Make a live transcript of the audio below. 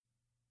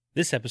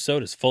This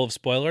episode is full of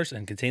spoilers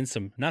and contains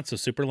some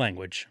not-so-super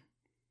language.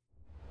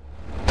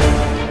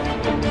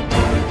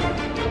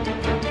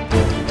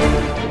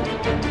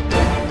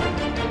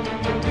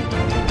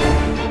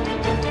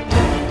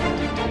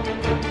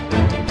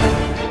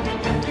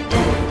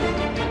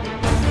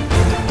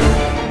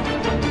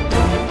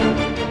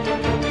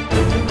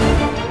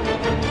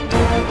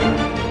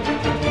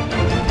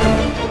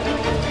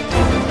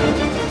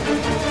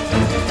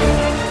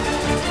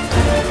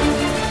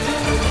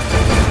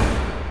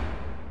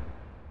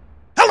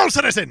 Hello,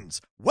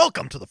 citizens!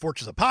 Welcome to the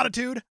Fortress of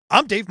Potitude.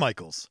 I'm Dave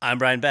Michaels. I'm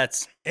Brian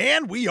Betts.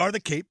 And we are the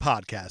Cape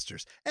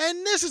Podcasters.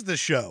 And this is the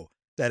show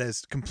that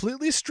is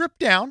completely stripped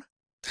down.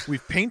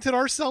 We've painted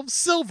ourselves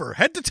silver,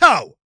 head to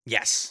toe.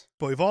 Yes.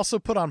 But we've also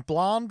put on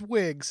blonde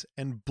wigs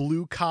and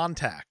blue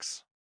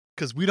contacts.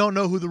 Because we don't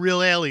know who the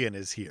real alien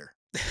is here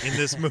in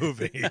this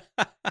movie.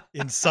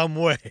 In some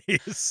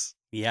ways.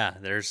 Yeah,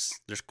 there's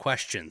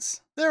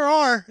questions. There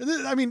are.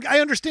 I mean, I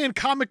understand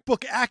comic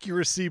book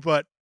accuracy,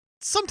 but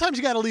sometimes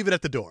you got to leave it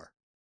at the door.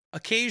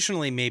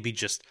 Occasionally, maybe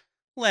just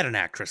let an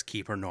actress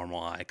keep her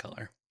normal eye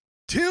color.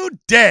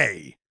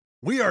 Today,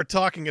 we are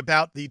talking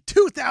about the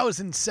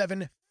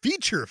 2007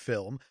 feature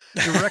film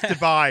directed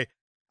by,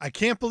 I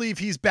can't believe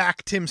he's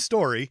back, Tim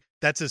Story.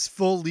 That's his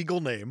full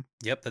legal name.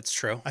 Yep, that's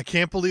true. I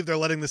can't believe they're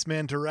letting this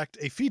man direct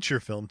a feature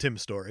film, Tim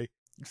Story.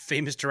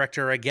 Famous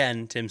director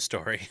again, Tim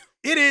Story.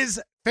 It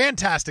is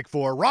Fantastic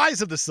Four,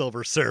 Rise of the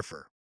Silver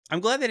Surfer.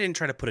 I'm glad they didn't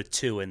try to put a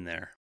 2 in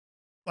there.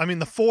 I mean,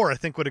 the 4, I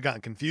think, would have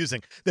gotten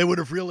confusing. They would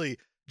have really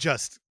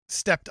just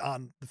stepped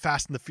on the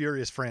Fast and the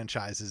Furious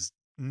franchise's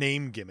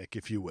name gimmick,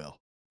 if you will.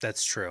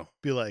 That's true.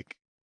 Be like,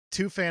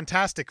 Too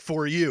Fantastic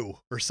for You,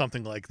 or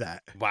something like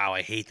that. Wow,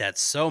 I hate that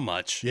so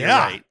much. Yeah,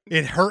 You're right.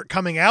 It hurt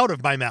coming out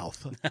of my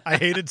mouth. I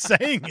hated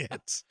saying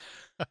it.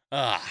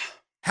 Ah,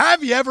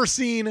 Have you ever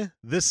seen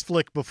this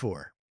flick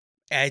before?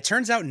 it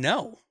turns out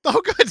no.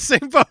 Oh, good.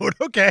 Same boat.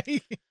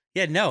 Okay.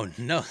 Yeah, no.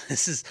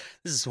 This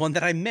is one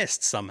that I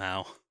missed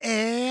somehow.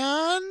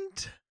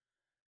 And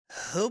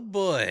Oh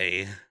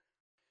boy.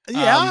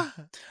 yeah.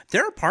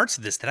 There are parts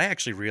of this that I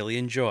actually really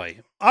enjoy.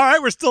 All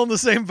right, we're still in the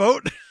same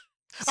boat.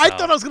 I So-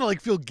 thought I was going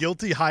to feel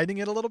guilty hiding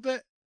it a little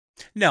bit.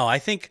 No, I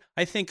think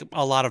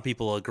a lot of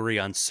people agree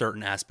on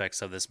certain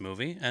aspects of this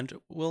movie, and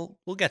we'll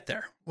get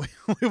there. We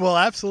will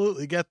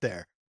absolutely get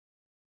there.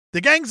 The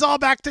gang's all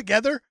back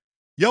together.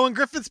 Yoan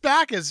Griffith's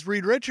back as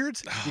Reed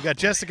Richards. Oh, You got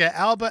boy. Jessica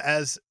Alba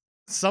as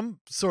some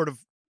sort of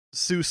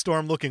Sue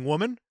Storm looking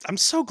woman. I'm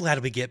so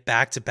glad we get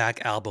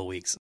back-to-back Alba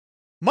weeks.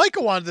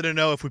 Michael wanted to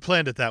know if we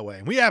planned it that way,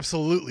 and we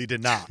absolutely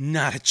did not.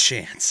 Not a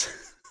chance.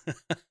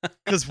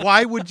 Because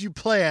why would you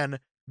plan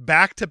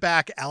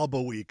back-to-back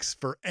Alba weeks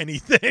for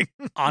anything?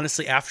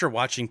 Honestly, after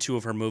watching 2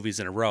 of her movies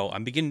in a row,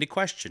 I'm beginning to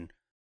question,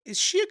 is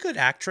she a good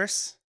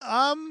actress?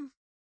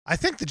 I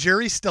think the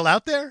jury's still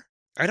out there.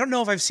 I don't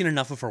know if I've seen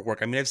enough of her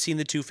work. I mean, I've seen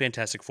the 2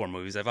 Fantastic Four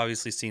movies. I've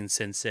obviously seen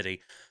Sin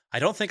City. I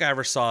don't think I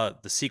ever saw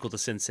the sequel to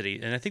Sin City,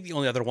 and I think the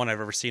only other one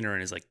I've ever seen her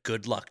in is like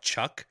Good Luck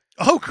Chuck.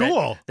 Oh,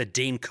 cool. The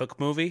Dane Cook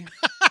movie.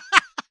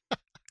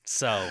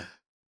 So,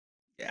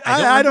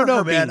 I don't remember know,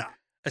 her being man.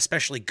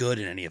 especially good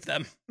in any of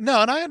them.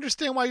 No, and I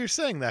understand why you're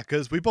saying that,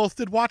 because we both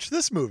did watch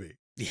this movie.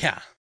 Yeah.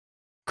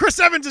 Chris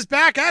Evans is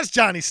back as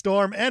Johnny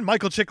Storm, and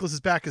Michael Chiklis is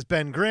back as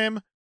Ben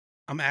Grimm.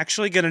 I'm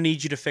actually going to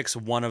need you to fix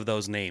one of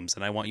those names,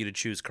 and I want you to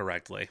choose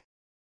correctly.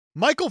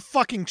 Michael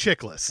fucking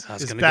Chiklis I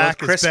was is gonna go with back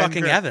Chris as Ben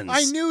fucking Grimm. Evans.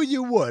 I knew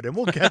you would, and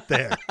we'll get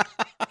there.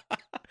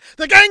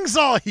 The gang's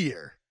all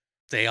here.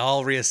 They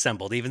all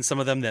reassembled, even some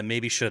of them that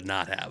maybe should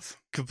not have.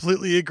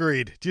 Completely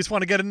agreed. Do you just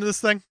want to get into this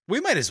thing?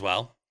 We might as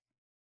well.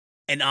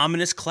 An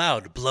ominous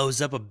cloud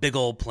blows up a big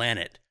old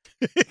planet.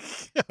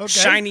 Okay.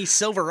 Shiny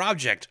silver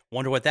object,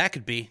 wonder what that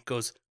could be,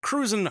 goes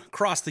cruising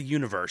across the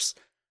universe.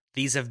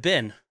 These have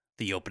been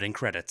the opening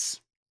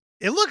credits.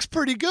 It looks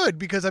pretty good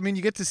because, I mean,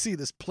 you get to see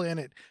this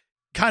planet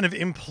kind of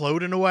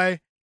implode in a way.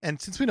 And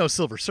since we know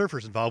Silver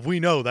Surfer's involved, we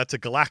know that's a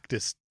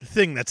Galactus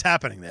thing that's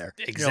happening there.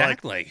 You're like,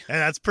 Exactly. "Hey,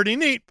 that's pretty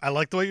neat. I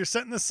like the way you're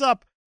setting this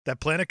up. That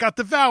planet got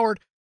devoured.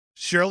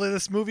 Surely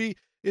this movie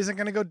isn't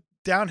going to go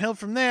downhill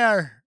from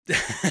there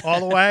all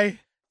the way."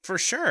 For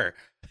sure.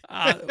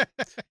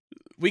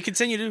 We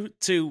continue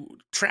to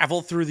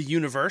travel through the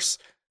universe,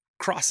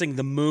 crossing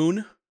the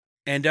moon,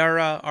 and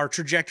our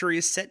trajectory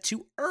is set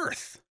to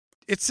Earth.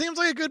 It seems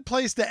like a good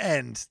place to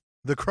end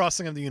the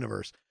crossing of the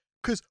universe.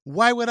 Because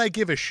why would I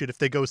give a shit if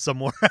they go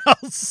somewhere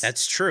else?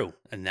 That's true,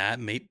 and that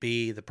may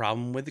be the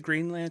problem with the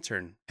Green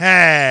Lantern.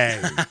 Hey,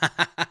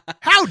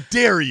 how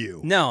dare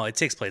you? No, it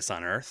takes place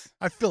on Earth.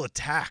 I feel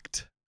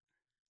attacked.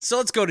 So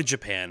let's go to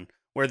Japan,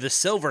 where the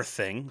silver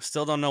thing,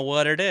 still don't know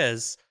what it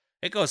is,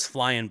 it goes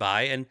flying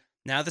by, and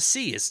now the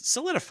sea is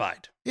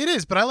solidified. It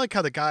is, but I like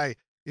how the guy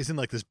is in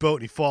like this boat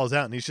and he falls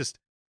out and he's just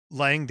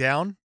laying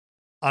down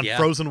on Yeah.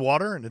 frozen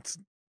water, and it's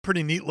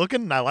pretty neat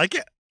looking, and I like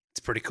it. It's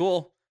pretty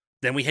cool.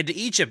 Then we head to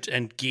Egypt,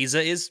 and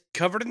Giza is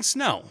covered in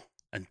snow.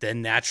 And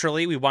then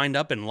naturally, we wind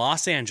up in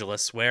Los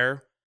Angeles,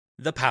 where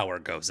the power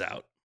goes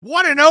out.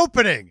 What an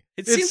opening!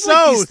 It It's seems like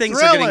so these things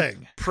are getting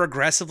thrilling.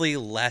 progressively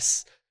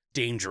less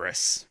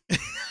dangerous.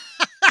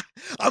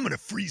 I'm going to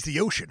freeze the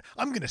ocean.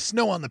 I'm going to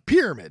snow on the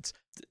pyramids.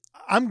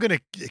 I'm going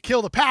to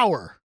kill the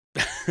power.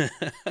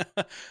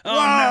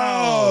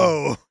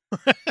 Oh,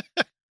 no.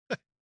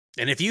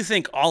 And if you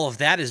think all of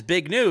that is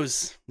big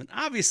news, then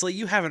obviously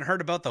you haven't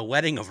heard about the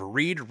wedding of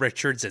Reed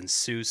Richards and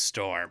Sue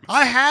Storm.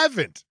 I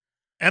haven't.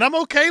 And I'm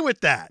okay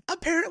with that.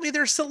 Apparently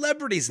they're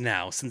celebrities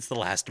now since the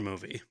last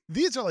movie.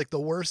 These are like the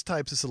worst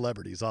types of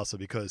celebrities also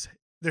because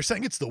they're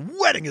saying it's the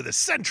wedding of the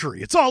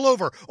century. It's all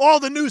over all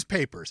the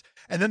newspapers.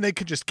 And then they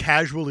could just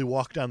casually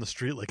walk down the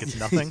street like it's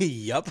nothing.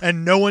 Yup.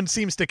 And no one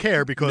seems to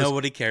care because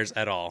nobody cares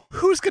at all.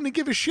 Who's going to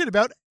give a shit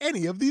about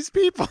any of these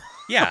people?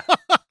 Yeah.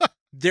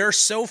 They're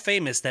so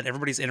famous that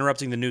everybody's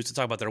interrupting the news to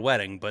talk about their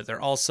wedding, but they're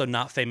also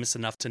not famous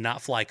enough to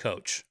not fly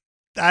coach.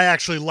 I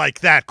actually like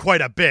that quite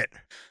a bit.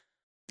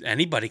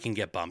 Anybody can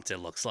get bumped, it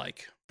looks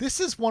like. This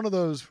is one of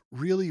those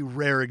really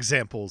rare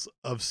examples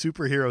of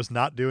superheroes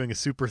not doing a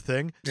super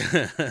thing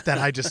that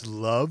I just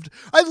loved.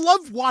 I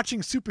love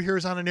watching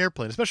superheroes on an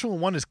airplane, especially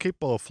when one is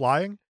capable of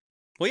flying.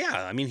 Well,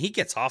 yeah, I mean, he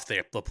gets off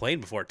the plane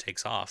before it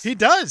takes off. He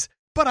does.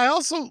 But I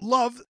also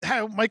love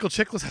how Michael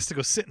Chiklis has to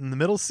go sit in the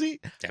middle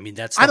seat. I mean,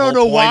 that's the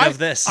whole point of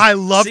this. I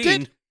loved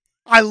scene. it.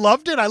 I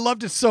loved it. I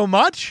loved it so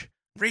much.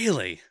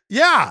 Really?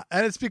 Yeah,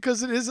 and it's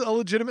because it is a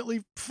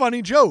legitimately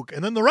funny joke.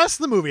 And then the rest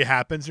of the movie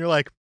happens, and you're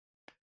like,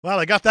 well,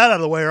 I got that out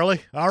of the way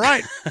early. All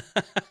right.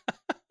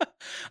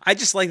 I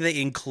just like they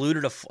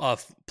included a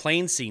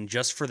plane scene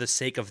just for the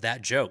sake of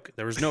that joke.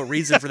 There was no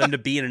reason for them to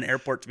be in an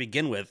airport to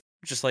begin with.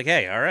 Just like,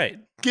 hey, all right.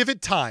 Give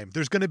it time.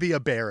 There's going to be a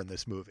bear in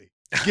this movie.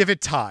 Give it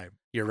time.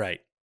 You're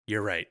right.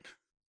 You're right.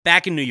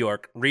 Back in New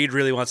York, Reed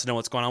really wants to know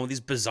what's going on with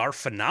these bizarre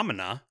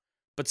phenomena,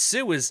 but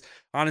Sue is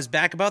on his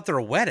back about their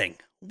wedding.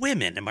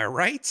 Women, am I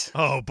right?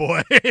 Oh,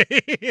 boy.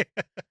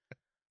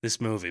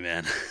 This movie,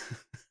 man.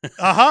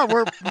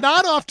 We're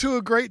not off to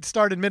a great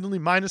start, admittedly,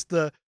 minus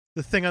the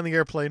thing on the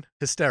airplane.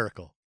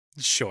 Hysterical.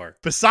 Sure.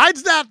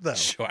 Besides that, though.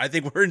 Sure. I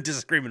think we're in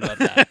disagreement about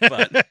that,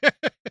 but...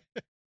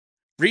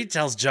 Reed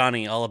tells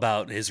Johnny all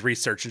about his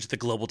research into the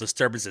global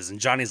disturbances, and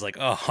Johnny's like,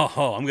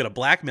 oh, I'm going to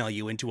blackmail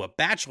you into a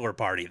bachelor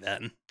party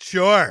then.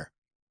 Sure.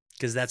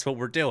 Because that's what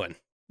we're doing.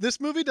 This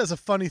movie does a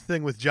funny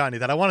thing with Johnny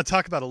that I want to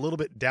talk about a little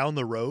bit down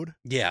the road.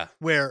 Yeah.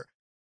 Where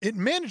it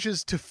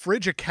manages to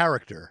fridge a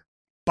character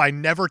by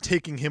never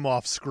taking him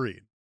off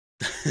screen.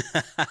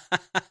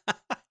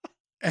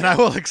 And I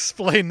will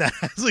explain that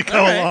as we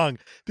go along,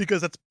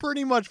 because that's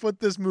pretty much what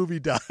this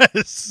movie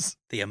does.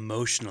 They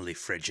emotionally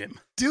fridge him.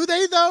 Do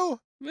they, though?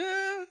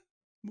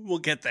 We'll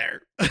get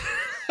there.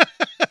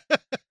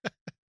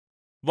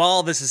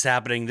 While this is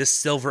happening, this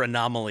silver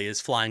anomaly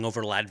is flying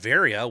over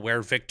Latveria,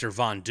 where Victor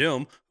Von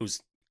Doom, who's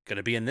going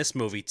to be in this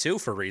movie too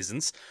for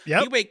reasons,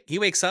 he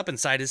wakes up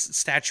inside his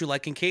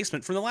statue-like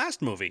encasement from the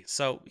last movie.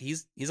 So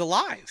he's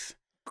alive.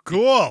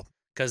 Cool.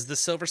 Because the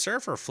Silver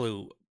Surfer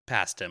flew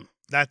past him.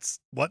 That's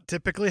what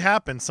typically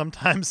happens.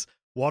 Sometimes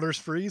waters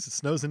freeze, it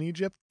snows in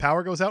Egypt,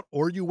 power goes out,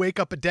 or you wake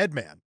up a dead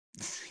man.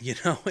 You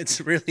know, it's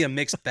really a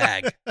mixed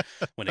bag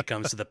when it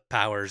comes to the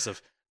powers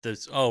of the...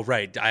 Oh,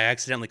 right. I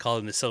accidentally called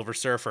him the Silver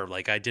Surfer.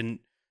 Like, I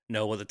didn't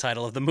know what the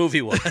title of the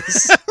movie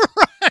was.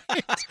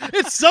 Right.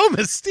 It's so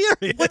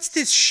mysterious. What's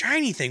this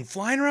shiny thing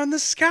flying around the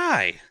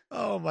sky?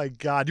 Oh, my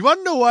God. You want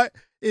to know what?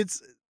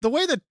 It's the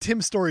way that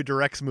Tim Story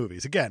directs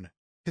movies. Again,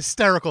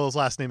 hysterical. His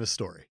last name is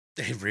Story.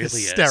 It really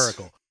is.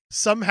 Hysterical.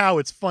 Somehow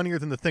it's funnier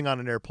than the thing on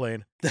an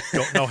airplane.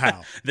 Don't know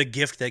how. The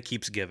gift that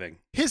keeps giving.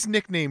 His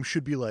nickname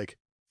should be like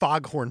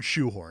Foghorn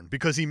Shoehorn,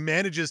 because he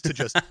manages to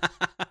just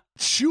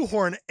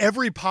shoehorn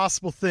every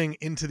possible thing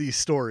into these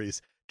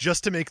stories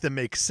just to make them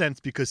make sense,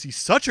 because he's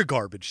such a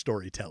garbage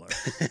storyteller.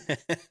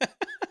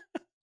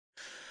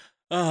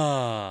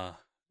 Do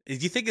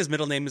you think his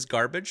middle name is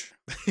Garbage?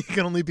 He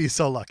can only be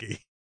so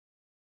lucky.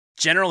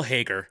 General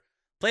Hager,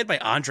 played by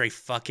Andre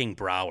fucking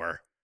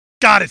Brower.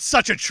 God, it's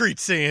such a treat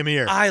seeing him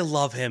here. I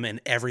love him in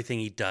everything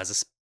he does,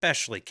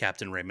 especially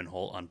Captain Raymond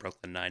Holt on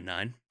Brooklyn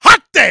Nine-Nine.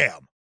 Hot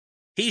damn!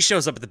 He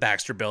shows up at the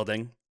Baxter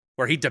Building,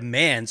 where he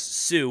demands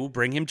Sue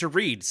bring him to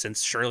Reed,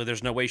 since surely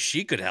there's no way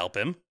she could help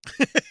him.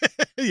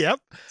 Yep.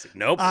 It's like,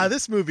 nope.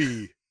 This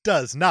movie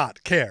does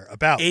not care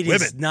about women.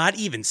 It is not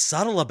even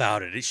subtle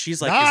about it.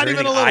 She's like, not is there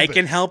even anything I bit.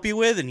 can help you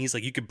with? And he's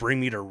like, you could bring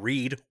me to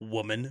Reed,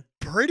 woman.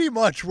 Pretty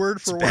much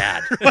word for It's word.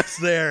 bad. What's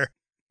there?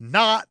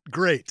 Not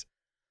great.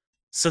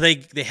 So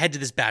they head to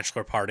this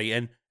bachelor party,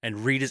 and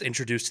Reed is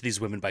introduced to these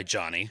women by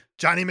Johnny.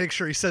 Johnny makes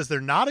sure he says they're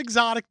not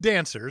exotic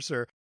dancers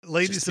or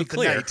ladies of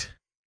the night.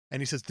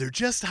 And he says they're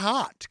just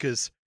hot,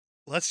 because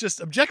let's just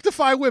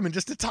objectify women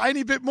just a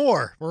tiny bit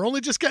more. We're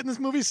only just getting this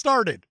movie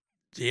started.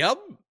 Yep.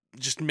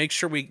 Just to make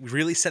sure we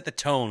really set the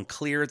tone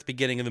clear at the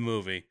beginning of the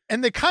movie.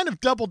 And they kind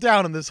of double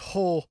down on this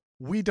whole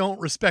we don't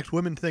respect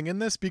women thing in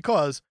this,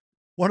 because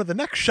one of the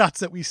next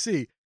shots that we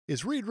see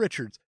is Reed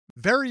Richards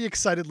very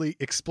excitedly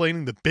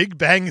explaining the Big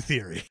Bang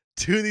Theory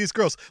to these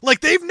girls. Like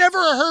they've never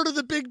heard of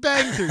the Big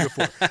Bang Theory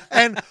before.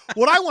 And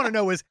what I want to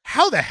know is,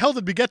 how the hell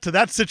did we get to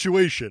that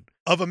situation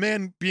of a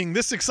man being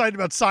this excited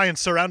about science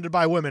surrounded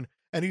by women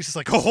And he's just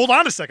like, oh, hold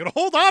on a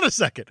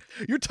second.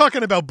 You're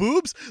talking about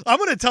boobs? I'm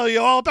going to tell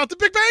you all about the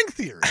Big Bang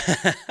Theory.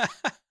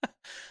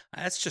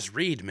 That's just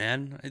Reed,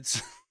 man.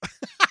 It's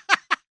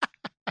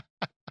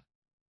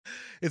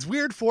it's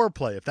weird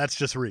foreplay if that's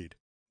just Reed.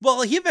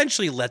 Well, he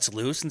eventually lets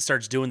loose and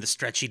starts doing the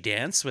stretchy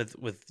dance with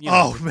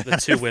the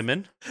two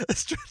women. The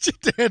stretchy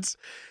dance.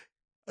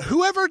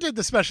 Whoever did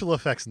the special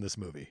effects in this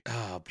movie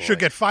should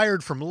get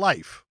fired from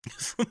life.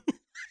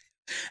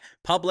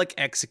 Public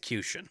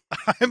execution.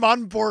 I'm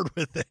on board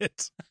with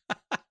it.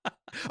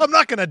 I'm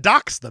not going to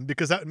dox them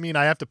because that would mean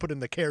I have to put in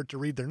the care to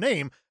read their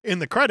name in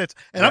the credits,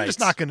 and I'm just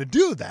not going to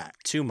do that.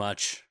 Too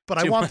much. But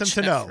I want them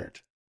to know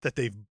that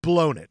they've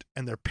blown it,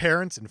 and their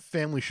parents and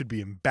family should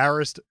be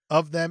embarrassed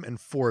of them and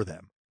for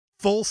them.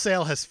 Full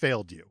Sail has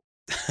failed you.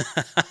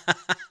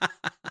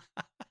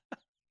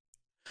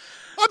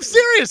 I'm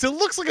serious. It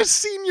looks like a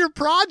senior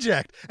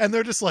project. And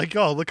they're just like,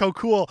 oh, look how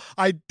cool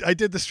I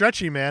did the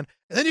stretchy man.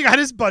 And then you got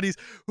his buddies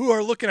who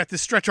are looking at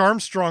this Stretch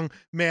Armstrong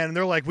man. And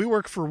they're like, we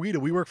work for Weta.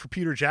 We work for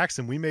Peter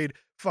Jackson. We made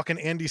fucking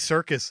Andy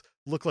Serkis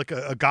look like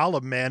a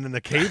Gollum man in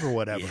the cave or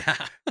whatever.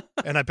 Yeah.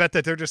 And I bet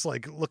that they're just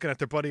like looking at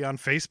their buddy on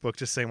Facebook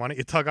just saying, why don't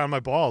you tug on my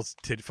balls,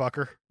 tit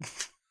fucker?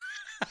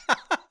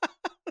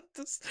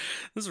 This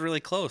is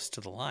really close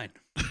to the line.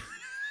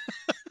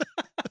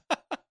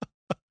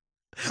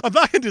 I'm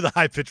not going to do the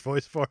high-pitched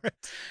voice for it.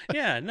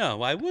 Yeah, no,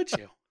 why would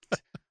you?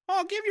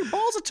 Oh, give your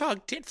balls a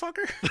tug, tit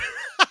fucker.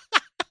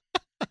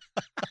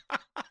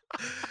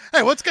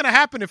 Hey, what's going to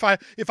happen if I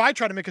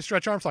try to make a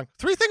Stretch Armstrong?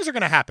 3 things are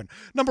going to happen.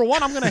 Number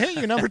 1, I'm going to hit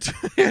you. Number 2,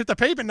 hit the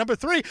pavement. Number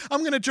 3,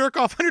 I'm going to jerk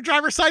off on your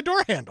driver's side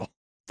door handle.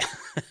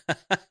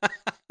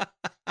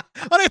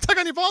 Why don't you tug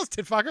on your balls,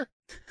 tit fucker?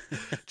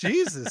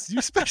 Jesus,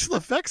 you special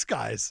effects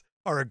guys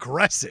are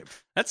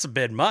aggressive. That's a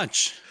bit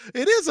much.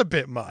 It is a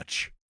bit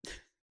much.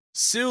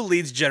 Sue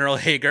leads General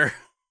Hager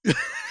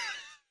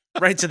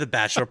right to the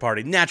bachelor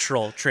party.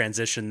 Natural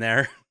transition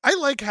there. I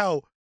like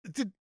how,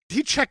 did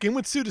he check in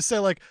with Sue to say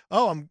like,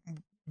 oh, I'm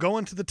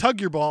going to the tug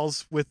your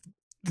balls with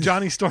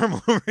Johnny Storm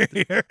over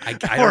here? I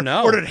don't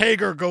know. Or did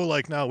Hager go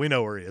like, no, we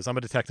know where he is. I'm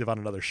a detective on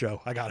another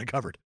show. I got it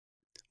covered.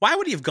 Why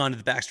would he have gone to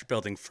the Baxter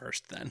Building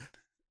first then?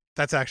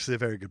 That's actually a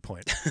very good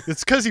point.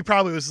 It's because he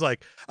probably was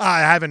like, I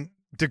haven't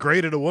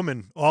degraded a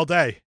woman all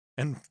day.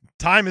 And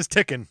time is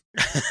ticking.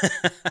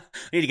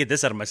 I need to get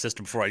this out of my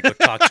system before I go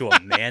talk to a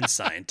man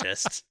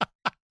scientist.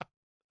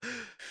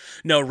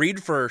 No,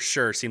 Reed for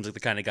sure seems like the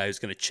kind of guy who's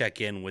going to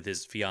check in with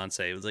his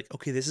fiance. It was like,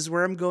 okay, this is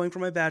where I'm going for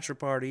my bachelor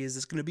party. Is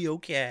this going to be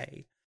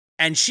okay?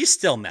 And she's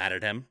still mad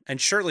at him. And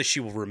surely she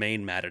will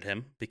remain mad at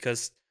him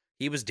because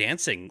he was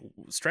dancing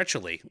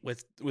stretchily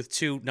with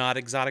 2 not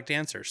exotic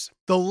dancers.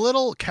 The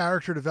little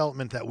character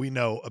development that we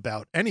know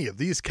about any of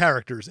these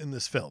characters in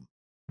this film,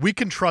 we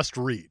can trust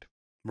Reed.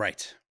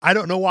 Right. I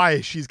don't know why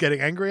she's getting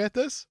angry at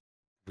this.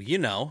 Well, you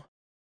know,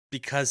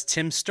 because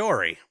Tim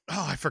Story.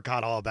 Oh, I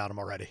forgot all about him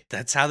already.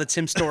 That's how the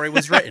Tim Story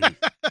was written.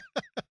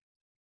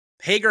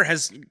 Hager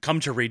has come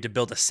to Reed to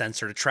build a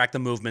sensor to track the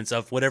movements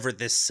of whatever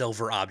this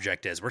silver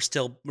object is. We're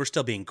still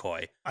being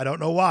coy. I don't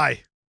know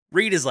why.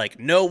 Reed is like,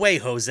 no way,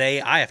 Jose.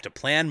 I have to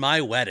plan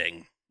my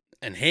wedding.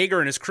 And Hager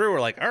and his crew are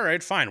like, all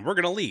right, fine, we're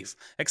going to leave.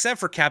 Except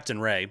for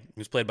Captain Ray,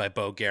 who's played by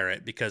Beau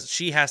Garrett, because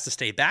she has to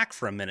stay back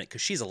for a minute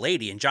because she's a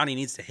lady and Johnny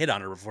needs to hit on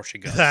her before she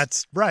goes.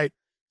 That's right.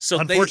 So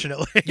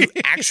unfortunately, you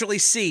actually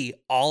see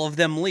all of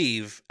them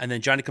leave, and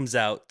then Johnny comes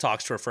out,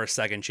 talks to her for a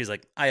second. She's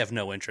like, I have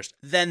no interest.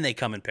 Then they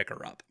come and pick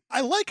her up. I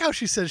like how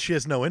she says she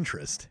has no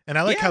interest. And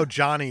I like how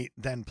Johnny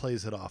then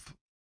plays it off.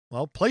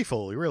 Well,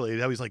 playfully, really.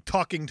 How he's like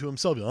talking to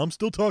himself. I'm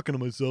still talking to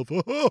myself.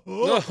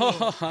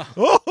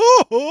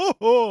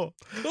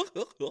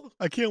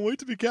 I can't wait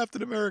to be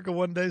Captain America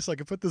one day so I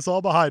can put this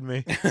all behind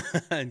me.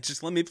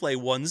 Just let me play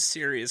one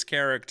serious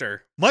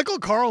character. Michael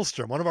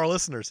Carlstrom, one of our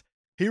listeners,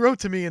 he wrote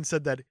to me and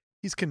said that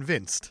he's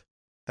convinced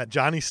that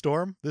Johnny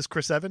Storm, this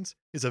Chris Evans,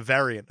 is a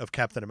variant of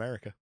Captain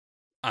America.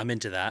 I'm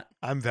into that.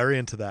 I'm very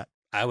into that.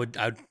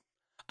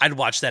 I'd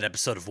watch that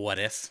episode of What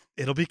If.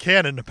 It'll be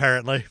canon,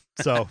 apparently.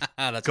 So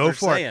That's go what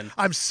for saying. it.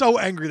 I'm so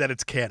angry that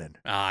it's canon.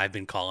 I've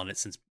been calling it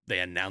since they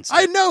announced it.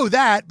 I know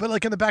that, but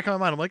like in the back of my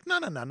mind, I'm like,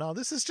 no.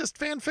 This is just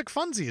fanfic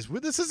funsies.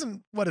 This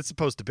isn't what it's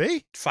supposed to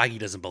be. Feige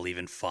doesn't believe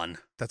in fun.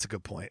 That's a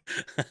good point.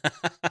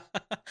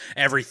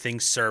 Everything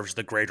serves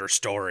the greater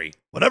story.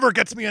 Whatever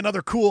gets me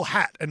another cool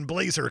hat and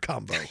blazer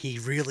combo. He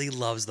really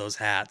loves those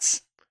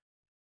hats.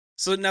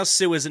 So now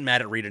Sue isn't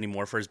mad at Reed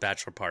anymore for his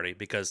bachelor party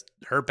because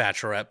her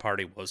bachelorette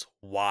party was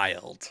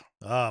wild.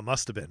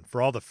 Must have been.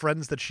 For all the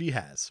friends that she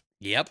has.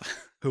 Yep.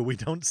 Who we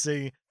don't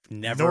see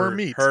never nor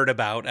meet. Heard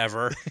about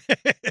ever.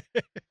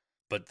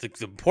 But the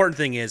important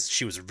thing is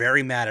she was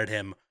very mad at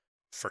him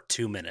for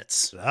 2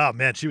 minutes. Oh,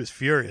 man, she was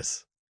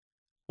furious.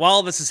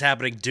 While this is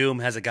happening, Doom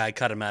has a guy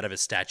cut him out of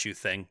his statue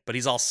thing, but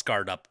he's all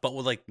scarred up, but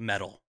with like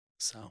metal.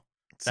 So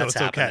that's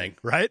it's happening. Okay,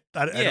 right?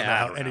 I don't know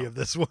how any of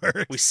this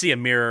works. We see a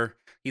mirror.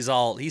 He's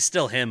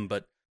still him,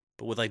 but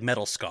with like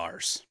metal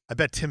scars. I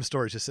bet Tim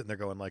Story's just sitting there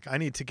going like, I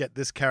need to get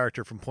this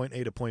character from point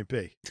A to point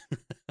B.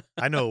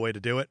 I know a way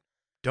to do it.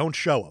 Don't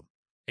show him.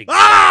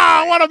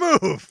 Exactly. What a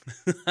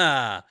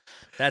move!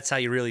 That's how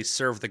you really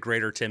serve the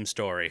greater Tim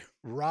story.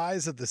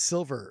 Rise of the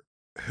Silver.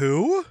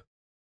 Who?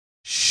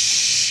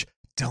 Shh!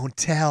 Don't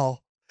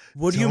tell.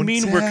 What do you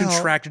mean we're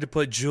contracted to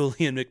put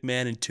Julian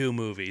McMahon in 2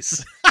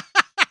 movies?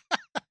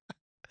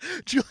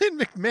 Julian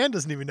McMahon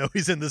doesn't even know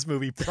he's in this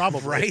movie,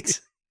 probably. Right?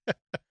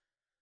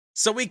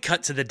 So we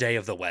cut to the day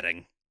of the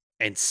wedding,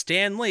 and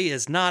Stan Lee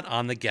is not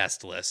on the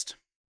guest list.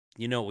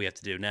 You know what we have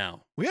to do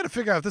now. We got to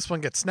figure out if this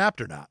one gets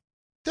snapped or not.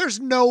 There's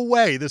no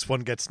way this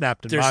one gets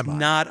snapped in my mind. There's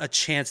not a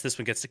chance this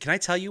one gets... Can I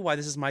tell you why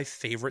this is my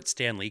favorite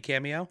Stan Lee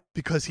cameo?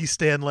 Because he's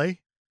Stan Lee?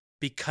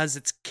 Because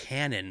it's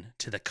canon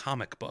to the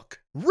comic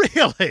book.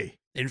 Really?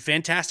 In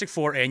Fantastic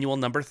Four Annual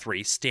Number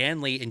 3,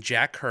 Stan Lee and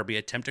Jack Kirby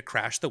attempt to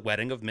crash the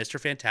wedding of Mr.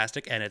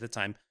 Fantastic and, at the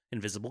time,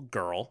 Invisible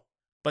Girl,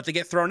 but they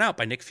get thrown out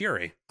by Nick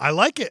Fury. I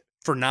like it.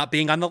 For not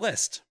being on the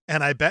list.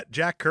 And I bet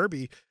Jack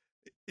Kirby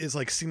is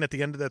like seen at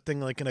the end of that thing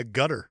like in a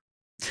gutter.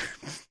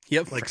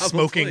 Yep, like probably.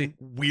 Smoking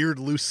weird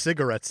loose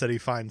cigarettes that he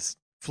finds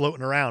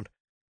floating around.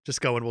 Just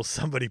going, will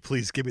somebody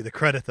please give me the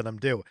credit that I'm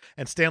due?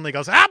 And Stanley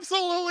goes,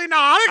 absolutely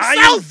not,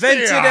 Excelsior! I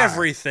invented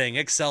everything,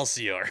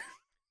 Excelsior.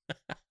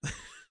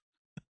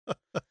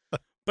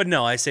 But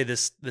no, I say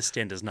this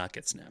Stan does not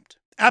get snapped.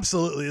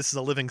 Absolutely, this is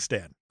a living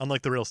Stan,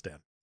 unlike the real Stan.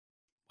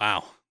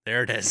 Wow,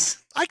 there it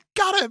is. I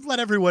gotta let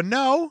everyone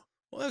know.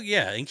 Well,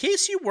 yeah, in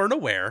case you weren't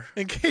aware.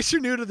 In case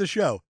you're new to the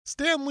show,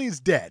 Stan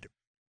Lee's dead.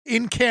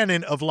 In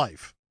canon of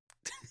life.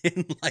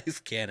 In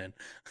life canon.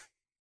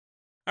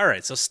 All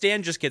right, so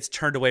Stan just gets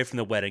turned away from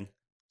the wedding.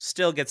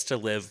 Still gets to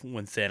live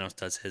when Thanos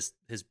does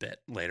his bit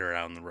later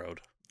down the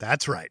road.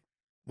 That's right.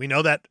 We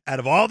know that out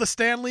of all the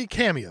Stan Lee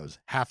cameos,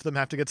 half of them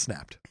have to get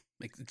snapped.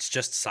 It's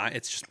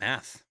just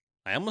math.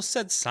 I almost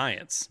said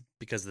science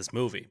because of this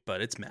movie, but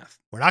it's math.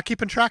 We're not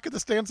keeping track of the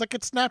Stans that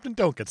get snapped and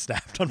don't get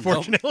snapped,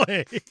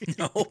 unfortunately.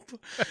 Nope.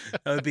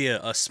 That would be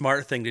a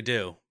smart thing to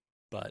do,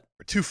 but...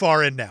 We're too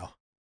far in now.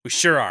 We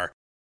sure are.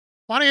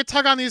 Why don't you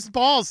tug on these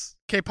balls,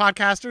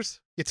 K-podcasters?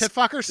 You tit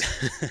fuckers?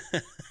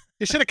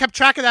 You should have kept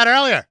track of that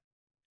earlier.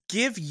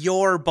 Give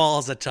your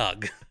balls a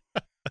tug.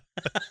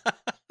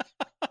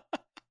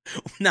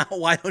 Now,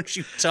 why don't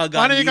you tug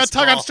on Why don't you go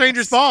tug on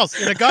strangers' balls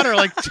in a gutter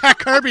like Jack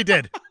Kirby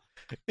did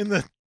in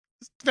the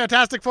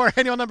Fantastic Four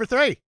Annual Number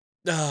 3?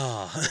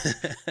 Oh.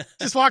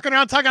 Just walking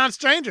around tugging on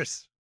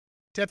strangers.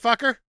 Tit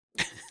fucker.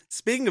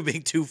 Speaking of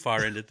being too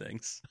far into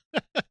things.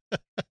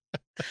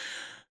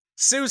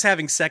 Sue's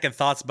having second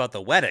thoughts about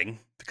the wedding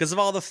because of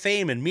all the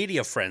fame and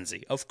media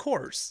frenzy, of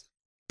course.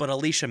 But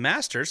Alicia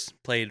Masters,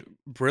 played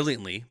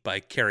brilliantly by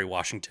Kerry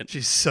Washington.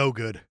 She's so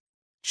good.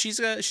 She's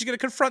gonna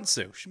confront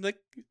Sue. She'll be like,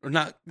 or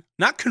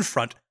not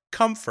confront,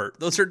 comfort.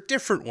 Those are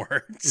different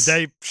words.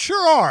 They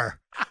sure are.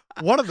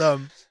 One of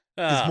them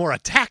is more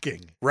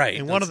attacking, right?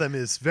 And one of them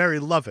is very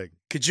loving.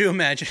 Could you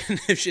imagine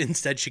if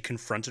instead she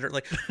confronted her?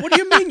 Like, what do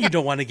you mean you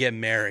don't want to get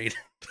married?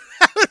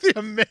 That would be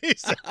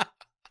amazing.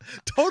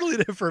 Totally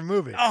different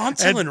movie. Oh, I'm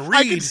telling Reed.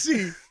 I can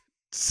see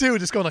Sue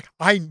just going like,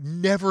 I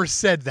never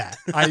said that.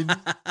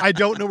 I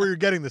don't know where you're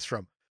getting this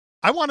from.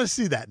 I want to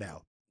see that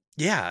now.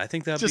 Yeah, I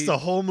think that'd just a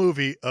whole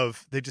movie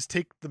of they just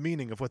take the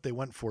meaning of what they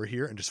went for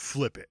here and just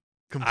flip it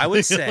completely. I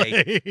would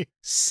say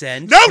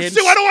send No,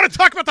 Sue, I don't want to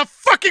talk about the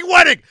fucking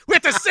wedding. We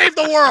have to save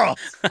the world.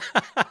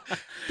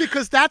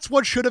 Because that's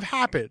what should have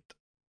happened.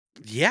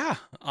 Yeah,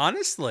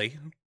 honestly.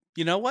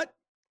 You know what?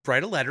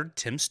 Write a letter to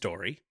Tim's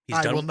story.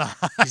 Will not.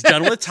 He's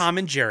done with Tom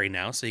and Jerry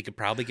now, so he could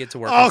probably get to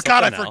work. Oh,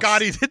 God, I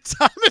forgot he did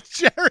Tom and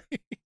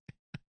Jerry.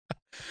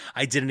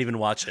 I didn't even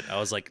watch it. I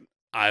was like,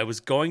 I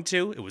was going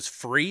to. It was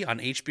free on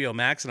HBO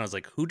Max, and I was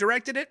like, who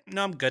directed it?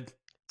 No, I'm good.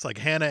 It's like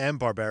Hanna and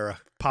Barbera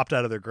popped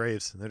out of their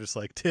graves, and they're just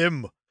like,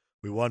 Tim,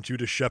 we want you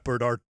to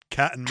shepherd our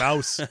cat and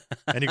mouse.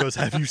 And he goes,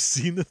 have you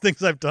seen the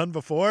things I've done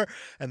before?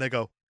 And they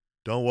go,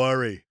 don't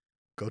worry.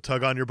 Go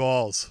tug on your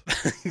balls.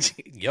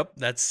 Yep,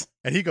 that's...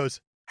 And he goes,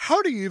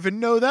 how do you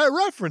even know that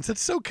reference? It's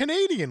so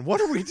Canadian.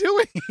 What are we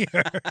doing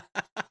here?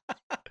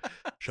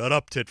 Shut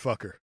up, tit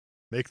fucker.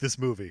 Make this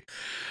movie.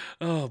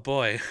 Oh,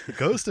 boy. The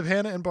Ghost of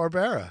Hanna and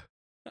Barbera.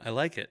 I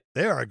like it.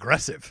 They are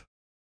aggressive.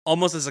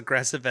 Almost as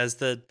aggressive as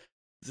the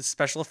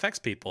special effects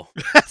people.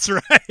 That's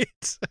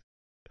right.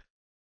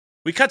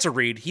 We cut to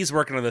Reed. He's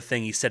working on the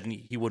thing he said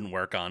he wouldn't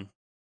work on.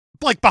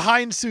 Like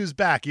behind Sue's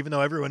back, even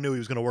though everyone knew he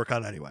was going to work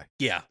on it anyway.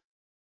 Yeah.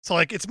 So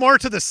like it's more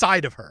to the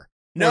side of her.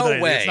 No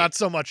way. It's not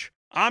so much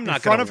I'm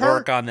not going to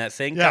work on that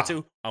thing. Yeah.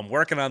 I'm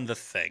working on the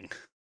thing.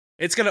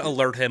 It's going to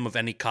alert him of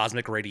any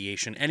cosmic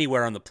radiation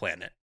anywhere on the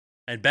planet.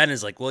 And Ben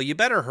is like, well, you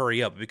better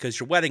hurry up because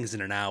your wedding's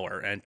in an hour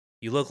and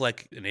you look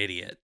like an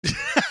idiot.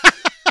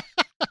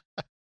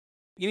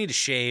 You need to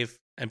shave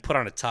and put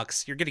on a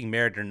tux. You're getting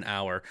married in an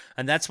hour.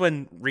 And that's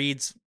when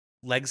Reed's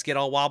legs get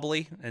all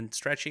wobbly and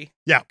stretchy.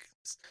 Yeah.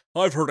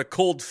 I've heard of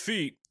cold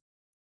feet.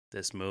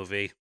 This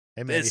movie.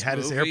 Hey, man, he had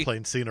his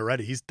airplane scene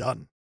already. He's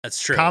done. That's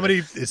true.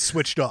 Comedy is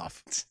switched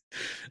off.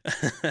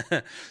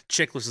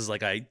 Chickless is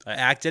like, I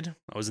acted.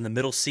 I was in the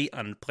middle seat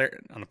on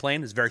a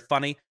plane. It's very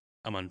funny.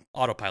 I'm on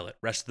autopilot.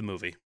 Rest of the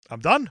movie. I'm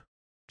done.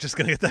 Just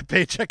going to get that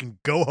paycheck and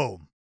go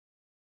home.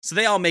 So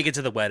they all make it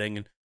to the wedding,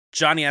 and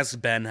Johnny asks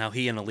Ben how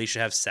he and Alicia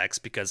have sex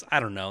because, I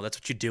don't know, that's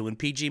what you do in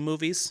PG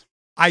movies.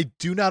 I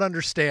do not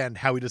understand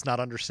how he does not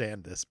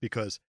understand this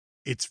because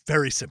it's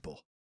very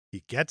simple.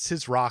 He gets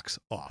his rocks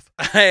off.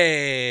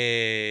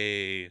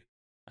 Hey,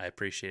 I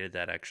appreciated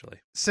that, actually.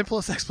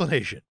 Simplest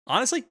explanation.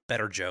 Honestly,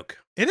 better joke.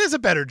 It is a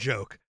better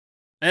joke.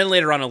 And then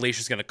later on,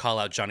 Alicia's going to call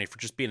out Johnny for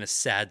just being a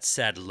sad,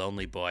 sad,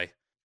 lonely boy.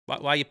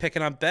 Why are you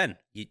picking on Ben?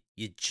 You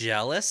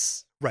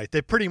jealous? Right.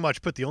 They pretty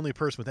much put the only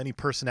person with any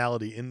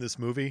personality in this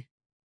movie,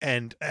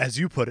 and as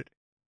you put it,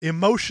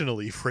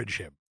 emotionally fridge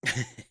him.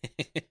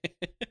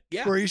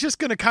 Yeah. Where he's just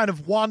going to kind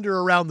of wander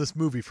around this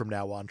movie from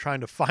now on,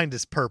 trying to find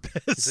his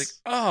purpose. He's like,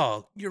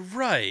 oh, you're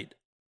right.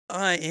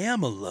 I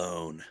am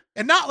alone.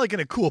 And not like in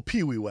a cool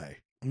Pee-wee way.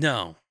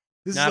 No.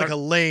 This is like a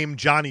lame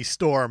Johnny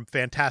Storm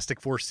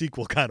Fantastic Four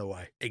sequel kind of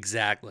way.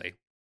 Exactly.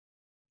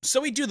 So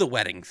we do the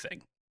wedding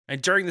thing.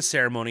 And during the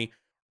ceremony,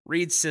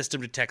 Reed's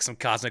system detects some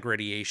cosmic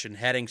radiation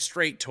heading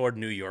straight toward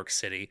New York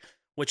City,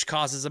 which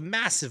causes a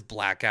massive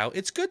blackout.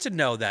 It's good to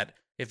know that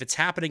if it's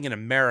happening in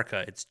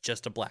America, it's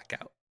just a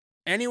blackout.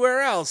 Anywhere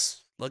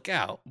else, look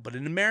out. But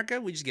in America,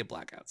 we just get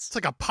blackouts. It's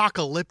like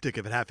apocalyptic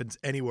if it happens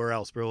anywhere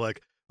else. We're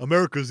like,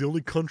 America's the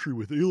only country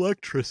with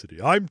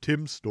electricity. I'm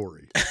Tim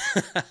Story.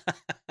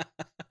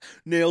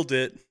 Nailed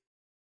it.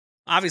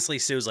 Obviously,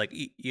 Sue's like,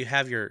 you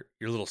have your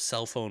little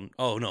cell phone.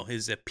 Oh, no,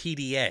 his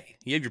PDA.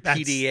 You have your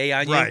PDA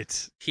on you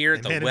right. Here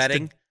at the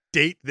wedding. To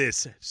date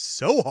this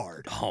so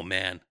hard. Oh,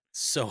 man.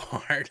 So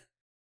hard.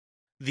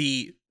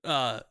 The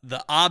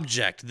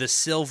object, the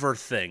silver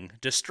thing,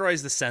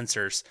 destroys the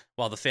sensors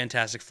while the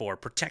Fantastic Four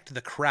protect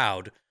the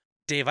crowd.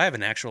 Dave, I have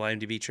an actual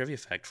IMDb trivia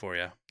fact for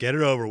you. Get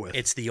it over with.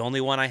 It's the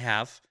only one I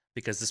have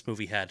because this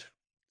movie had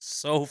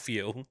so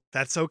few.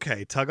 That's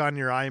okay. Tug on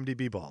your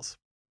IMDb balls.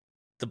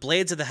 The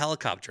blades of the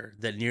helicopter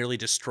that nearly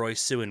destroy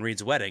Sue and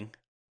Reed's wedding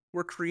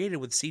were created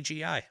with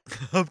CGI.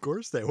 Of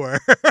course they were.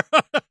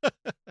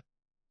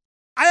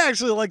 I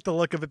actually like the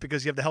look of it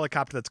because you have the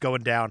helicopter that's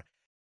going down.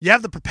 You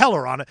have the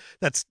propeller on it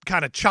that's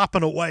kind of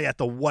chopping away at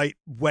the white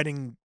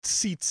wedding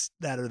seats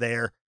that are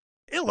there.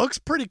 It looks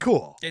pretty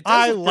cool. It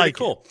does look pretty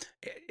cool.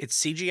 It's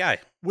CGI.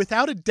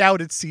 Without a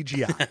doubt, it's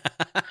CGI.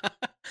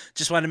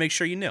 Just wanted to make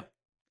sure you knew.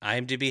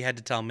 IMDb had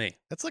to tell me.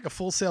 That's like a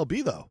Full Sail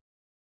B, though.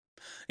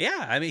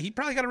 Yeah, I mean, he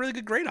probably got a really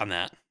good grade on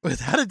that.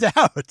 Without a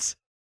doubt.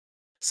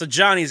 So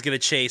Johnny's going to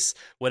chase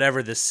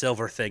whatever this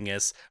silver thing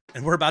is,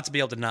 and we're about to be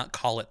able to not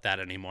call it that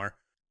anymore.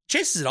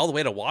 Chases it all the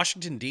way to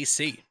Washington,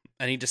 D.C.,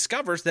 and he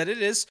discovers that it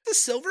is the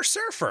Silver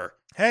Surfer.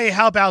 Hey,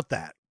 how about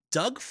that?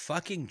 Doug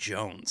fucking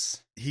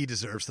Jones. He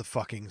deserves the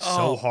fucking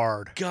so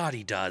hard. God,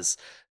 he does.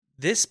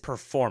 This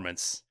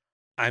performance,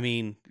 I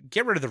mean,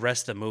 get rid of the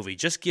rest of the movie.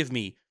 Just give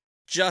me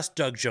just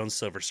Doug Jones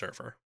Silver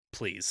Surfer,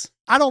 please.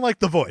 I don't like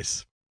the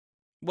voice.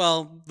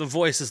 Well, the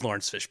voice is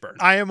Lawrence Fishburne.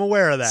 I am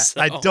aware of that. So...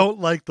 I don't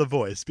like the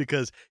voice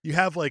because you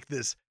have like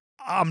this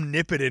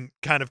omnipotent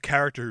kind of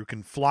character who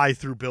can fly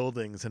through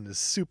buildings and is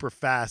super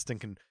fast and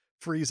can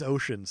freeze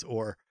oceans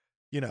or,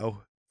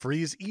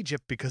 freeze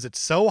Egypt because it's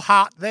so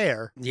hot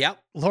there. Yep.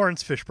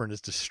 Lawrence Fishburne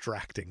is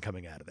distracting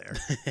coming out of there.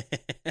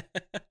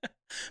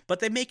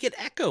 But they make it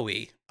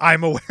echoey.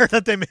 I'm aware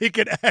that they make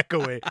it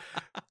echoey.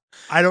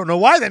 I don't know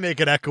why they make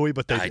it echoey,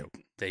 but they do.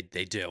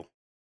 They do.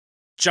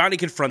 Johnny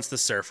confronts the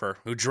surfer,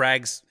 who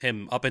drags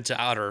him up into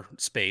outer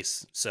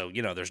space. So,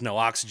 there's no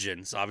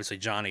oxygen. So obviously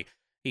Johnny,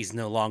 he's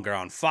no longer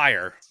on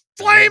fire.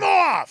 Flame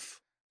off!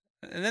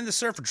 And then the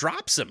surfer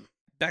drops him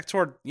back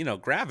toward,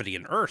 gravity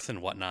and Earth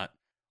and whatnot.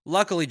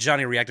 Luckily,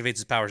 Johnny reactivates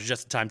his powers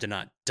just in time to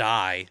not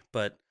die,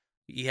 but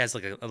he has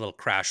like a little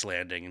crash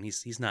landing, and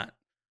he's not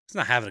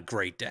having a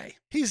great day.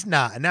 He's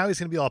not, and now he's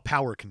going to be all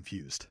power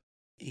confused.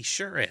 He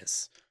sure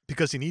is.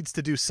 Because he needs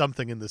to do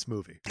something in this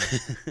movie.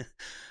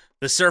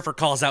 The surfer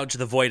calls out into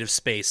the void of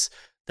space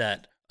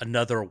that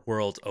another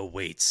world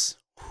awaits.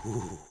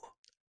 Whew.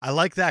 I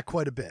like that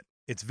quite a bit.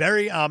 It's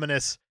very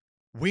ominous.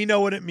 We know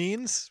what it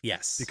means.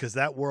 Yes. Because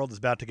that world is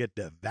about to get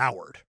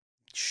devoured.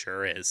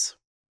 Sure is.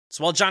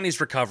 So while Johnny's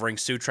recovering,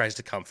 Sue tries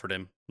to comfort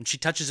him, and she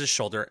touches his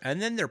shoulder,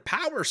 and then their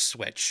powers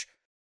switch.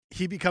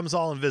 He becomes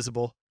all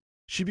invisible.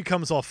 She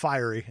becomes all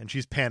fiery, and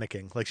she's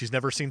panicking. Like she's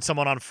never seen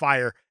someone on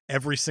fire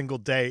every single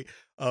day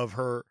of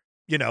her,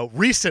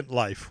 recent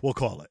life, we'll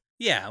call it.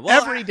 Yeah,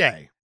 well, every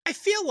day. I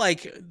feel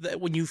like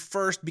that when you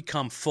first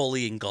become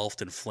fully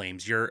engulfed in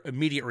flames, your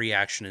immediate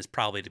reaction is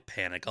probably to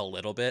panic a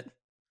little bit.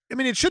 I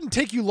mean, it shouldn't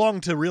take you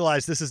long to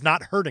realize this is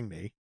not hurting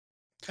me.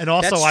 And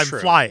also, I'm true.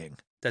 flying.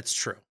 That's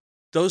true.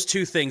 Those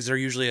two things are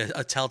usually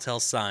a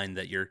telltale sign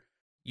that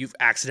you've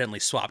accidentally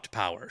swapped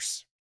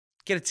powers.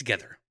 Get it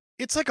together.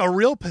 It's like a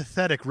real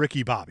pathetic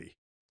Ricky Bobby.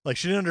 Like,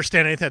 she didn't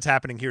understand anything that's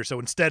happening here. So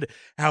instead,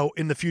 how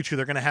in the future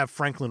they're going to have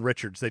Franklin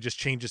Richards, they just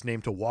change his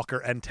name to Walker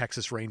and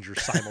Texas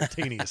Rangers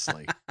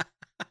simultaneously.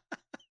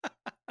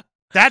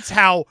 That's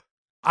how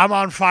I'm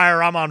on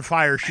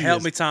fire. She Help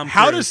is. me, Tom Cruise.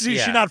 How does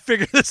she not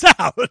figure this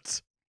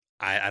out?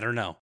 I don't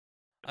know.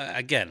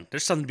 Again,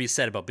 there's something to be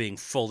said about being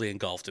fully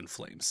engulfed in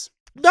flames.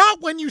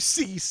 Not when you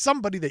see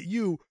somebody that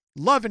you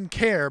love and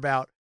care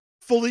about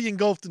fully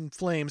engulfed in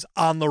flames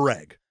on the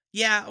reg.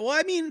 Yeah, well,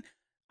 I mean,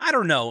 I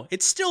don't know.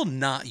 It's still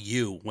not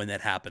you when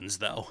that happens,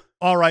 though.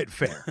 All right,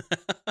 fair.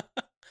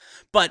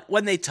 But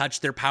when they touch,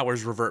 their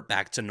powers revert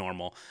back to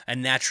normal.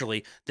 And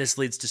naturally, this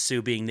leads to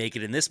Sue being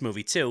naked in this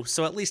movie, too.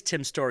 So at least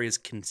Tim's story is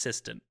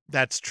consistent.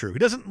 That's true. He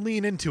doesn't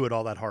lean into it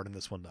all that hard in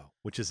this one, though,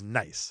 which is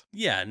nice.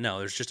 Yeah, no,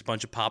 there's just a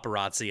bunch of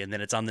paparazzi, and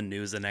then it's on the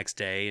news the next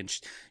day. And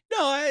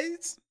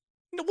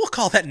we'll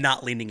call that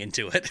not leaning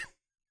into it.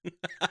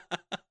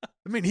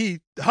 I mean, he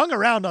hung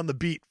around on the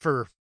beat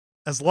for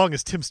as long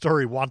as Tim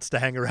Story wants to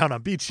hang around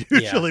on beats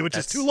usually, which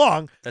is too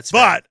long. That's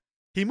but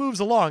he moves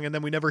along, and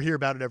then we never hear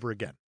about it ever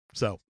again.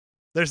 So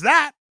there's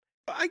that.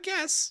 I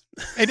guess.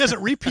 He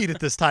doesn't repeat it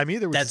this time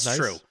either, which That's is nice.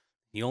 true.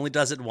 He only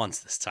does it once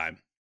this time.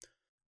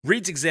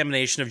 Reed's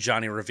examination of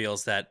Johnny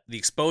reveals that the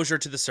exposure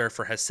to the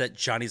surfer has set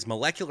Johnny's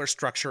molecular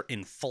structure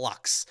in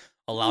flux,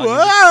 allowing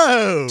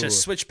him to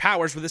switch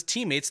powers with his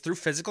teammates through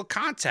physical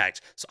contact.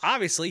 So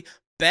obviously,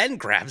 Ben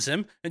grabs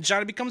him, and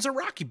Johnny becomes a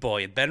Rocky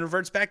boy, and Ben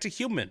reverts back to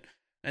human.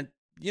 And,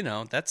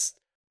 that's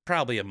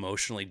probably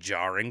emotionally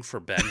jarring for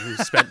Ben, who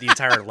spent the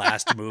entire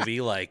last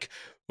movie like,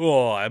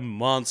 oh, I'm a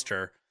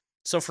monster.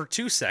 So for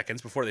 2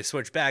 seconds before they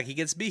switch back, he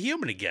gets to be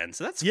human again.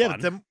 So that's fun.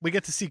 But then we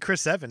get to see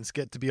Chris Evans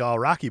get to be all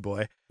Rocky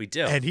boy. We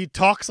do. And he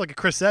talks like a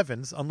Chris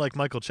Evans, unlike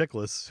Michael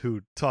Chiklis,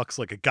 who talks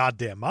like a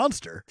goddamn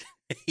monster.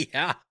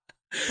 Yeah.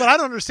 But I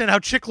don't understand how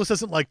Chiklis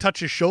doesn't like touch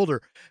his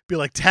shoulder, be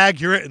like, tag,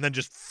 you're it, and then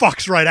just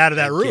fucks right out of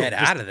that room. Get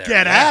out of there.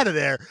 Get out of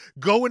there.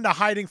 Go into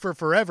hiding for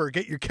forever.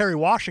 Get your Kerry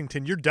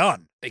Washington. You're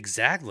done.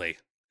 Exactly.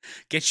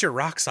 Get your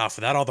rocks off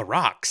without all the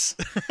rocks.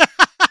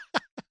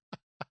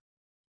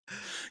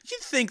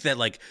 You'd think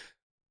that,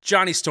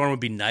 Johnny Storm would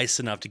be nice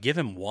enough to give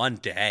him 1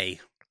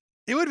 day.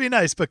 It would be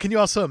nice, but can you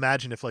also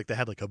imagine if, they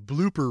had, a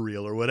blooper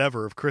reel or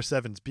whatever of Chris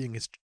Evans being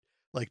his,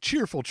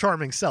 cheerful,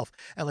 charming self,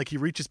 and, he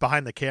reaches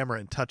behind the camera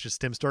and touches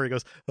Tim Story,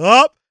 goes,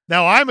 oh,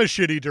 now I'm a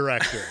shitty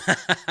director.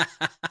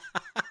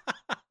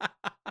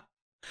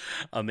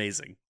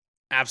 Amazing.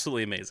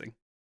 Absolutely amazing.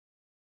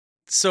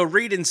 So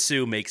Reed and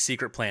Sue make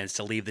secret plans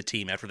to leave the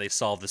team after they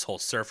solve this whole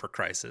surfer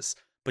crisis.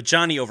 But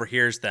Johnny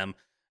overhears them,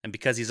 and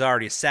because he's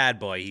already a sad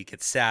boy, he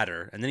gets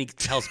sadder, and then he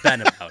tells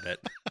Ben about it.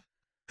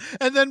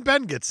 And then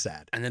Ben gets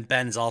sad. And then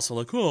Ben's also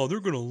like, oh, they're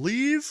going to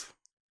leave?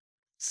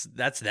 So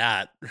that's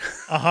that.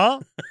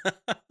 Uh-huh.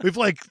 We've,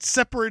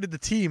 separated the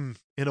team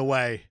in a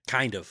way.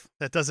 Kind of.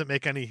 That doesn't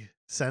make any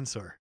sense,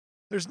 or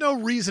there's no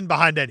reason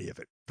behind any of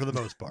it, for the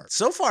most part.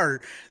 So far,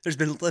 there's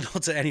been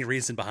little to any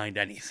reason behind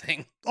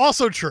anything.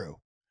 Also true.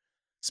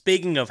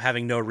 Speaking of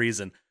having no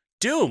reason,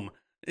 Doom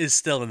is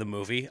still in the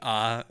movie.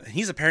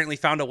 He's apparently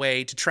found a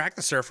way to track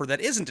the surfer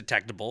that isn't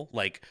detectable,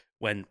 like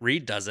when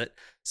Reed does it.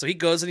 So he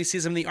goes and he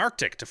sees him in the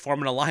Arctic to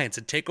form an alliance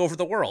and take over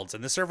the worlds.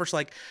 And the surfer's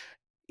like,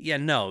 yeah,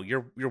 no,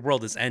 your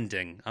world is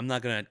ending. I'm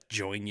not going to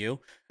join you.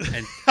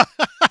 And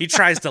he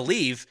tries to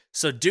leave.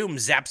 So Doom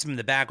zaps him in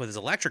the back with his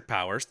electric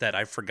powers that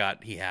I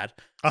forgot he had.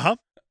 Uh-huh.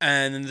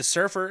 And then the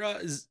surfer,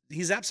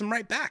 he zaps him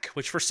right back,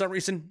 which for some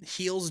reason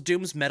heals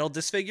Doom's metal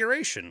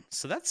disfiguration.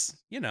 So that's,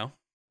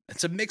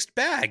 it's a mixed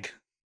bag.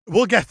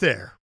 We'll get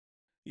there.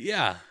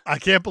 Yeah. I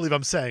can't believe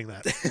I'm saying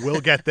that.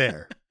 We'll get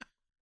there.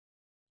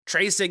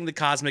 Tracing the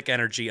cosmic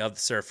energy of the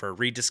surfer,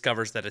 Reed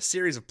discovers that a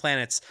series of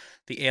planets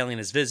the alien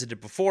has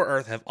visited before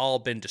Earth have all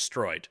been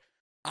destroyed.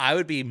 I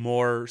would be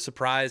more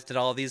surprised that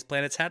all of these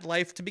planets had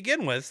life to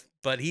begin with,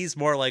 but he's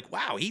more like,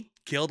 wow, he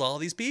killed all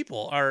these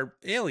people, are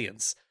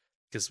aliens.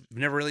 Because we've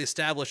never really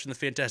established in the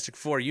Fantastic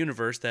Four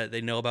universe that they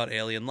know about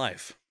alien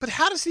life. But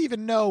how does he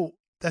even know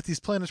that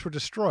these planets were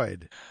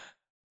destroyed?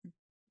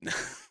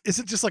 Is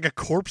it just like a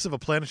corpse of a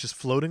planet just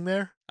floating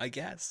there? I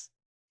guess.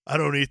 I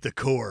don't eat the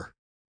core.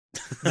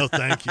 No,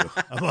 thank you.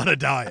 I'm on a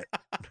diet.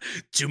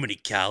 Too many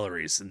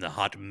calories in the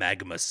hot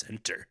magma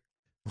center.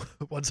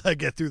 Once I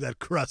get through that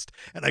crust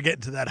and I get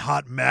into that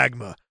hot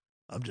magma,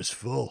 I'm just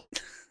full.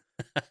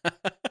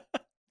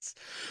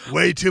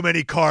 Way too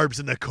many carbs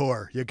in the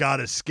core. You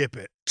gotta skip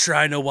it.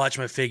 Trying to watch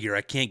my figure.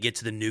 I can't get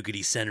to the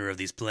nougaty center of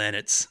these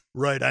planets.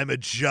 Right, I'm a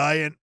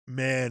giant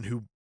man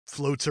who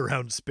floats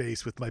around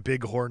space with my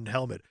big horned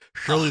helmet.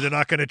 Surely they're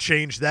not going to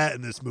change that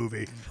in this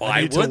movie. Why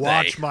I need would to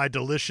watch they? My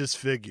delicious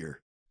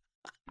figure.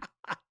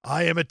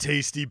 I am a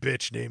tasty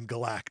bitch named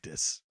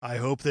Galactus. I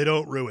hope they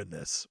don't ruin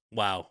this.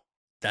 Wow.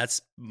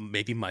 That's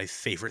maybe my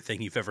favorite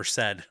thing you've ever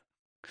said.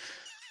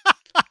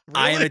 Really?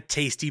 I am a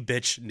tasty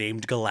bitch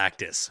named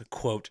Galactus.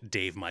 Quote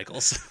Dave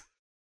Michaels.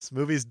 This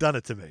movie's done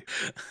it to me.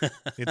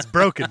 It's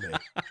broken me.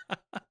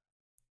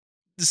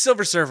 The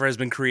Silver Surfer has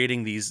been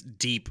creating these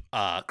deep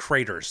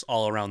craters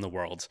all around the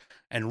world.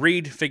 And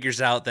Reed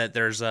figures out that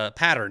there's a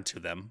pattern to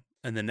them.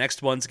 And the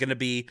next one's going to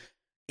be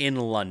in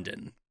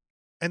London.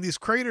 And these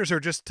craters are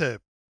just to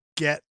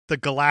get the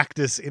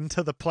Galactus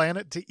into the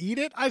planet to eat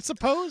it, I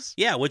suppose?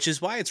 Yeah, which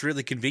is why it's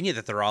really convenient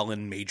that they're all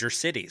in major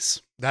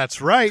cities.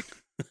 That's right.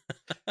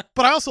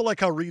 But I also like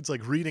how Reed's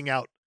reading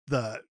out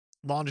the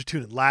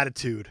longitude and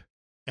latitude,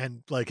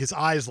 and his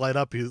eyes light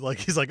up. He's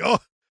like, oh,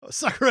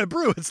 Sakura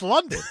Brew, it's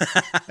London.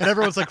 And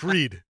everyone's like,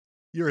 Reed,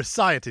 you're a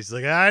scientist. He's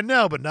like, I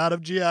know, but not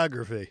of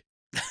geography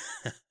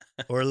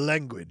or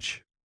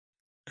language.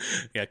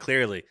 Yeah,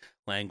 clearly.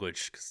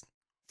 Language, 'cause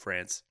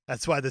France.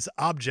 That's why this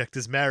object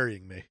is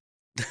marrying me.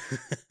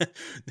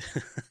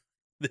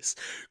 This,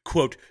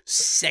 quote,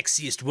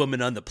 sexiest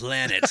woman on the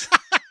planet.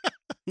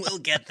 We'll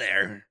get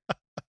there.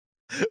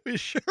 We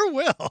sure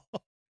will.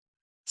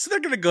 So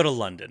they're going to go to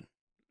London.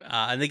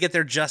 And they get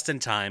there just in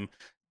time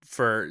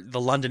for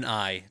the London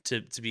Eye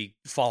to be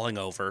falling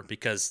over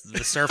because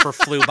the surfer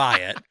flew by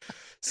it.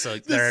 So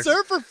the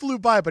surfer flew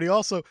by, but he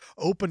also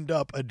opened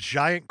up a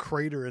giant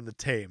crater in the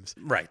Thames.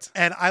 Right.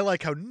 And I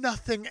like how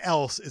nothing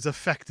else is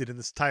affected in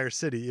this entire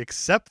city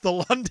except the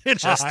London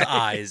Just Eye. the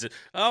eyes.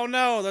 Oh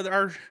no,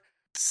 our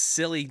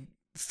silly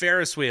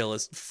Ferris wheel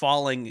is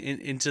falling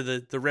into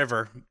the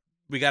river.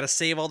 We got to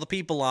save all the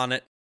people on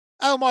it.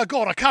 Oh my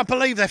God, I can't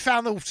believe they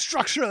found the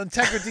structural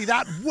integrity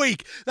that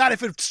weak that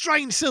if a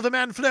strange silver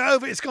man flew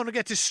over, it's going to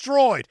get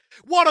destroyed.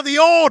 What are the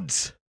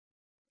odds?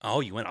 Oh,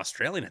 you went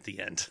Australian at the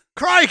end.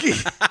 Crikey!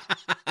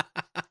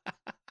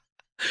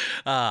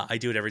 I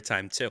do it every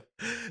time, too.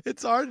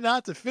 It's hard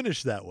not to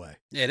finish that way.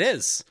 It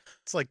is.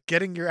 It's like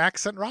getting your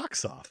accent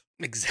rocks off.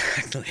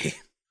 Exactly.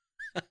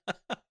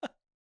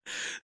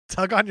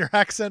 Tug on your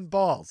accent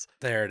balls.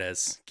 There it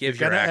is. Give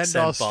your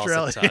accent balls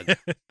a tug.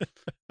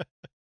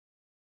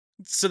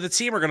 So the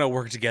team are going to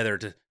work together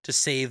to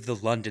save the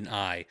London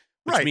Eye,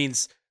 which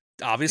means,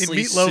 obviously,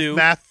 in Meatloaf Sue...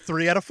 math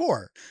 3 out of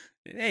 4.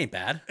 It ain't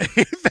bad.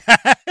 Ain't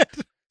bad.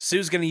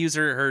 Sue's going to use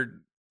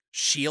her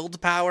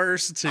shield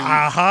powers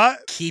to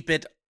keep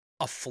it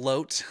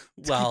afloat.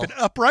 Keep it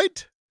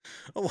upright?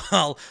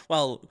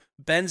 While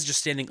Ben's just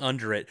standing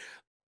under it,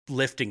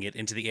 lifting it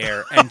into the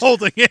air. And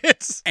holding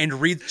it. And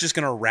Reed's just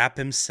going to wrap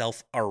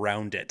himself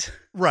around it.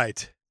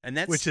 Right. And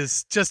that's... Which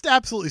is just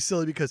absolutely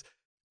silly because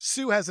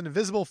Sue has an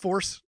invisible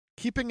force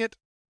keeping it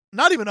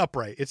not even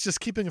upright. It's just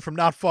keeping it from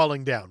not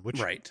falling down,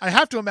 which I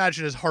have to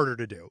imagine is harder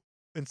to do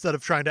instead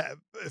of trying to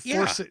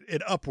force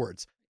it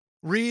upwards.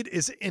 Reed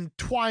is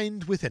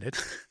entwined within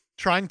it,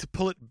 trying to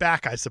pull it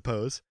back, I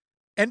suppose.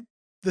 And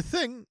the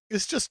thing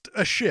is just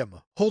a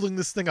shim holding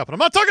this thing up. And I'm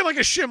not talking like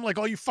a shim like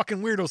all you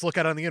fucking weirdos look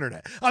at on the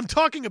internet. I'm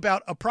talking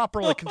about a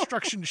proper like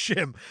construction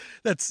shim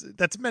that's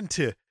meant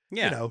to,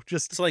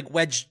 just... It's like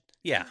wedge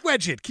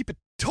it, keep it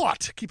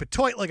taut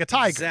like a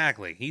tiger.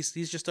 Exactly. He's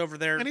just over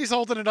there. And he's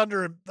holding it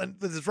under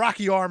with his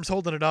rocky arms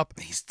holding it up.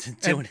 He's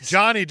doing it.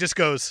 Johnny just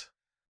goes,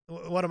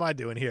 what am I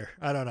doing here?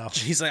 I don't know.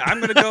 He's like,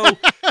 I'm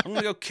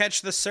gonna go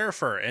catch the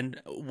surfer.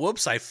 And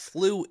whoops, I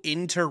flew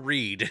into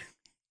Reed.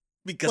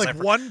 Because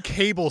one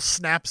cable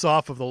snaps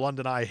off of the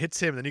London Eye, hits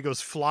him, and then he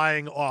goes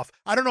flying off.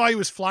 I don't know how he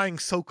was flying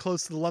so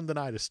close to the London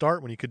Eye to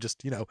start when he could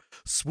just,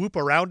 swoop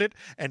around it.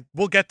 And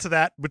we'll get to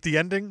that with the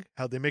ending,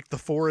 how they make the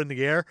 4 in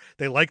the air.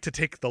 They like to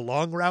take the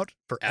long route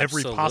for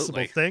every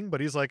possible thing,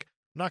 but he's like,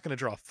 I'm not going to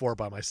draw 4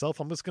 by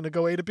myself. I'm just going to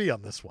go A to B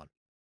on this one.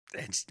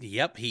 And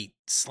he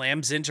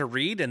slams into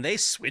Reed, and they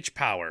switch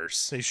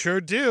powers. They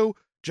sure do.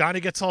 Johnny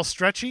gets all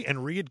stretchy,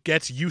 and Reed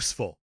gets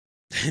useful.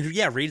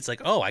 Yeah, Reed's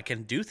like, oh, I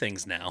can do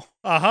things now.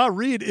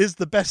 Reed is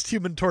the best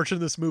Human Torch in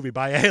this movie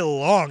by a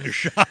long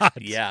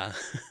shot. Yeah.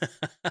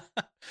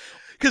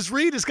 Because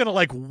Reed is going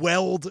to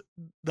weld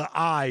the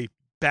eye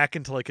back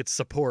into its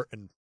support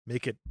and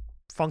make it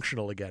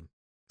functional again.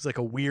 It's like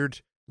a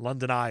weird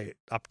London Eye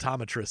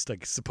optometrist,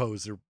 I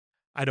suppose, or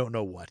I don't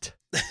know what.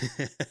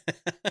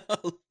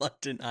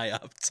 London Eye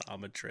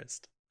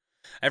optometrist.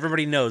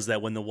 Everybody knows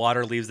that when the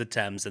water leaves the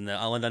Thames and the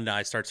London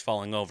Eye starts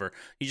falling over,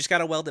 you just got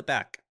to weld it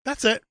back.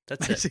 That's it.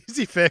 That's it.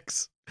 Easy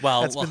fix.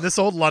 That's been this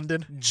old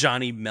London.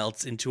 Johnny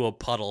melts into a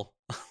puddle.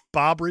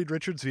 Bob Reed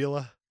Richards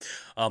Vila.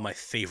 Oh, my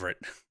favorite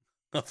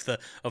of the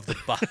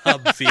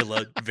Bob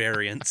Vila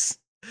variants.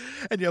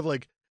 And you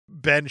have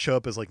Ben show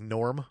up as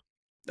Norm.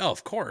 Oh,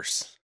 of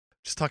course.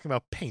 Just talking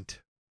about paint.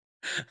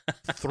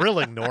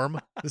 Thrilling, Norm.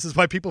 This is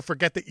why people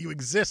forget that you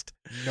exist,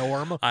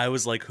 Norm. I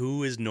was like,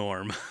 who is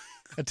Norm?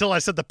 Until I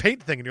said the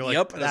paint thing, and you're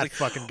like, that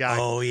fucking guy.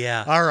 Oh,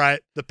 yeah. All right,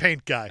 the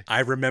paint guy. I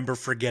remember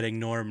forgetting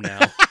Norm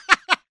now.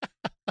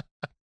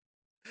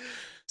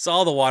 So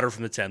all the water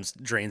from the Thames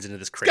drains into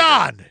this crater.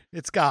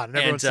 It's gone. And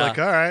everyone's like,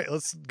 all right,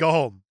 let's go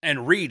home.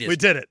 And Reed is we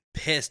did it.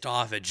 Pissed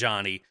off at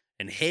Johnny,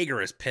 and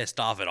Hager is pissed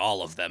off at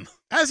all of them.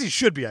 As he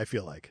should be, I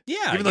feel like.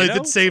 Yeah. Even though they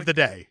did save the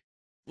day.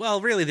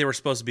 Well, really, they were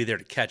supposed to be there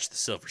to catch the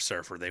Silver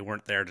Surfer. They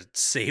weren't there to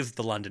save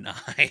the London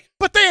Eye.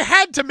 But they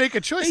had to make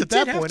a choice at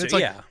that point. It's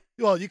like,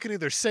 well, you can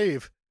either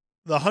save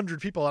the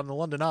 100 people on the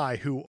London Eye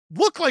who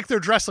look like they're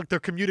dressed like they're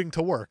commuting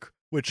to work,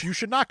 which you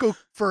should not go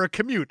for a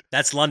commute.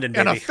 That's London,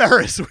 baby. And a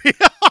Ferris wheel.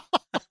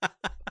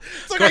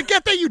 It's like, I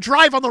get that you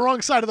drive on the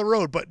wrong side of the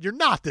road, but you're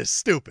not this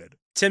stupid.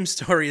 Tim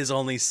Story has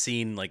only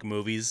seen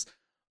movies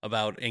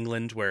about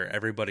England where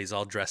everybody's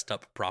all dressed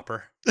up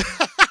proper.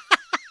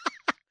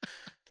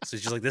 So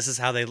he's just like, this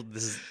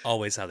is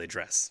always how they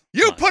dress.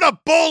 You put a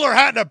bowler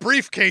hat and a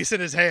briefcase in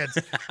his hands.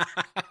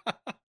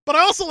 But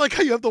I also like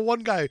how you have the one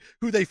guy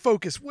who they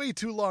focus way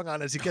too long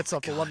on as he gets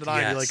off the London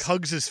Eye and he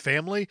hugs his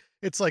family.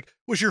 It's like,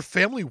 was your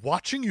family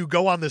watching you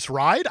go on this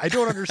ride? I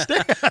don't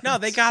understand. No,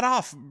 they got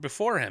off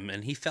before him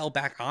and he fell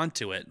back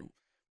onto it.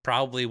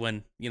 Probably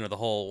when, the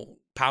whole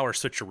power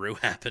switcheroo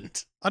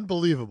happened.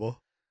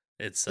 Unbelievable.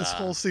 It's this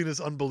whole scene is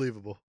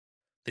unbelievable.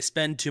 They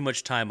spend too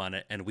much time on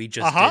it, and we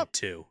just did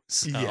too.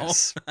 So.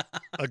 Yes.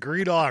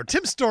 Agreed on.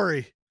 Tim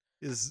Story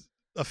is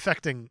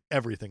affecting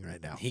everything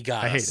right now. He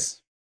got I us. hate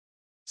it.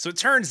 So it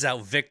turns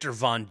out Victor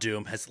Von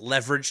Doom has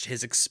leveraged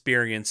his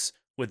experience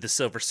with the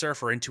Silver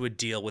Surfer into a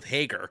deal with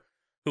Hager,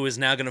 who is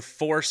now going to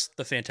force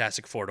the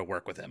Fantastic Four to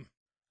work with him.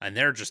 And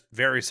they're just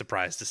very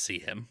surprised to see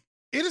him.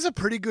 It is a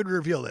pretty good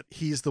reveal that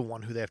he's the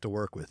one who they have to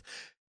work with.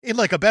 In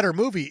like a better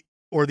movie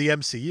or the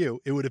MCU,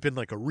 it would have been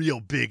like a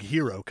real big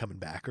hero coming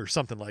back or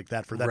something like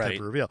that for that type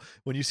of reveal.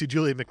 When you see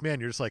Julia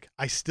McMahon, you're just like,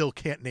 I still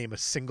can't name a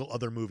single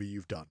other movie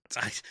you've done.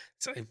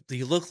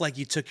 You look like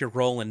you took your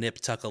role in Nip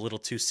Tuck a little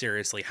too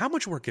seriously. How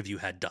much work have you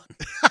had done?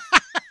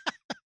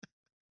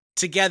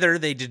 Together,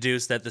 they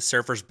deduce that the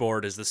Surfer's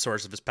board is the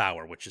source of his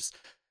power, which is,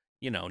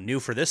 new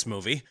for this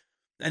movie.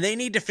 And they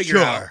need to figure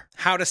out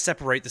how to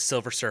separate the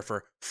Silver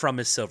Surfer from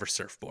his Silver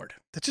Surfboard.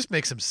 That just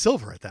makes him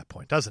Silver at that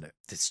point, doesn't it?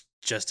 It's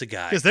just a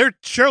guy. Because they're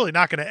surely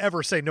not going to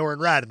ever say Norrin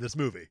Radd in this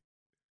movie.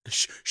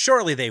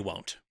 Surely they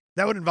won't.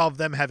 That would involve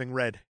them having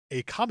read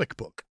a comic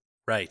book.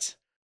 Right.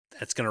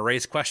 That's going to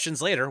raise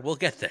questions later. We'll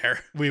get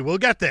there. We will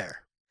get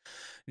there.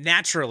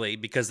 Naturally,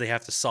 because they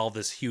have to solve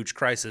this huge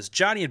crisis,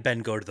 Johnny and Ben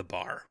go to the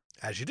bar.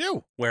 As you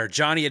do. Where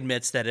Johnny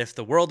admits that if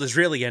the world is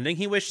really ending,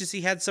 he wishes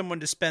he had someone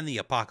to spend the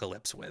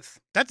apocalypse with.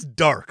 That's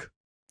dark.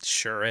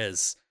 Sure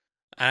is.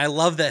 And I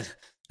love that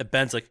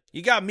Ben's like,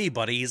 you got me,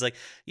 buddy. He's like,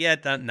 yeah,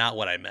 not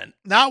what I meant.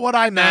 Not what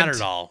I meant. Not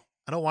at all.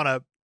 I don't want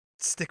to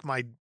stick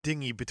my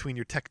dinghy between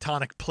your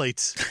tectonic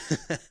plates.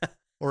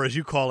 Or as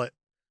you call it,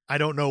 I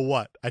don't know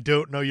what. I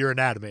don't know your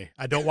anatomy.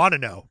 I don't want to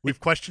know. We've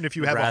questioned if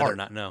you have a heart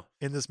not know.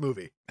 In this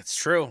movie. That's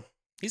true.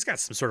 He's got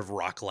some sort of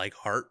rock-like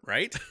heart,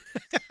 right?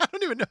 I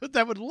don't even know what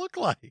that would look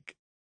like.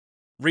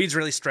 Reed's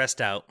really stressed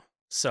out,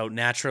 so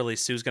naturally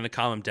Sue's going to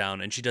calm him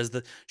down, and she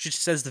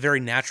says the very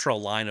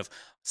natural line of,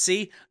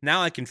 "See,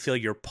 now I can feel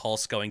your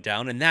pulse going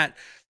down," and that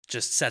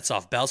just sets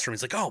off bells for him.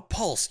 He's like, "Oh,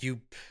 pulse,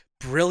 you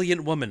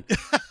brilliant woman!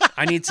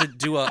 I need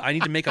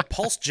to make a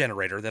pulse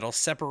generator that'll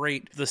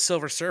separate the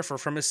Silver Surfer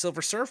from his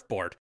Silver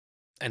Surfboard."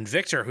 And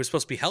Victor, who's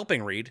supposed to be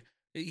helping Reed,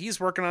 he's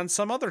working on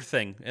some other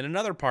thing in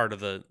another part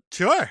of the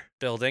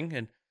building,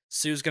 and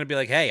Sue's going to be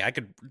like, "Hey, I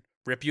could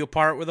rip you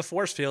apart with a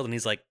force field," and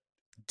he's like,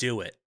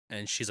 "Do it."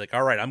 And she's like,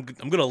 "All right, I'm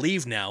going to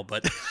leave now,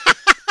 but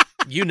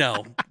you're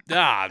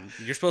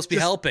supposed to be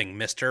helping,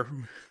 mister."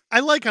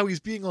 I like how he's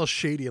being all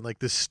shady in like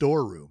this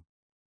storeroom.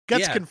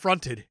 Gets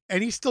confronted,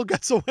 and he still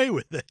gets away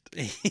with it.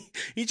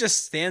 He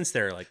just stands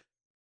there like,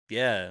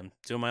 "Yeah, I'm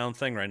doing my own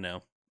thing right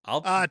now."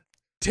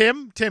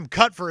 Tim,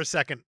 cut for a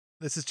second.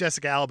 This is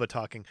Jessica Alba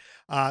talking.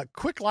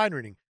 Quick line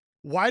reading.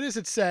 Why does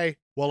it say,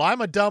 "Well, I'm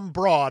a dumb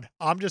broad,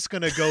 I'm just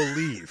going to go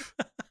leave"?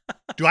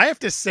 Do I have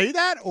to say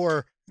that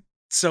or?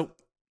 So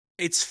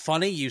it's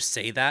funny you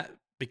say that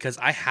because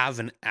I have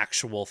an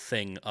actual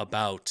thing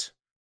about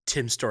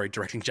Tim Story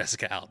directing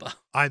Jessica Alba.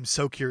 I'm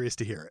so curious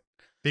to hear it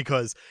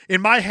because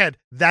in my head,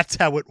 that's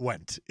how it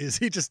went. Is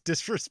he just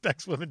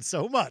disrespects women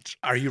so much?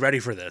 Are you ready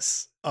for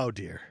this? Oh,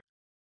 dear.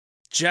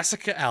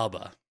 Jessica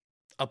Alba,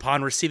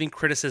 upon receiving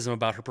criticism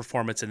about her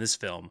performance in this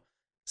film,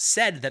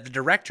 said that the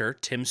director,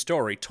 Tim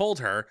Story, told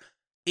her,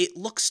 "It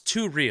looks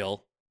too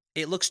real.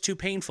 It looks too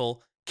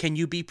painful. Can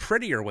you be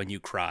prettier when you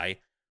cry?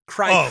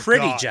 Cry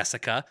pretty, God.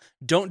 Jessica.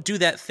 Don't do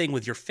that thing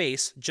with your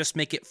face. Just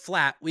make it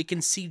flat. We can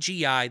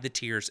CGI the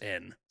tears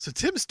in." So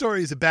Tim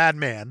Story is a bad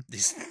man.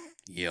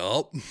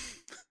 Yup.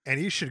 And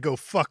he should go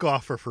fuck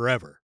off for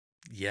forever.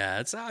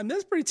 Yeah,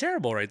 that's pretty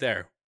terrible right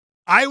there.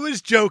 I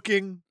was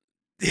joking.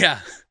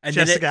 Yeah. And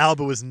Jessica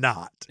Alba was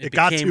not. It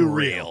got too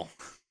real.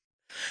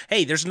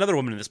 Hey, there's another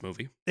woman in this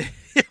movie.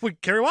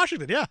 Kerry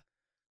Washington, yeah.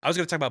 I was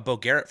going to talk about Bo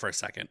Garrett for a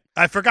second.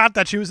 I forgot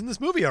that she was in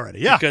this movie already,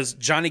 yeah. Because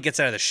Johnny gets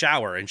out of the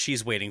shower and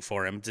she's waiting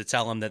for him to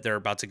tell him that they're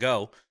about to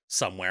go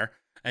somewhere.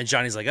 And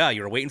Johnny's like, "Oh,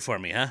 you were waiting for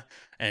me, huh?"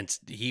 And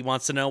he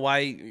wants to know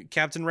why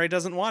Captain Ray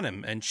doesn't want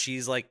him. And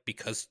she's like,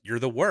 "Because you're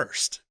the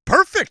worst."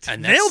 Perfect.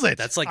 And nailed it.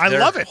 That's like I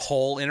love it.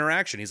 Whole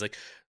interaction. He's like,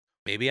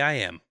 "Maybe I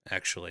am,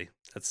 actually.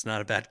 That's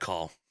not a bad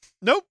call."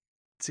 Nope.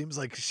 Seems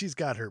like she's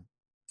got her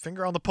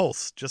finger on the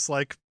pulse, just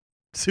like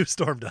Sue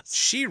Storm does.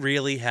 She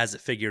really has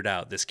it figured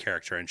out, this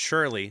character. And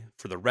surely,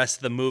 for the rest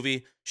of the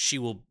movie, she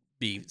will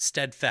be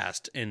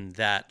steadfast in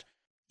that,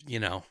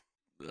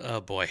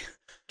 oh boy.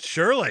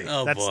 Surely.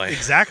 Oh, that's boy.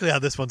 Exactly how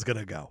this one's going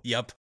to go.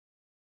 Yep.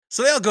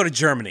 So they all go to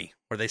Germany,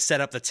 where they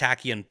set up the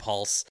Tachyon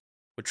Pulse,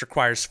 which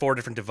requires 4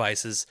 different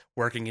devices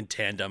working in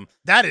tandem.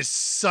 That is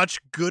such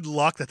good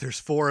luck that there's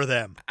 4 of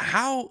them.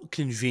 How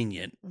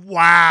convenient.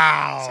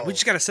 Wow. So we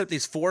just got to set up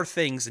these 4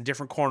 things in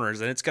different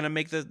corners, and it's going to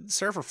make the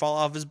surfer fall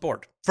off his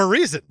board. For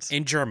reasons.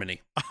 In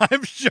Germany.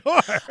 I'm sure.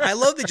 I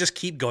love they just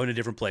keep going to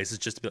different places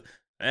just to be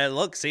like,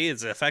 look, see,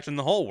 it's affecting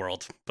the whole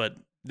world. But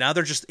now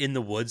they're just in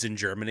the woods in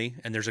Germany,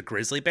 and there's a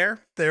grizzly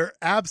bear. There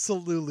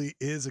absolutely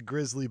is a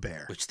grizzly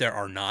bear. Which there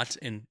are not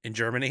in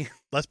Germany.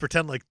 Let's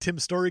pretend like Tim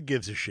Story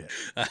gives a shit.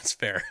 That's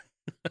fair.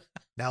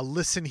 Now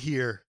listen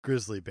here,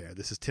 grizzly bear.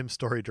 This is Tim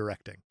Story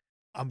directing.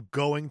 I'm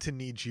going to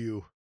need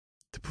you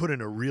to put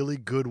in a really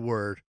good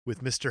word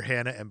with Mr.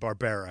 Hanna and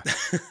Barbera.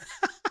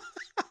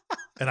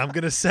 And I'm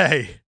going to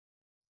say,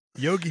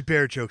 Yogi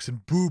Bear jokes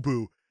and Boo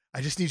Boo,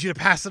 I just need you to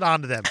pass it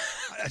on to them.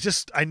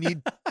 I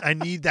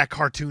need that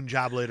cartoon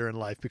job later in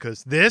life,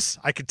 because this,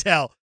 I could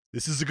tell,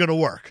 this is going to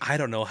work. I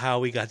don't know how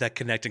we got that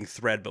connecting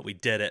thread, but we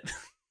did it.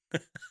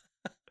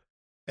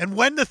 And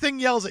when the thing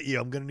yells at you,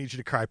 I'm going to need you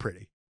to cry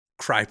pretty.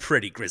 Cry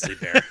pretty, grizzly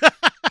bear.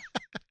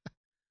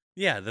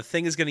 Yeah, the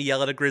thing is going to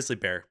yell at a grizzly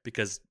bear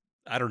because,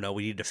 I don't know,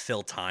 we need to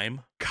fill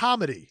time.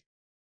 Comedy.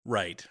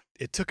 Right.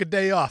 It took a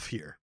day off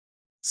here.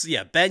 So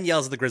yeah, Ben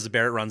yells at the grizzly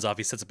bear, it runs off,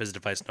 he sets up his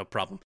device, no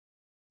problem.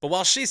 But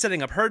while she's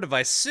setting up her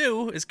device,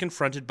 Sue is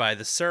confronted by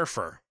the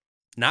surfer.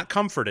 Not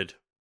comforted,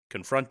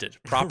 confronted,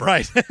 proper.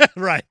 Right,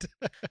 right.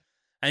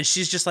 And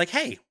she's just like,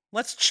 hey,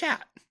 let's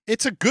chat.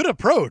 It's a good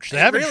approach. They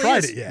haven't really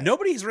tried is. it yet.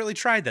 Nobody's really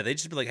tried that. They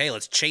just be like, hey,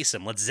 let's chase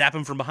him. Let's zap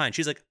him from behind.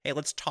 She's like, hey,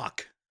 let's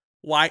talk.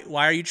 Why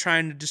are you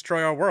trying to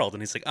destroy our world?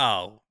 And he's like,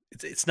 oh,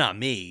 it's not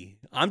me.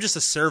 I'm just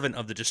a servant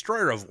of the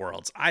destroyer of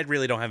worlds. I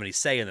really don't have any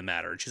say in the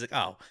matter. And she's like,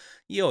 oh,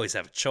 you always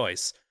have a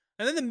choice.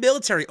 And then the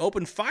military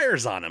open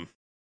fires on him.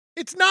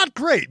 It's not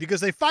great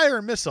because they fire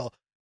a missile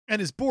and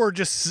his board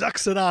just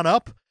sucks it on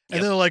up. And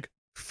then they're like,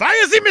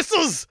 fire the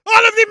missiles!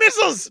 All of the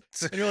missiles!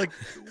 And you're like,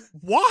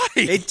 why?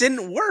 It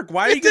didn't work.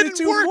 Why are you going to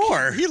do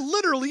more? He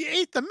literally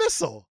ate the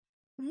missile.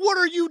 What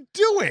are you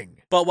doing?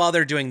 But while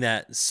they're doing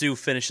that, Sue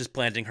finishes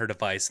planting her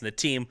device, and the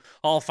team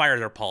all fire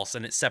their pulse,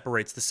 and it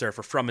separates the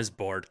surfer from his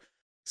board.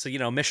 So,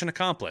 mission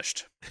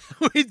accomplished.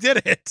 We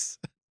did it.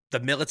 The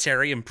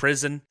military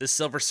imprison the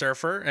Silver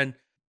Surfer, and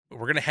we're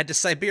going to head to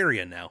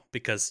Siberia now,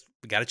 because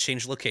we got to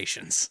change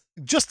locations.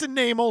 Just in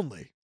name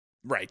only.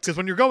 Right. Because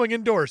when you're going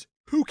indoors,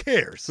 who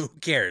cares? Who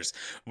cares?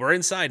 We're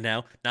inside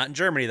now. Not in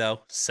Germany,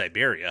 though.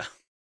 Siberia.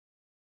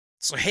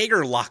 So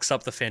Hager locks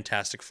up the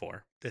Fantastic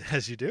Four.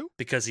 As you do?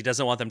 Because he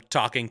doesn't want them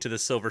talking to the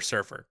Silver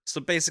Surfer. So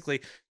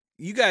basically,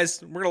 you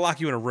guys, we're going to lock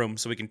you in a room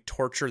so we can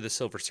torture the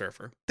Silver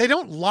Surfer. They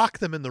don't lock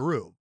them in the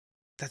room.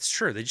 That's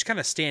true. They just kind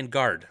of stand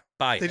guard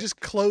by They just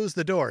close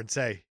the door and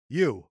say,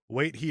 you,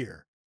 wait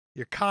here.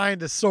 You're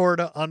kind of, sort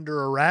of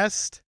under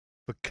arrest,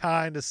 but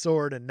kind of,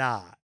 sort of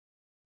not.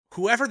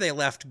 Whoever they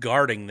left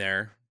guarding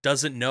there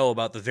doesn't know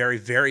about the very,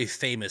 very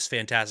famous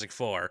Fantastic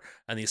Four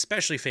and the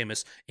especially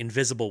famous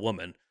Invisible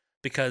Woman,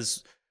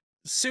 because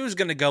Sue's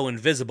going to go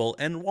invisible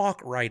and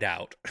walk right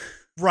out.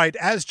 Right,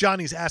 as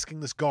Johnny's asking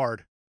this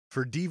guard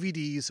for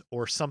DVDs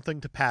or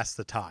something to pass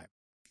the time.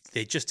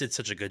 They just did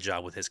such a good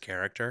job with his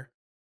character.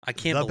 I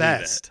can't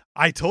believe it.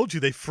 I told you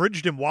they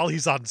fridged him while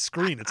he's on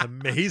screen. It's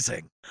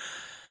amazing.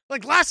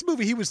 Like last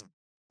movie, he was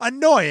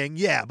annoying,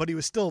 yeah, but he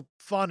was still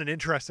fun and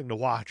interesting to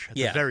watch at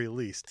the very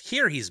least.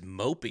 Here he's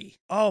mopey.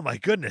 Oh my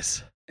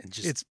goodness. And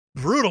it's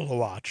brutal to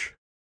watch.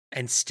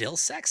 And still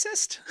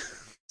sexist?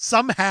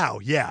 Somehow,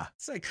 yeah.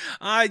 It's like,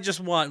 I just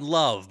want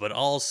love, but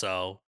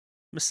also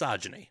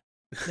misogyny.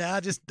 Yeah,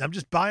 I'm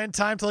just buying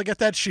time till I get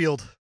that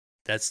shield.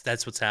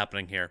 That's what's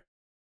happening here.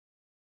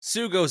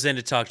 Sue goes in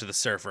to talk to the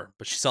surfer,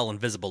 but she's all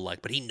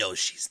invisible-like, but he knows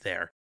she's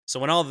there. So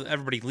when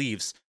everybody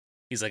leaves,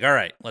 he's like, all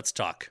right, let's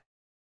talk.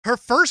 Her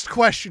first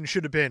question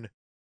should have been,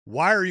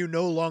 why are you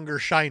no longer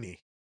shiny?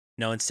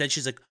 No, instead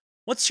she's like,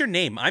 what's your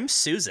name? I'm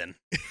Susan.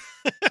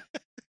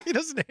 He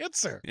doesn't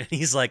answer. And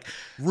he's like,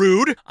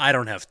 rude. I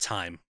don't have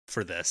time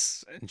for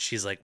this. And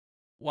she's like,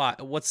 why?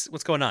 What's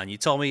going on? You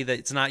told me that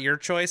it's not your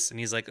choice? And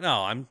he's like,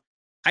 no,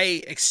 I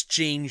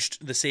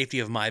exchanged the safety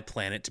of my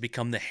planet to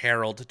become the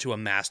herald to a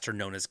master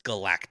known as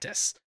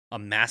Galactus, a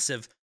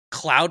massive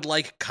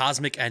cloud-like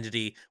cosmic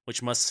entity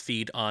which must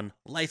feed on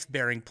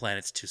life-bearing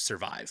planets to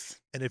survive.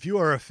 And if you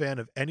are a fan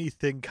of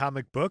anything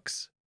comic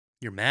books,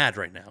 you're mad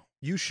right now.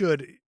 You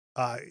should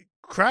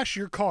crash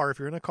your car, if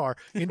you're in a car,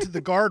 into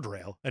the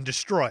guardrail and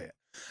destroy it.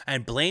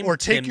 And blame or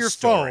take Tim your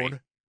Story.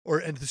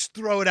 phone and just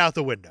throw it out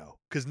the window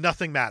because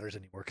nothing matters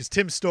anymore. Because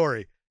Tim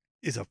Story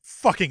is a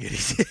fucking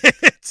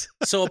idiot.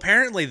 So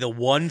apparently the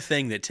one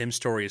thing that Tim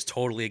Story is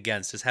totally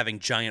against is having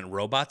giant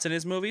robots in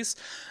his movies.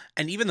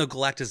 And even though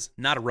Galactus is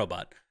not a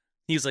robot,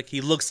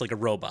 he looks like a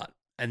robot.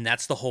 And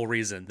that's the whole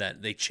reason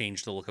that they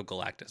changed the look of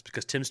Galactus,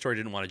 because Tim Story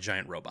didn't want a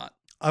giant robot.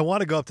 I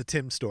want to go up to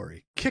Tim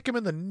Story, kick him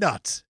in the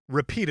nuts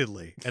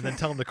repeatedly, and then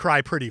tell him to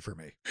cry pretty for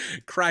me.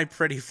 Cry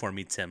pretty for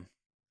me, Tim.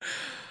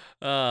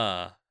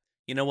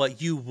 You know what?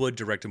 You would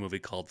direct a movie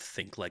called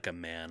Think Like a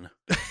Man.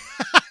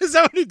 Is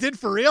that what he did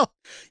for real?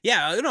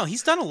 Yeah, no,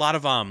 he's done a lot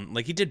of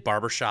he did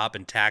Barbershop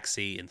and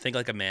Taxi and Think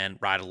Like a Man,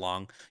 Ride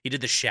Along. He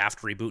did the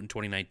Shaft reboot in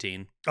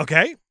 2019.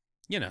 Okay.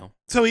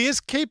 So he is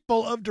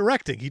capable of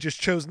directing. He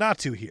just chose not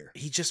to here.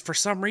 He just, for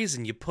some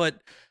reason, you put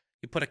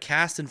a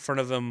cast in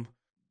front of him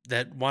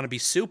that want to be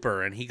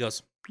super, and he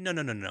goes,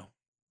 no.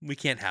 We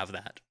can't have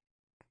that.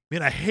 I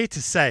mean, I hate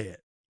to say it,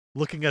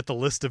 looking at the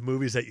list of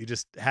movies that you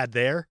just had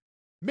there,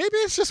 maybe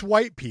it's just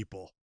white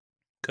people.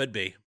 Could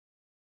be.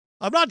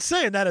 I'm not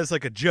saying that as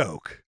like a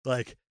joke.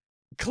 Like,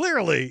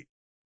 clearly,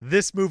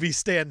 this movie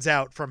stands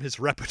out from his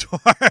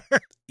repertoire.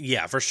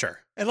 Yeah, for sure.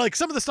 And like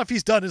some of the stuff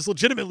he's done is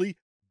legitimately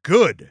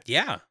good.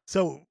 Yeah.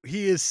 So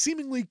he is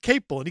seemingly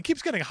capable, and he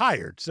keeps getting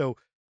hired. So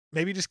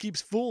Maybe he just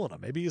keeps fooling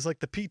them. Maybe he's like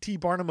the P.T.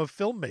 Barnum of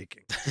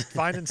filmmaking,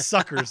 finding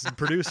suckers and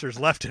producers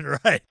left and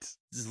right.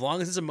 As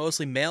long as it's a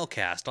mostly male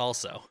cast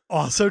also.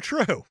 Also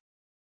true.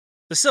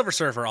 The Silver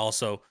Surfer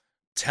also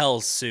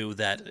tells Sue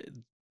that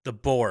the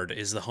board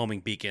is the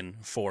homing beacon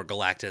for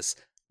Galactus,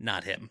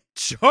 not him.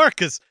 Sure,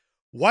 because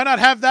why not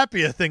have that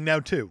be a thing now,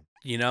 too?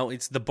 You know,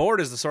 it's the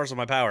board is the source of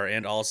my power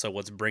and also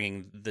what's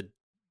bringing the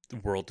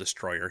World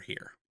Destroyer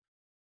here.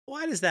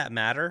 Why does that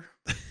matter?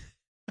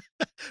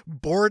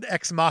 Board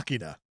ex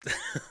machina.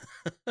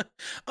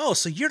 Oh,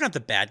 so you're not the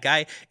bad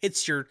guy.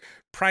 It's your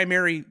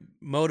primary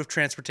mode of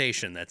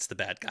transportation that's the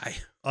bad guy.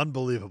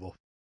 Unbelievable.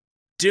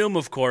 Doom,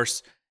 of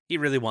course, he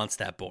really wants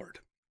that board.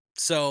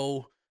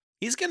 So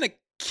he's going to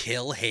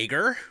kill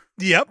Hager.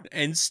 Yep.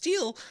 And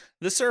steal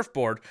the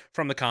surfboard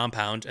from the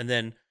compound. And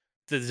then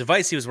the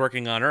device he was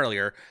working on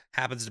earlier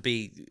happens to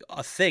be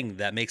a thing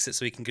that makes it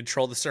so he can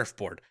control the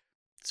surfboard.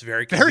 It's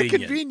very convenient.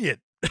 Very convenient.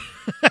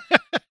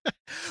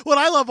 What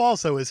I love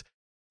also is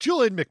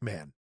Julian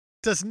McMahon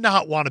does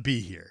not want to be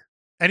here.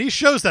 And he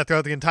shows that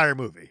throughout the entire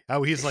movie.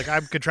 How he's like,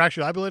 I'm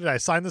contractually obligated. I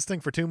signed this thing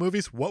for 2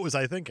 movies. What was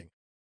I thinking?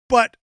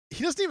 But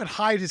he doesn't even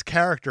hide his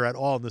character at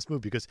all in this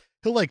movie because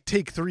he'll like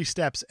take 3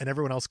 steps and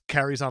everyone else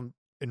carries on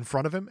in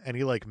front of him and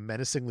he like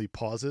menacingly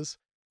pauses.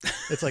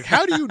 It's like,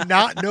 how do you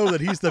not know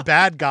that he's the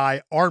bad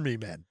guy, Army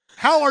Men?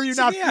 How are you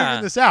not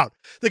figuring this out?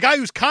 The guy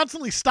who's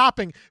constantly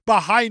stopping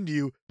behind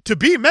you to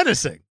be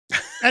menacing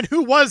and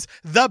who was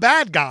the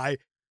bad guy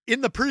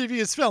in the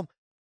previous film.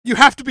 You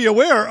have to be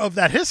aware of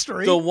that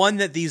history. The one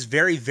that these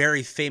very,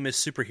 very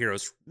famous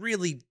superheroes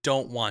really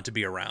don't want to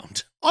be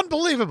around.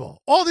 Unbelievable.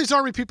 All these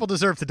army people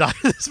deserve to die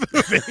in this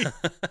movie.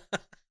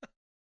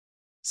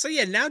 So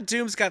yeah, now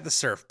Doom's got the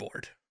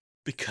surfboard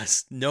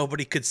because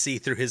nobody could see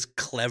through his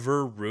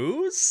clever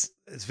ruse.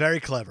 It's very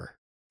clever.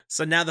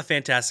 So now the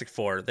Fantastic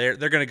Four, they're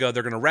going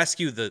to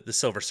rescue the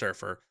Silver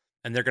Surfer,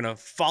 and they're going to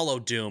follow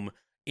Doom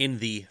in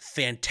the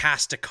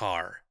Fantastic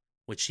Car,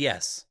 which,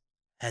 yes,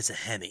 has a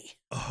Hemi.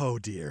 Oh,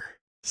 dear.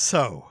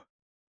 So,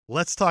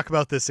 let's talk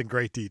about this in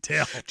great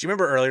detail. Do you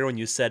remember earlier when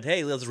you said,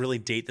 hey, let's really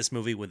date this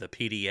movie with a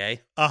PDA?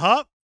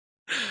 Uh-huh.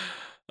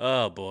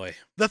 Oh, boy.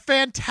 The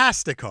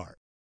Fantastic Car.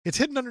 It's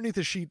hidden underneath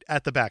a sheet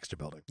at the Baxter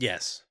Building.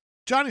 Yes.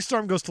 Johnny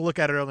Storm goes to look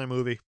at it early in the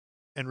movie,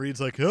 and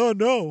Reed's like, oh,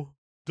 no,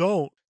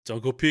 don't.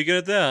 Don't go peeking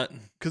at that.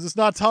 Because it's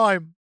not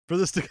time for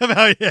this to come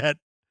out yet.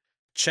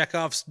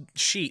 Chekhov's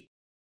sheet.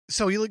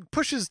 So he like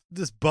pushes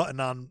this button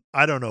on,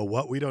 I don't know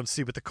what, we don't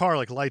see, but the car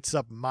like lights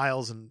up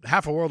miles and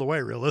half a world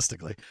away,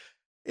 realistically.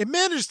 It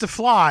managed to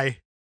fly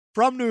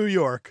from New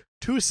York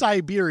to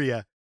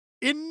Siberia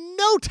in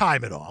no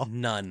time at all.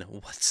 None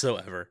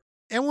whatsoever.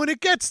 And when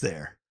it gets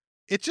there,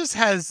 it just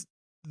has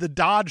the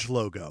Dodge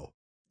logo.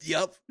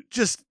 Yup.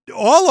 Just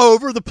all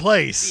over the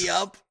place.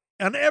 Yup.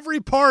 On every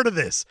part of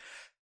this.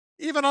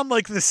 Even on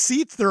like the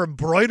seats, they're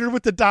embroidered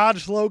with the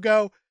Dodge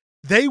logo.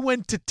 They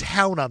went to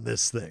town on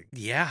this thing.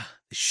 Yeah,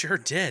 they sure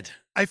did.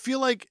 I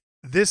feel like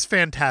this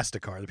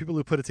Fantastic Car, the people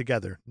who put it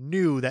together,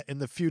 knew that in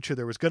the future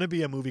there was going to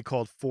be a movie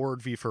called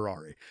Ford v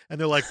Ferrari. And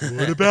they're like,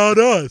 what about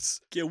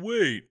us? Can't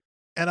wait.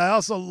 And I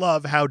also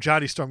love how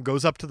Johnny Storm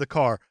goes up to the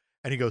car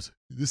and he goes,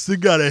 this thing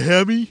got a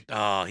Hemi?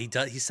 Oh, he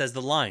does. He says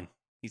the line.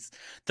 He's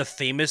the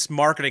famous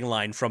marketing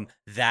line from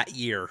that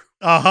year.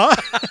 Uh-huh.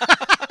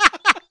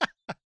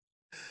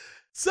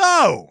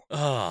 So,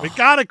 we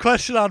got a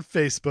question on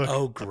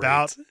Facebook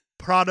about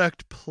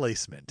product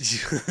placement.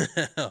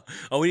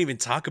 Oh, we didn't even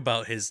talk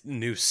about his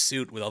new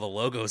suit with all the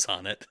logos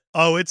on it.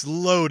 Oh, it's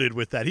loaded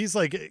with that. He's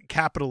like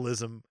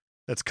capitalism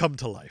that's come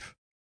to life.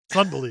 It's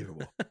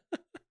unbelievable.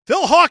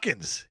 Phil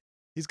Hawkins,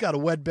 he's got a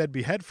wed bed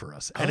behead for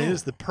us, and it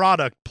is the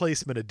product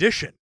placement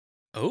edition.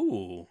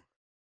 Oh.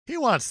 He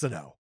wants to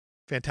know,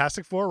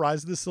 Fantastic Four,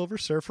 Rise of the Silver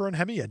Surfer and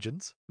Hemi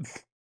engines,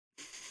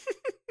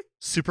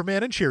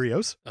 Superman and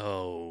Cheerios,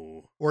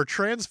 or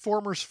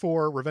Transformers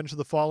 4, Revenge of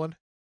the Fallen,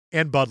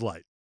 and Bud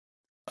Light.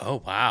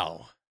 Oh,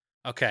 wow.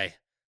 Okay.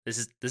 This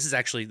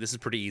is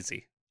pretty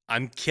easy.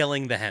 I'm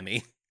killing the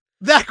Hemi.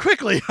 That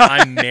quickly.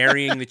 I'm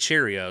marrying the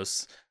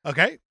Cheerios.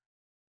 Okay.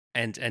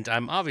 And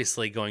I'm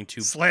obviously going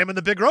to slamming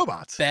the big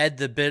robots. Bed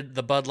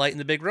the Bud Light and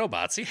the big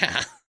robots.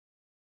 Yeah.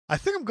 I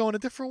think I'm going a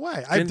different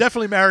way. I'm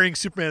definitely marrying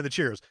Superman and the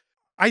Cheerios.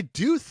 I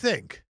do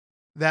think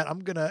that I'm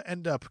going to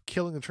end up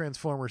killing the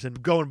Transformers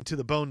and going to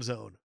the Bone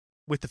Zone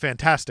with the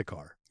Fantastic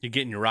Car. You're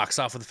getting your rocks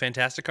off with the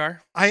Fantastic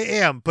Car? I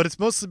am, but it's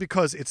mostly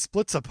because it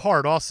splits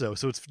apart also,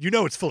 so it's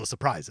full of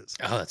surprises.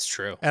 Oh, that's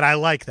true. And I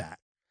like that.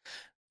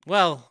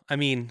 Well, I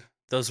mean,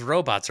 those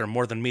robots are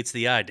more than meets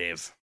the eye,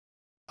 Dave.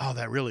 Oh,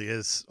 that really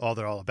is all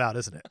they're all about,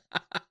 isn't it?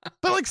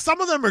 But like some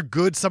of them are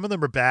good, some of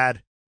them are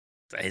bad.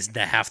 Isn't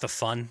that half the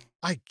fun?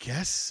 I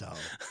guess so.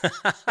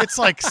 It's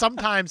like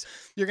sometimes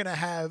you're going to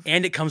have...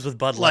 And it comes with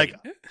Bud Light.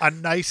 Like a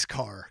nice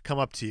car come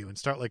up to you and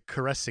start like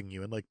caressing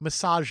you and like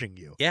massaging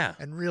you. Yeah.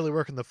 And really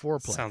working the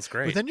foreplay. Sounds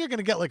great. But then you're going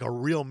to get like a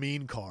real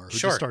mean car who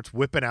just starts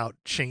whipping out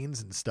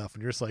chains and stuff.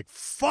 And you're just like,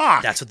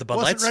 fuck. That's what the Bud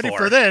Light's for. Wasn't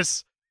ready for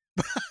this.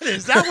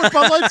 Is that what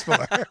Bud Light's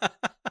for?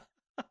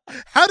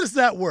 How does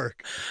that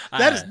work?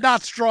 That is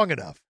not strong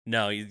enough.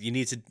 No, you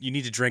need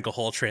to drink a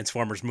whole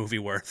Transformers movie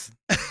worth.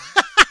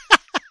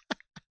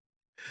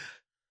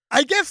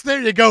 I guess there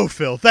you go,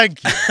 Phil.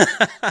 Thank you.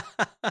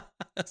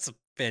 That's a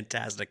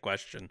fantastic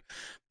question.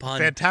 Pun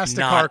fantastic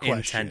not car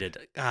question. Intended.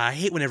 I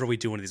hate whenever we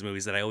do one of these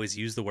movies that I always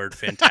use the word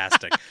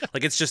fantastic.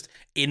 Like it's just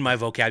in my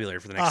vocabulary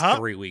for the next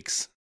 3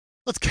 weeks.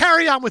 Let's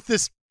carry on with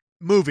this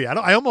movie.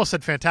 I almost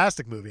said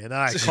fantastic movie, and then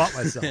I caught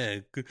myself.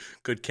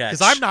 Good catch.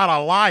 Because I'm not a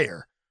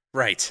liar.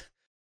 Right.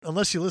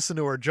 Unless you listen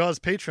to our Jaws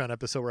Patreon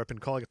episode where I've been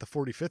calling it the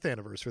 45th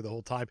anniversary the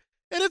whole time.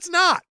 And it's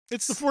not.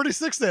 It's the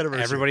 46th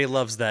anniversary. Everybody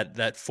loves that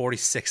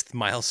 46th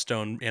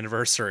milestone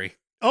anniversary.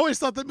 Always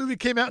thought that movie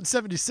came out in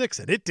 76,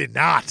 and it did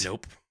not.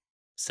 Nope.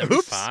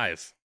 75.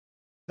 Oops.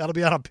 That'll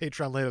be out on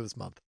Patreon later this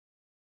month.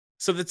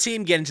 So the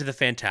team get into the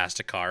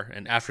Fantastic car,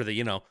 and after they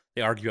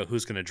argue about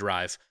who's going to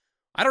drive.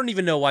 I don't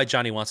even know why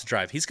Johnny wants to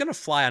drive. He's going to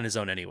fly on his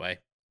own anyway.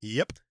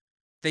 Yep.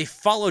 They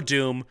follow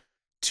Doom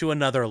to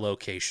another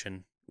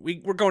location.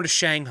 We're going to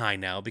Shanghai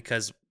now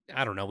because,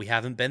 I don't know, we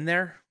haven't been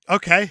there.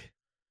 Okay.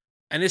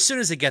 And as soon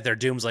as they get there,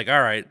 Doom's like,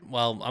 all right,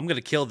 well, I'm going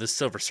to kill this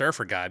Silver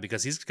Surfer guy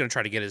because he's going to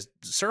try to get his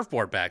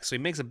surfboard back. So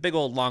he makes a big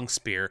old long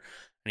spear,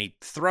 and he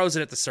throws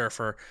it at the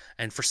surfer.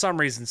 And for some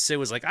reason,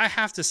 Sue is like, I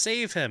have to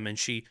save him. And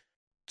she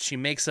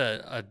makes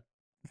a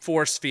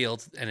force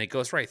field, and it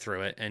goes right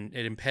through it, and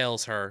it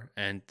impales her,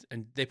 and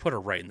they put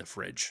her right in the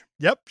fridge.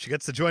 Yep, she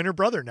gets to join her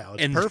brother now.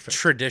 It's perfect. In the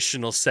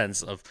traditional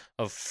sense of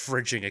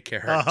fridging a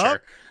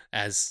character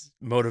as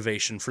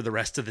motivation for the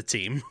rest of the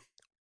team.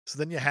 So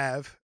then you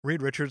have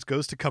Reed Richards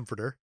goes to comfort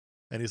her,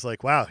 and he's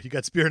like, wow, you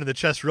got speared in the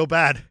chest real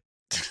bad.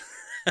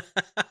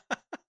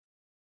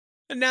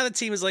 And now the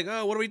team is like,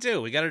 oh, what do we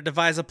do? We got to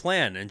devise a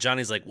plan. And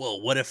Johnny's like,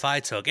 well, what if I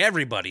took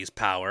everybody's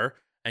power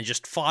and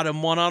just fought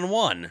him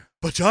one-on-one?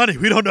 But Johnny,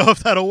 we don't know if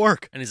that'll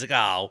work. And he's like,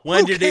 oh,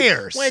 when did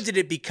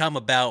it become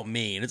about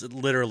me? And it's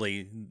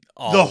literally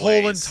always. The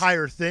whole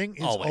entire thing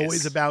is always.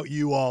 Always about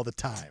you all the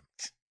time.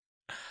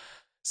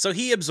 So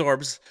he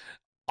absorbs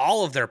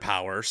all of their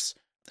powers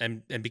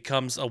and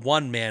becomes a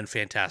one-man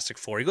Fantastic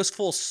Four. He goes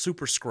full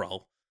Super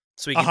Skrull,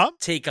 so he can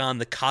take on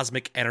the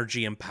cosmic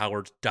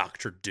energy-empowered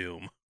Dr.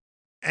 Doom.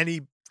 And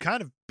he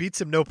kind of beats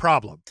him no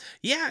problem.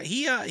 Yeah,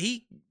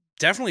 he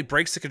definitely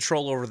breaks the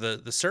control over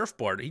the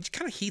surfboard. He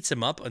kind of heats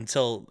him up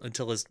until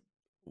his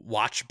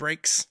watch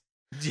breaks.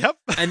 Yep.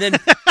 And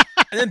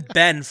then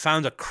Ben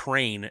found a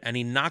crane, and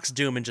he knocks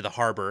Doom into the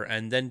harbor,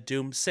 and then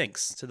Doom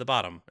sinks to the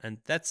bottom. And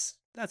that's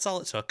all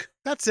it took.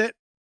 That's it.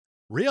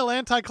 Real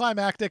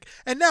anticlimactic.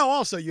 And now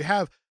also you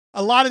have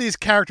a lot of these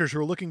characters who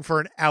are looking for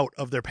an out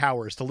of their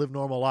powers to live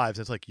normal lives.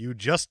 It's like, you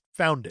just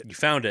found it. You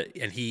found it,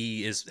 and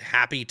he is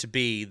happy to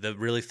be the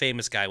really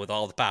famous guy with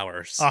all the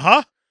powers.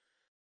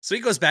 So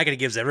he goes back and he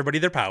gives everybody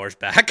their powers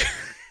back.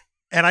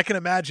 And I can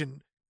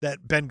imagine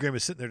that Ben Grimm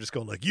is sitting there just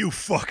going like, you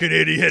fucking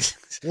idiot.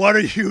 What are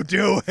you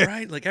doing?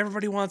 Right? Like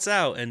everybody wants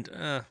out, and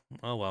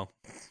oh well.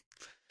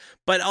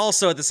 But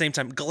also at the same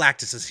time,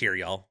 Galactus is here,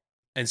 y'all.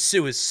 And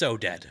Sue is so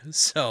dead.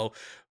 So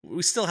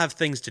we still have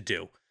things to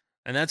do.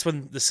 And that's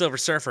when the Silver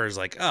Surfer is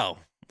like, oh,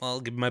 well,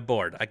 I'll give me my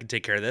board. I can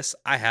take care of this.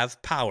 I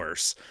have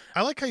powers.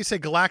 I like how you say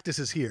Galactus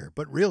is here,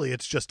 but really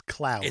it's just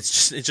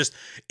clouds. It's just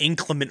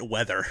inclement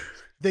weather.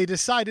 They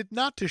decided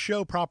not to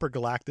show proper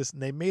Galactus,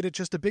 and they made it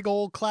just a big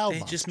old cloud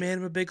monster. Just made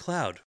him a big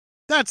cloud.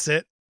 That's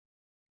it.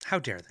 How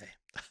dare they?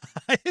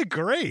 I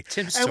agree.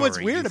 Tim Story, and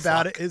what's weird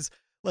about it is,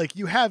 like,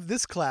 you have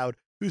this cloud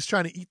who's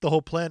trying to eat the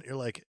whole planet. You're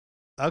like,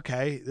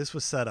 okay, this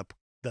was set up.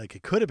 Like,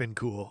 it could have been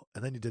cool,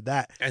 and then you did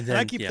that. And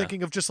I keep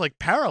thinking of just, like,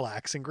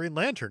 Parallax and Green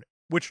Lantern,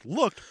 which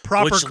looked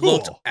cool. Which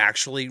looked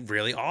actually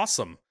really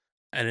awesome.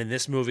 And in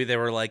this movie, they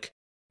were like,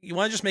 you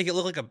want to just make it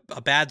look like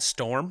a bad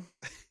storm?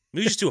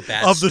 We just do a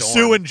bad storm. Of the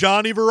Sue and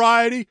Johnny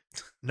variety?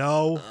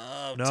 No.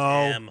 Oh, no.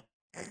 Damn.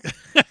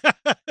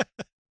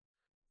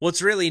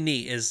 What's really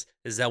neat is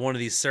that one of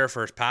these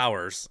surfers'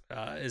 powers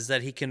is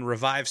that he can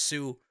revive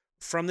Sue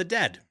from the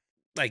dead,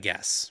 I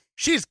guess.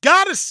 She's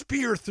got a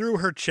spear through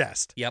her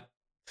chest. Yep.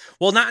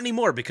 Well, not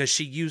anymore, because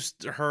she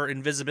used her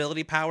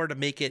invisibility power to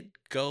make it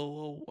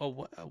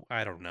go.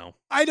 I don't know.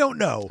 I don't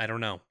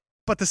know.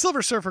 But the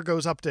Silver Surfer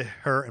goes up to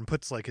her and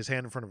puts like his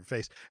hand in front of her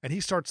face, and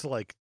he starts to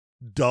like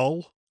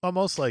dull,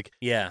 almost like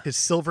his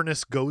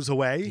silverness goes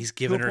away. He's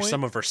giving her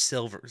some of his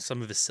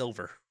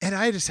silver. And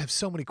I just have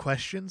so many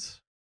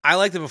questions. I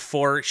like that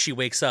before she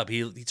wakes up,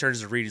 he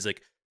turns to Reed. He's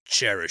like,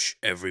 cherish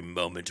every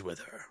moment with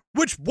her.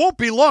 Which won't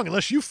be long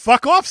unless you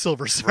fuck off,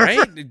 Silver Surfer.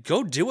 Right?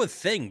 Go do a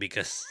thing,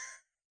 because...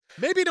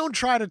 Maybe don't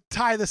try to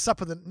tie this up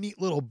with a neat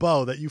little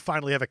bow that you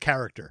finally have a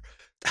character.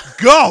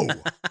 Go!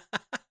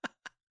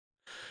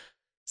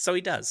 So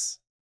he does.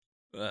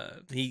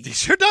 He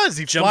sure does.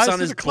 He jumps flies on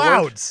his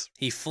clouds. Board.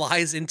 He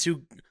flies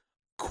into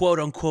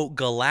quote-unquote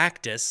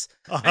Galactus.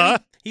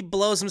 And he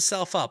blows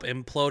himself up,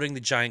 imploding the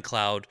giant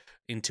cloud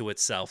into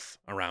itself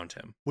around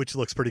him. Which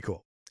looks pretty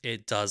cool.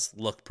 It does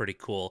look pretty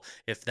cool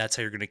if that's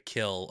how you're going to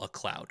kill a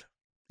cloud.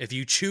 If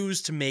you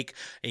choose to make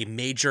a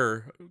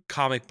major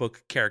comic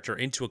book character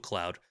into a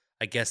cloud,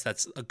 I guess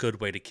that's a good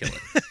way to kill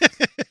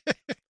it.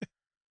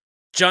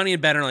 Johnny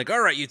and Ben are like,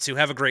 all right, you two,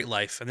 have a great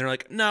life. And they're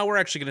like, no, we're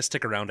actually going to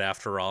stick around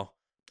after all.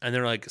 And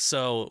they're like,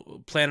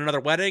 so plan another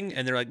wedding?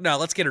 And they're like, no,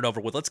 let's get it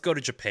over with. Let's go to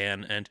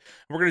Japan. And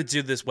we're going to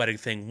do this wedding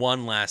thing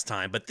one last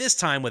time. But this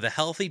time with a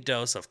healthy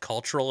dose of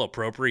cultural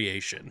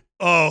appropriation.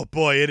 Oh,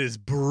 boy, it is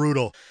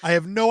brutal. I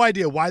have no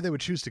idea why they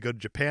would choose to go to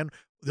Japan.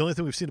 The only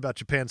thing we've seen about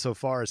Japan so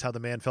far is how the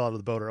man fell out of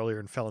the boat earlier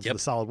and fell into the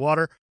solid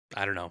water.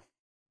 I don't know.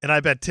 And I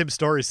bet Tim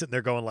Story's sitting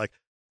there going like,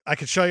 I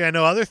can show you I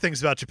know other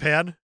things about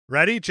Japan.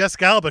 Ready?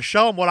 Jessica Alba,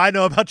 show him what I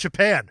know about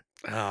Japan.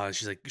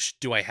 She's like,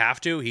 do I have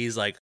to? He's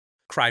like,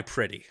 cry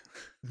pretty.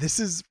 This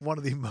is one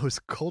of the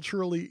most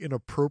culturally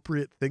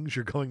inappropriate things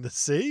you're going to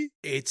see.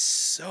 It's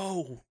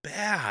so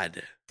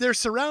bad. They're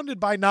surrounded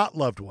by not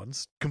loved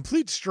ones,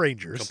 complete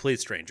strangers. Complete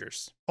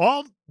strangers.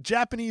 All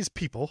Japanese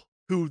people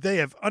who they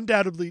have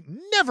undoubtedly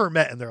never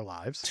met in their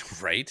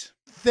lives. Right.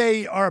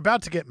 They are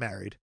about to get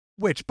married,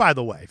 which, by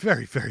the way,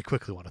 very, very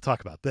quickly want to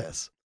talk about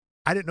this.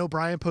 I didn't know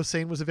Brian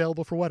Posehn was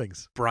available for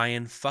weddings.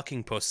 Brian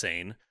fucking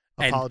Posehn.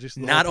 Apologies.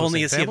 And not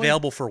only is he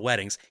available for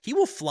weddings, he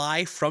will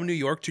fly from New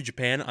York to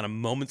Japan on a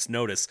moment's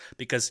notice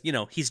because,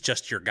 he's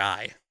just your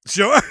guy.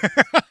 Sure.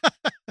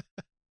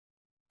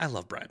 I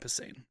love Brian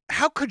Posehn.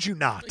 How could you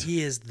not?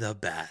 He is the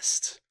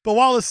best. But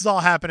while this is all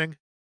happening,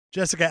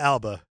 Jessica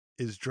Alba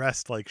is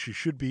dressed like she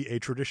should be a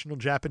traditional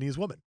Japanese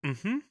woman.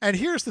 Mm-hmm. And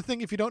here's the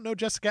thing, if you don't know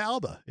Jessica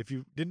Alba, if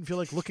you didn't feel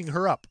like looking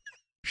her up,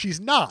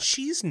 she's not.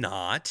 She's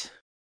not.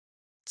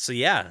 So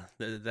yeah,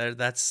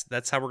 that's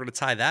how we're going to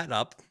tie that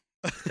up.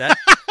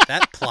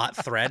 That plot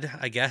thread,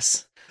 I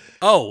guess.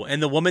 Oh,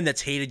 and the woman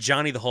that's hated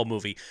Johnny the whole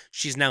movie,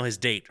 she's now his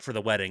date for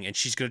the wedding, and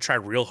she's going to try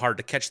real hard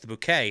to catch the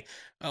bouquet,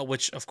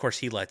 which, of course,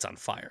 he lights on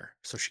fire,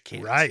 so she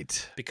can't.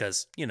 Right.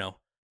 Because,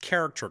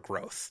 character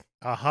growth.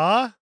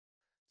 Uh-huh.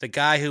 The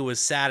guy who was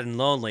sad and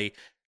lonely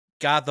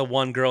got the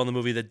one girl in the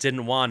movie that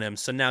didn't want him,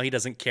 so now he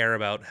doesn't care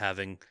about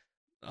having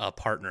a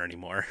partner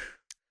anymore.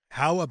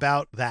 How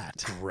about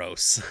that?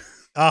 Gross.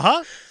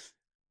 Uh-huh.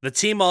 The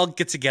team all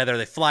get together.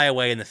 They fly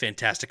away in the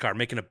Fantastic Car,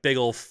 making a big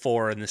old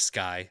 4 in the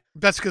sky.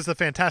 That's because the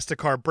Fantastic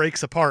Car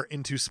breaks apart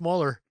into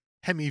smaller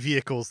Hemi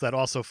vehicles that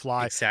also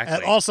fly. Exactly.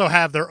 And also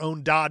have their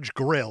own Dodge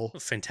grill.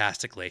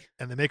 Fantastically.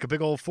 And they make a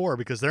big old 4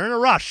 because they're in a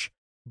rush.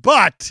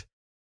 But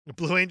the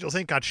Blue Angels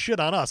ain't got shit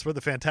on us. We're the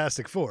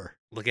Fantastic Four.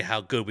 Look at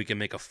how good we can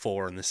make a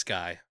 4 in the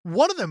sky.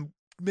 One of them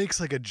makes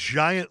like a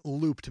giant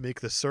loop to make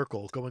the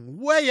circle, going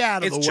way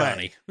out of the way. It's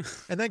Johnny.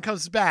 And then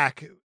comes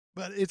back.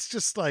 But it's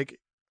just like,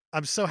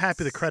 I'm so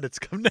happy the credits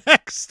come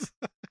next.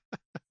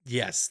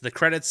 Yes, the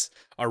credits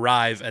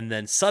arrive and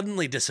then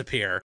suddenly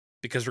disappear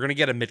because we're going to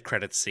get a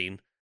mid-credits scene.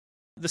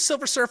 The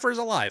Silver Surfer is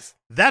alive.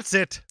 That's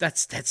it.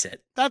 That's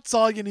it. That's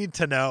all you need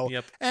to know.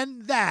 Yep.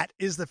 And that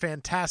is the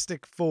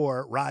Fantastic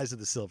Four: Rise of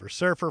the Silver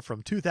Surfer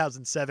from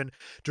 2007,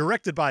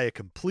 directed by a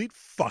complete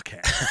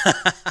fuckhead.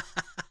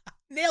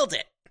 Nailed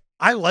it.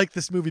 I like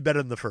this movie better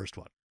than the first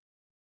one.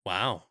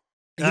 Wow.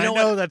 And I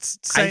know that's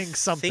saying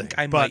something. I think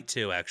I might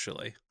too,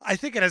 actually. I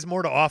think it has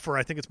more to offer.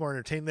 I think it's more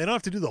entertaining. They don't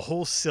have to do the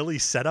whole silly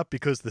setup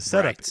because the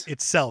setup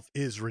itself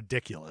is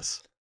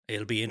ridiculous.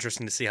 It'll be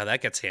interesting to see how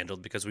that gets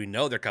handled because we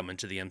know they're coming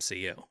to the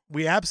MCU.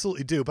 We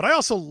absolutely do. But I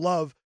also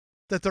love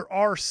that there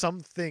are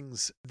some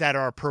things that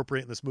are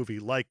appropriate in this movie,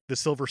 like the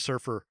Silver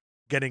Surfer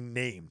getting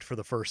named for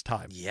the first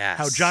time. Yes.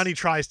 How Johnny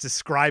tries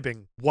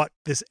describing what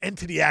this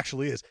entity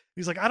actually is.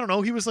 He's like, I don't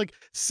know. He was like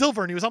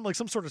silver and he was on like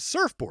some sort of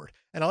surfboard.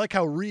 And I like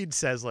how Reed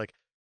says like,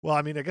 well,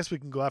 I mean, I guess we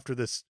can go after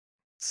this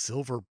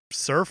Silver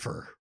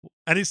Surfer.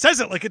 And he says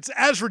it like it's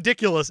as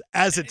ridiculous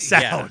as it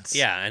sounds.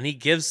 Yeah, and he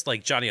gives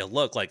like Johnny a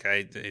look like,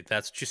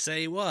 that's what you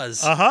say he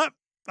was. Uh-huh.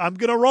 I'm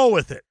going to roll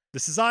with it.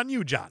 This is on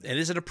you, Johnny. It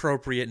is an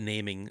appropriate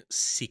naming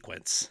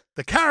sequence.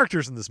 The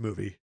characters in this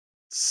movie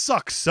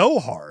suck so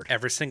hard.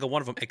 Every single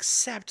one of them,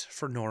 except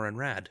for Nora and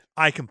Rad.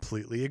 I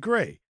completely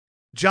agree.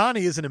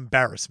 Johnny is an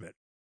embarrassment.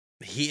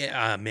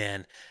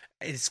 Man,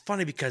 it's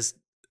funny because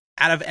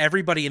out of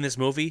everybody in this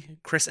movie,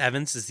 Chris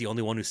Evans is the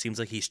only one who seems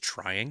like he's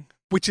trying.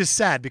 Which is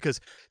sad because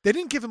they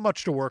didn't give him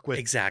much to work with.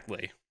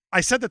 Exactly.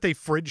 I said that they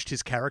fridged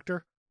his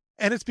character,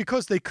 and it's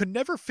because they could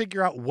never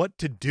figure out what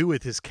to do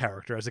with his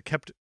character as it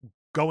kept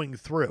going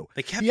through.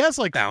 He has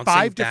like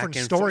 5 different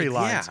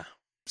storylines. Yeah.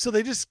 So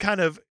they just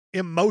kind of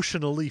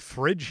emotionally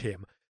fridge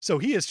him. So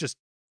he is just...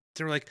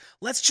 They're like,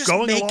 let's just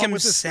make him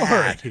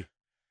sad.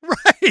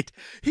 Right.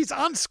 He's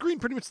on screen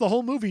pretty much the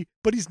whole movie,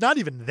 but he's not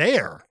even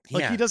there.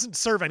 Like, he doesn't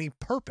serve any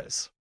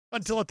purpose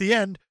until at the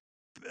end,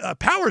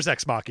 Powers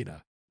Ex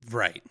Machina.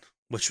 Right.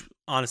 Which,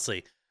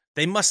 honestly,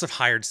 they must have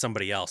hired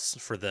somebody else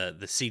for the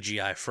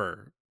CGI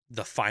for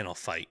the final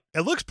fight.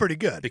 It looks pretty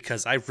good.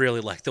 Because I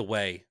really like the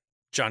way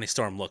Johnny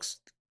Storm looks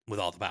with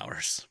all the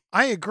powers.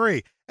 I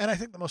agree. And I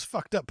think the most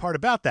fucked up part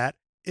about that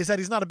is that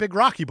he's not a big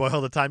Rocky boy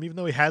all the time, even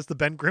though he has the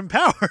Ben Grimm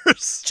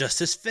powers. Just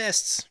his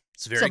fists.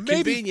 It's very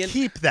convenient. Maybe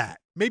keep that.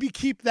 Maybe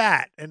keep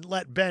that and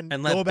let Ben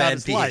go about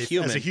his life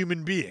as a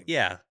human being.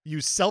 Yeah.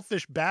 You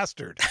selfish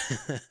bastard.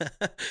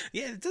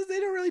 Yeah, they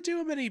don't really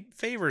do him any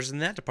favors in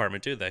that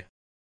department, do they?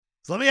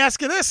 So let me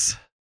ask you this.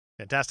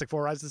 Fantastic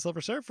Four: Rise of the Silver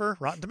Surfer,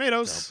 Rotten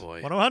Tomatoes, oh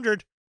boy.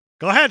 100.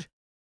 Go ahead.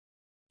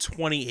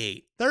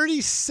 28.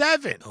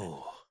 37.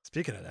 Oh.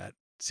 Speaking of that,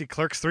 see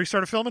Clerks 3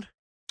 started filming?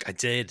 I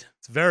did.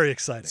 It's very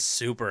exciting.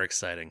 Super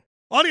exciting.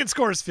 Audience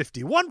score is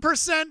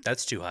 51%.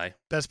 That's too high.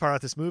 Best part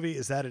of this movie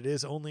is that it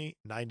is only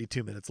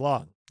 92 minutes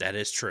long. That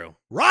is true.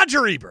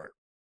 Roger Ebert.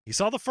 He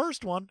saw the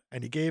first one,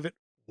 and he gave it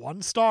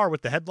 1 star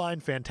with the headline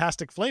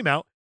Fantastic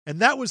Flameout, and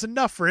that was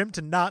enough for him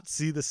to not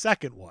see the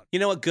second one. You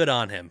know what? Good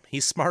on him.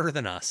 He's smarter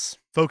than us.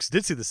 Folks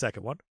did see the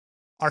second one.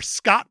 Our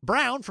Scott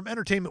Brown from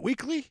Entertainment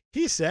Weekly,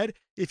 he said,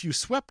 if you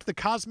swept the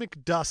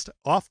cosmic dust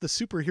off the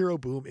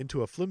superhero boom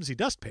into a flimsy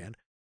dustpan,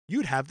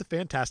 you'd have the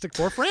Fantastic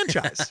Four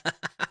franchise.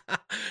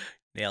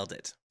 Nailed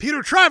it.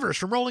 Peter Travers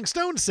from Rolling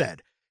Stone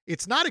said,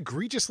 it's not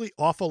egregiously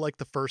awful like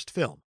the first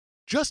film,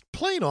 just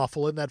plain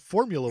awful in that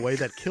formula way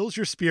that kills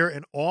your spirit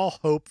and all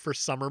hope for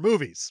summer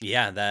movies.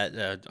 Yeah,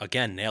 that,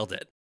 again, nailed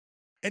it.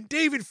 And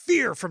David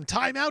Fear from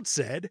Time Out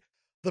said,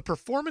 the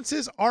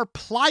performances are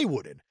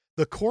plywooden,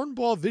 the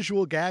cornball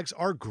visual gags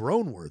are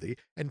groan-worthy,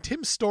 and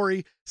Tim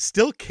Story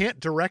still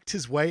can't direct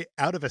his way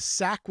out of a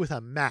sack with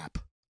a map.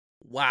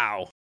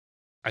 Wow.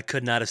 I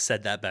could not have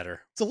said that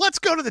better. So let's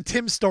go to the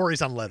Tim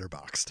Stories on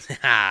Letterboxd.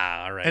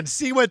 All right. And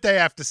see what they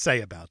have to say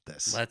about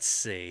this. Let's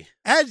see.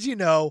 As you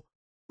know,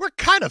 we're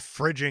kind of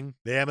fridging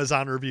the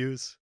Amazon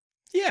reviews.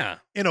 Yeah.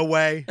 In a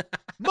way.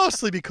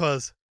 Mostly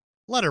because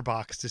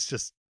Letterboxd is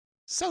just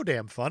so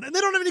damn fun. And they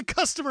don't have any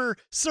customer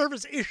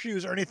service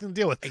issues or anything to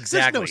deal with.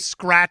 Exactly. There's no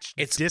scratch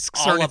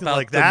discs or anything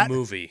like that. It's all about the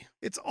movie.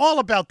 It's all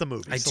about the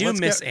movie. I do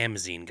miss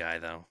Amazon guy,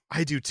 though.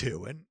 I do,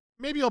 too. And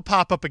maybe he'll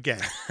pop up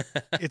again.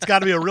 It's got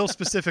to be a real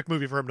specific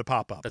movie for him to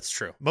pop up. That's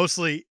true.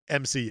 Mostly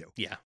MCU.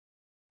 Yeah.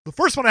 The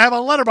first one I have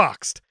on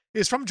Letterboxd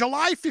is from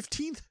July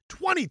 15th,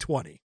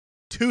 2020.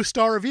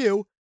 2-star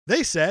review.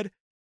 They said,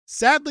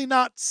 sadly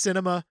not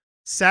cinema,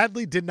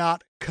 sadly did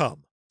not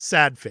come.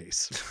 Sad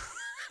face.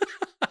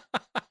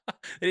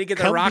 They didn't get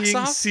their rocks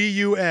off?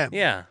 C-U-M.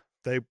 Yeah.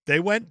 They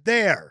went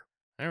there.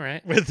 All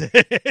right. With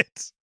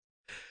it.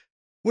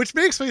 Which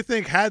makes me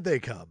think, had they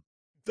come,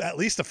 at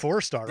least a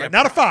 4-star, right? Yeah,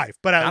 not a 5,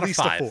 but at not least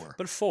a 5, a 4.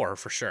 But 4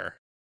 for sure.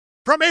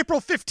 From April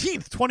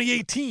 15th,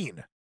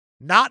 2018.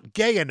 Not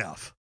gay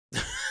enough.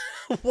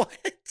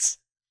 What?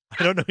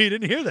 I don't know. You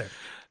didn't hear that.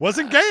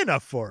 Wasn't gay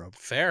enough for him.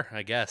 Fair,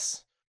 I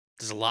guess.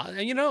 There's a lot.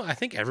 You know, I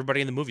think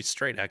everybody in the movie's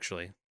straight,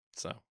 actually.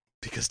 So.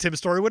 Because Tim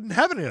Story wouldn't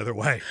have it any other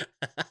way.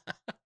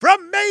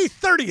 From May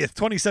 30th,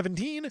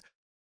 2017.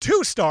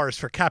 2 stars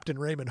for Captain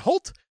Raymond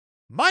Holt.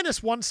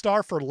 Minus 1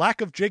 star for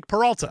lack of Jake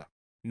Peralta.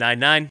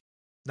 9-9.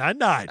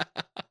 9-9.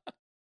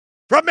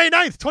 From May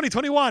 9th,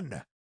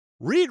 2021.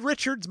 Reed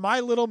Richards' My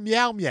Little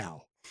Meow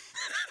Meow.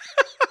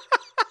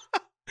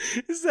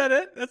 Is that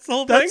it? That's the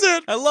whole thing? That's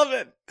it. I love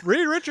it.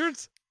 Reed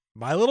Richards'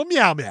 My Little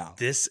Meow Meow.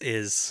 This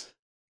is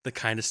the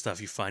kind of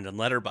stuff you find on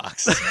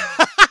Letterboxd.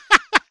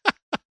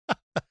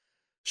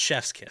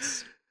 Chef's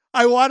kiss.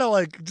 I want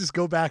to just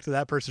go back to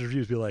that person's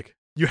reviews and be like,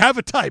 you have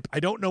a type. I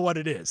don't know what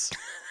it is.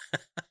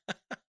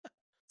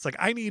 It's like,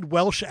 I need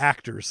Welsh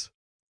actors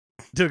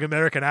doing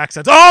American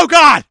accents. Oh,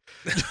 God!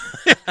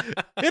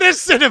 It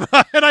is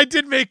cinema, and I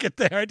did make it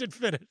there. I did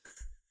finish.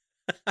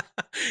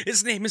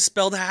 His name is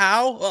spelled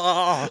how?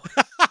 Oh.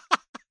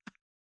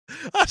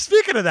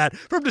 Speaking of that,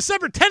 from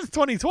December 10th,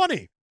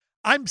 2020,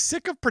 I'm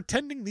sick of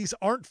pretending these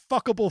aren't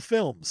fuckable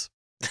films.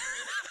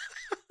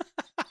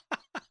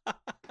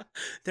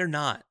 They're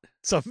not.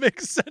 So it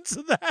makes sense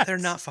of that. They're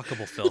not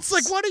fuckable films. It's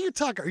like, what are you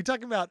talking? Are you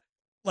talking about,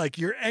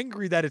 you're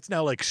angry that it's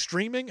now,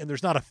 streaming and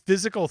there's not a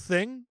physical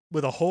thing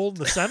with a hole in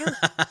the center?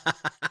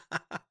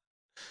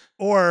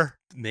 Or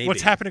maybe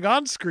what's happening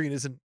on screen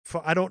isn't,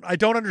 I don't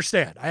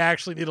understand. I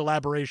actually need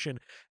elaboration,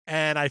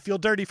 and I feel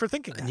dirty for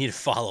thinking that. I need a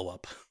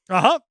follow-up.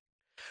 Uh-huh.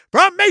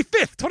 From May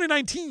 5th,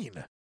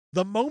 2019.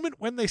 The moment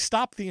when they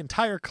stop the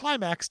entire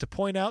climax to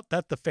point out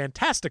that the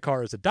Fantastic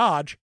Car is a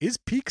Dodge is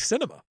peak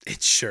cinema.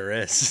 It sure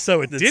is.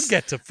 So it did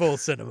get to full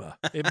cinema.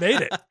 It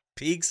made it.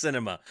 Peak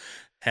cinema.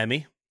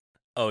 Hemi?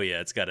 Oh, yeah,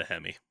 it's got a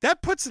Hemi.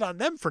 That puts it on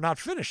them for not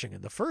finishing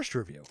in the first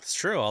review. It's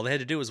true. All they had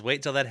to do was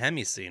wait till that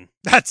Hemi scene.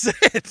 That's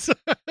it.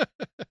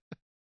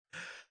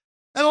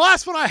 And the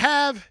last one I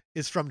have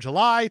is from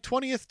July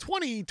 20th,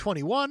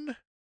 2021.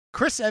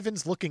 Chris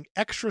Evans looking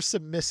extra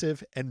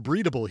submissive and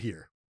breedable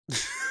here.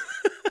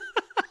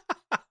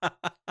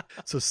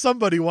 So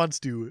somebody wants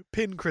to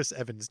pin Chris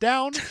Evans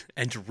down.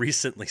 And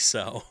recently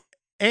so.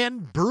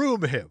 And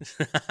broom him.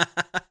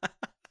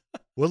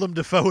 Willem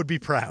Dafoe would be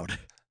proud.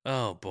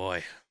 Oh,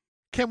 boy.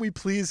 Can we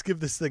please give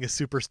this thing a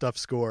super stuff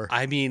score?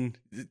 I mean...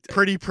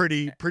 Pretty,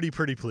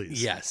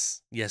 please.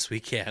 Yes. Yes, we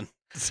can.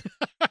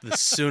 The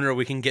sooner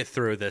we can get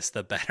through this,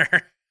 the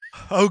better.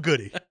 Oh,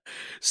 goody.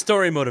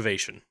 Story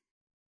motivation.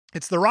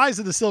 It's the rise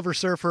of the Silver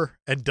Surfer.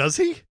 And does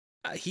he?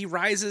 He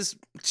rises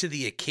to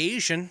the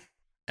occasion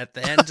at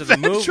the end of the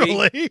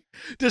movie.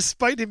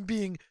 Despite him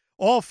being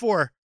all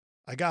for,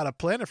 I got a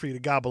planet for you to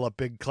gobble up,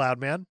 big cloud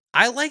man.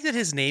 I like that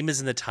his name is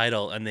in the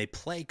title and they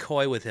play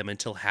coy with him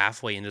until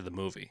halfway into the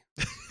movie.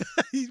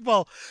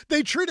 Well,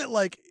 they treat it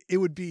like it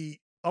would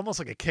be almost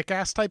like a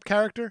Kick-Ass type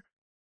character.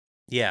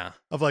 Yeah.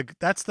 Of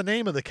that's the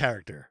name of the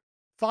character.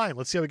 Fine,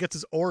 let's see how he gets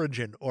his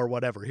origin or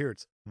whatever. Here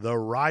it's The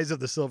Rise of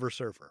the Silver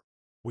Surfer.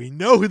 We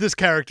know who this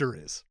character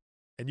is,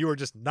 and you are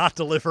just not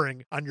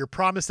delivering on your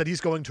promise that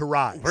he's going to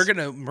rise. We're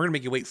gonna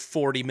make you wait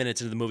 40 minutes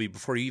into the movie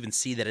before you even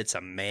see that it's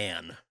a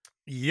man.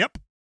 Yep,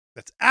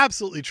 that's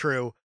absolutely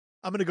true.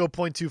 I'm gonna go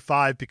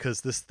 0.25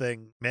 because this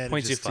thing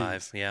manages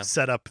to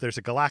set up. There's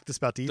a Galactus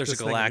about to eat this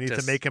thing. I need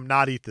to make him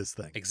not eat this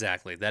thing.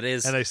 Exactly. That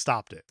is, and they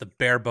stopped it. The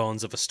bare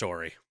bones of a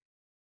story.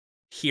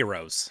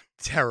 Heroes.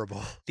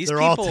 Terrible.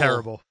 They're all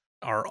terrible.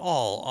 Are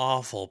all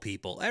awful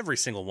people. Every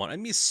single one. I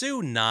mean,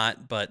 Sue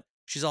not, but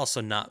she's also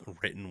not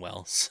written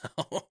well. So,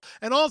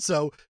 and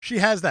also she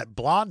has that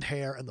blonde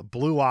hair and the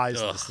blue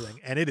eyes in this thing,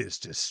 and it is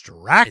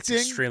distracting.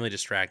 It's extremely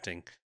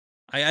distracting.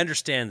 I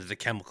understand that the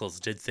chemicals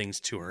did things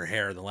to her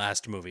hair in the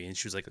last movie, and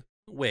she was like,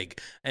 wig.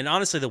 And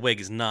honestly, the wig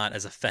is not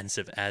as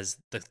offensive as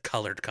the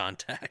colored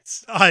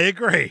contacts. I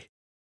agree.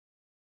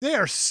 They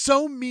are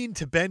so mean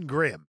to Ben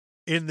Grimm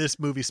in this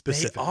movie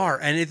specifically. They are.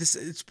 And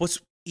it's what's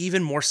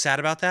even more sad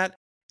about that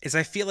is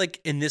I feel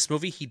like in this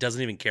movie, he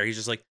doesn't even care. He's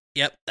just like,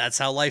 yep, that's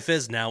how life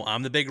is now.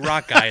 I'm the big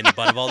rock guy and the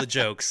butt of all the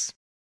jokes.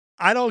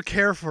 I don't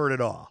care for it at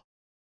all.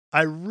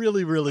 I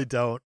really, really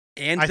don't.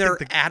 And they're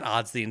at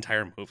odds the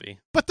entire movie.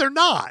 But they're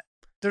not.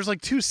 There's like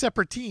two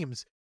separate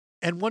teams,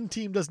 and one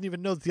team doesn't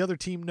even know that the other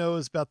team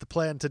knows about the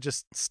plan to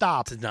just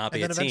stop. To not be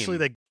a team. And then eventually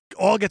they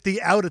all get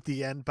the out at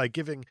the end by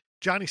giving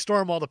Johnny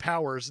Storm all the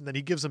powers, and then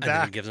he gives them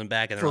back.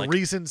 And for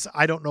reasons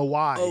I don't know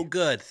why. Oh,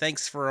 good.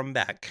 Thanks for them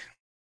back.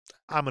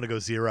 I'm going to go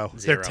 0.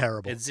 They're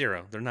terrible. It's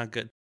 0. They're not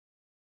good.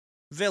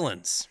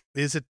 Villains.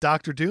 Is it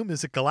Dr. Doom?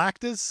 Is it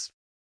Galactus?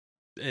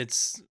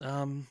 It's,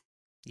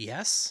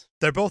 yes.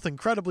 They're both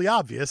incredibly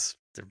obvious.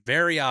 They're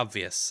very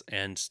obvious,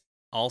 and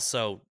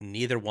also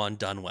neither one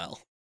done well.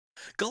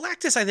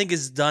 Galactus, I think,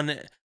 is done.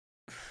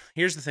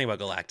 Here's the thing about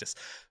Galactus.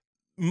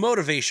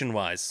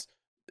 Motivation-wise,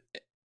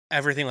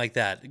 everything like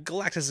that.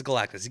 Galactus is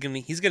Galactus.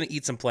 He's gonna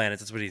eat some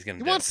planets. That's what he's gonna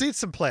do. He wants to eat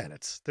some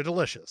planets. They're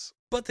delicious.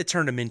 But they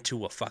turned him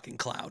into a fucking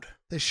cloud.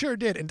 They sure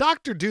did. And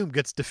Dr. Doom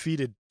gets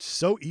defeated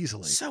so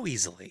easily. So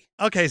easily.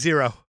 Okay,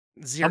 0.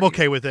 I'm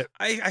okay with it.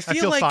 I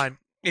feel like fine.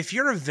 If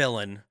you're a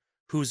villain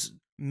whose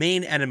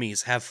main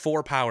enemies have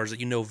 4 powers that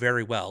you know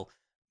very well,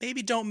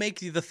 maybe don't make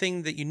the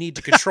thing that you need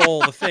to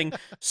control the thing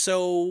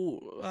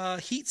so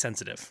heat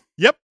sensitive.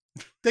 Yep.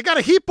 They got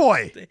a heat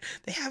boy.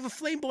 They have a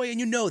flame boy, and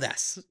you know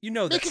this. You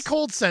know this. Make it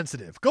cold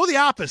sensitive. Go the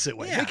opposite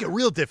way. Yeah. Make it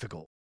real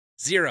difficult.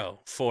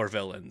 0 for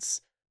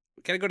villains.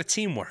 We gotta go to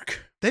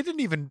teamwork. They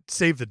didn't even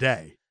save the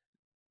day.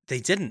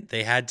 They didn't.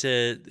 They had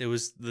to. It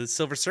was the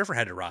Silver Surfer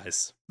had to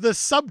rise. The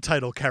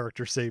subtitle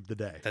character saved the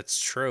day. That's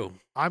true.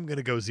 I'm going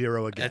to go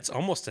 0 again. That's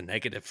almost a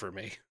negative for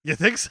me. You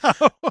think so?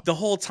 The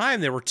whole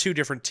time there were 2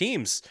 different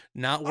teams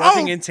not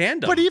working in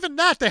tandem. But even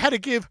that, they had to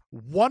give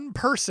one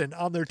person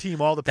on their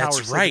team all the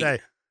powers for the day.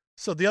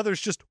 So the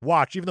others just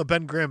watch, even though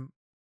Ben Grimm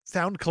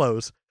found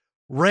clothes,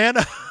 ran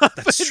up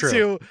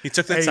into he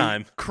took the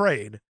time.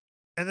 crane,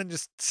 and then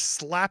just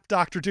slapped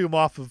Dr. Doom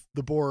off of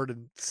the board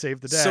and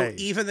saved the day. So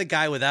even the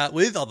guy with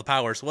all the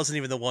powers wasn't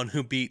even the one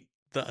who beat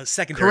the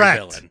secondary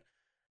villain.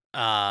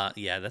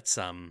 Yeah, that's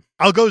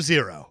I'll go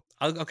 0.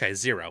 Okay,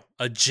 0.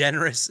 A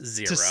generous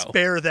 0. To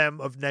spare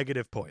them of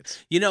negative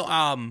points. You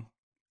know,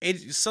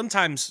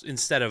 sometimes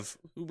instead of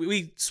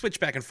we switch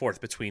back and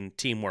forth between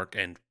teamwork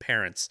and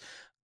parents.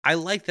 I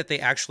like that they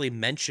actually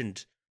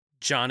mentioned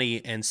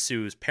Johnny and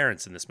Sue's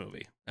parents in this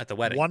movie at the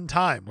wedding. One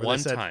time. One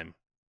time.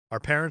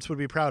 Our parents would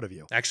be proud of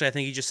you. Actually, I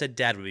think he just said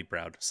dad would be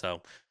proud.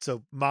 So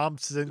mom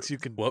thinks you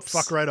can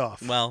fuck right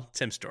off. Well,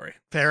 Tim's story.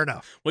 Fair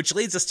enough. Which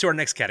leads us to our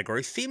next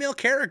category, female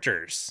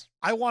characters.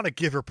 I want to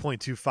give her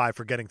 0.25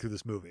 for getting through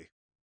this movie.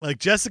 Like,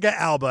 Jessica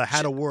Alba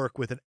had to work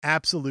with an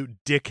absolute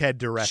dickhead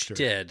director.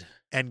 She did.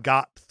 And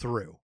got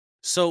through.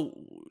 So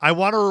I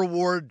want to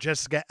reward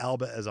Jessica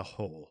Alba as a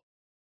whole.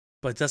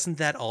 But doesn't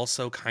that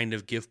also kind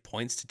of give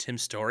points to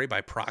Tim's story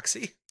by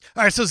proxy?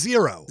 All right, so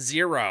 0.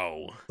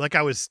 0. Like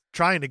I was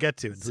trying to get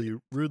to until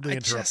you rudely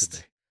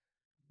interrupted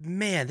me.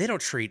 Man, they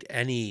don't treat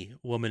any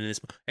woman in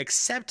this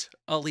except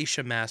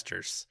Alicia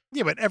Masters.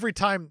 Yeah, but every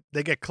time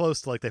they get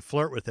close to, like, they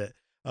flirt with it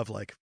of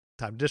like,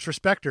 time to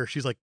disrespect her,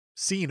 she's like,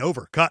 scene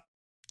over, cut.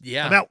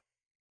 Yeah. I'm out.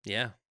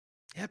 Yeah.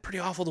 Yeah, pretty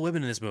awful to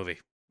women in this movie.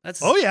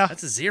 That's yeah.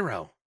 That's a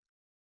 0.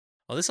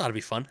 Oh, this ought to be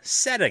fun.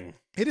 Setting.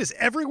 It is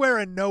everywhere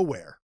and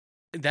nowhere.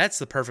 That's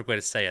the perfect way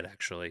to say it,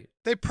 actually.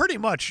 They pretty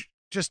much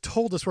just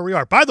told us where we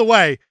are. By the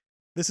way,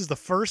 this is the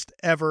first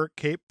ever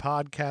Cape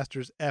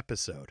Podcasters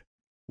episode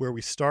where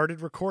we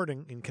started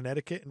recording in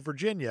Connecticut and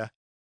Virginia.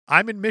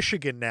 I'm in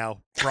Michigan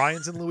now.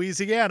 Brian's in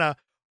Louisiana.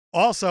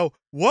 Also,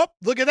 whoop,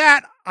 look at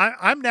that.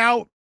 I'm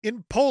now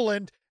in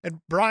Poland, and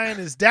Brian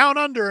is down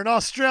under in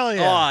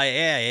Australia. Oh,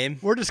 yeah.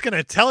 We're just going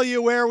to tell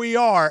you where we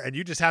are, and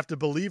you just have to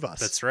believe us.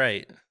 That's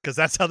right. Because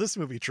that's how this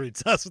movie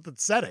treats us with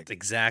its setting.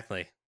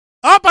 Exactly.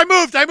 Up! I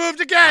moved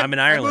again. I'm in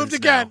Ireland. I moved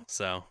again. Now,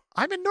 so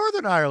I'm in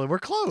Northern Ireland. We're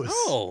close.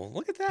 Oh,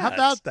 look at that. How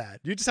about that?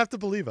 You just have to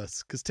believe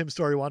us because Tim's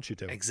story wants you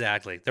to.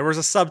 Exactly. There was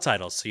a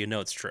subtitle, so you know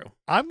it's true.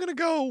 I'm going to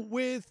go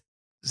with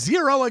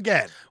 0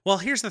 again. Well,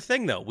 here's the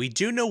thing, though. We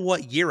do know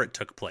what year it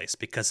took place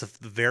because of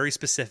the very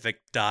specific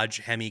Dodge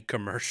Hemi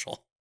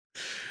commercial.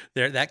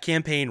 That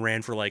campaign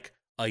ran for like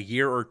a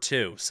year or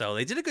two, so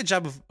they did a good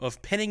job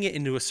of pinning it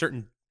into a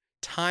certain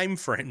time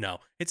frame. No,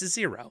 it's a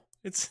 0.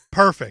 It's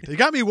perfect. You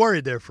got me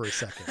worried there for a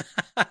second.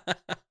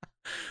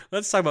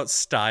 Let's talk about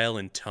style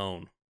and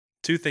tone.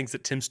 2 things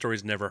that Tim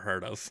Story's never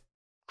heard of.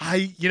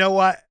 You know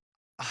what?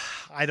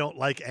 I don't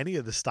like any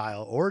of the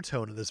style or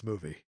tone of this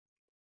movie.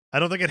 I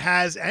don't think it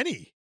has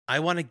any. I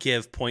want to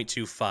give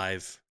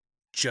 0.25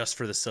 just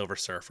for the Silver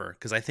Surfer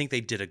because I think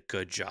they did a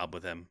good job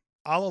with him.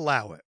 I'll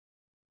allow it.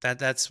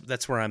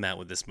 That's where I'm at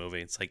with this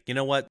movie. It's like, you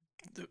know what?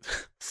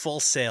 Full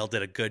Sail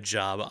did a good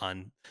job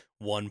on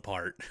one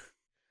part.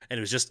 And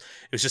it was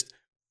just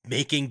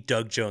making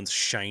Doug Jones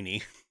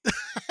shiny.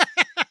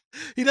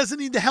 He doesn't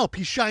need the help.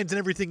 He shines in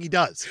everything he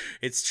does.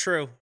 It's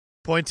true.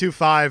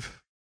 0.25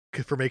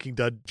 for making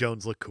Doug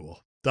Jones look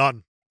cool.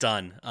 Done.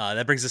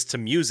 That brings us to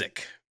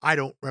music. I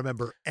don't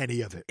remember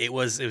any of it. It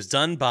was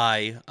done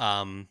by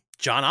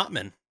John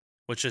Ottman,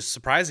 which is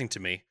surprising to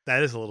me.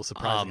 That is a little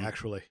surprising,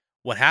 actually.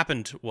 What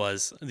happened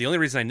was, the only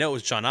reason I know it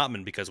was John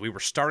Ottman because we were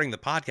starting the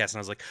podcast and I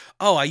was like,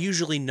 oh, I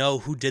usually know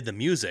who did the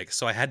music.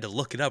 So I had to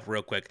look it up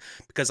real quick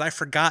because I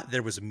forgot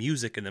there was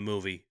music in the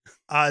movie.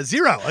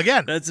 0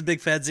 again. That's a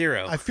big fat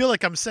 0. I feel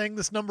like I'm saying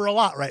this number a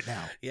lot right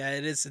now. Yeah,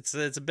 it is.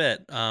 It's a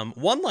bit.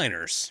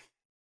 One-liners.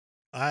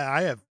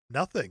 I have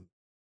nothing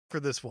for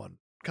this one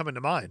coming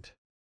to mind.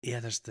 Yeah,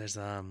 there's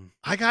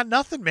I got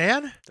nothing,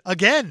 man.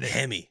 Again.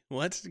 Hemi.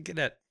 What? Get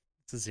it.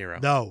 It's a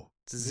 0. No.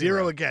 It's a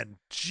 0 again.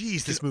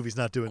 Jeez, this movie's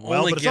not doing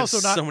well, but it's also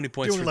not so many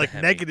points doing for like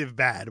the negative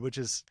bad, which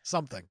is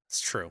something.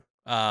 It's true.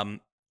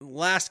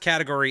 Last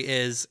category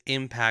is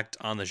impact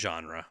on the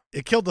genre.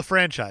 It killed the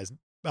franchise.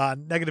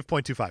 Negative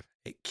 0.25.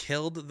 It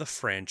killed the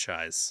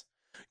franchise,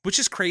 which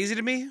is crazy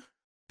to me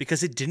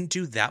because it didn't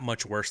do that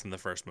much worse than the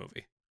first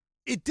movie.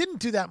 It didn't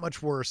do that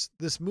much worse.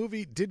 This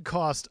movie did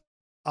cost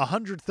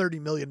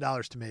 $130 million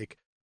to make.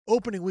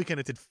 Opening weekend,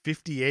 it did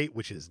 58,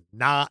 which is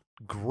not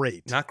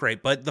great. Not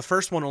great, but the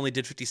first one only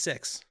did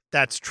 56.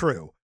 That's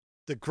true.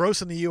 The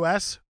gross in the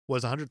U.S.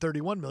 was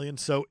 $131 million,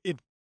 so it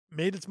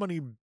made its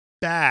money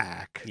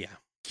back. Yeah.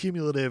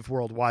 Cumulative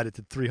worldwide, it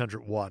did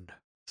 301.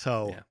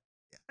 So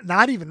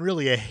not even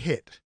really a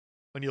hit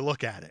when you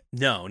look at it.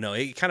 No,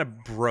 it kind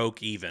of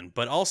broke even.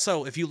 But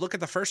also, if you look at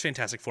the first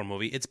Fantastic Four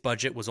movie, its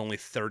budget was only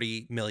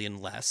 $30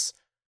 million less.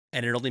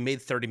 And it only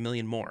made $30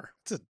 million more.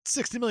 It's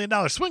a $60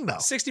 million swing, though.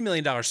 $60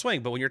 million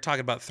swing, but when you're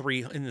talking about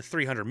in the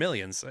 300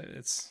 millions,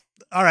 it's...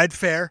 All right,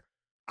 fair.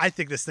 I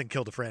think this thing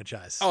killed a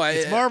franchise.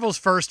 It's Marvel's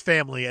first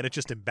family, and it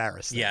just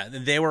embarrassed them. Yeah,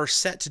 they were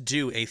set to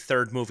do a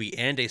third movie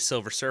and a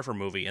Silver Surfer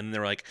movie, and they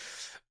were like,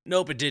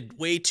 nope, it did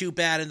way too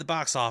bad in the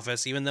box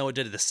office, even though it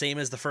did the same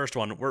as the first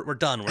one. We're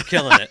done. We're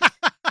killing it.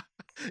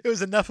 It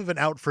was enough of an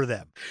out for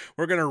them.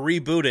 We're going to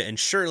reboot it, and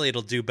surely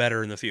it'll do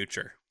better in the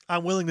future.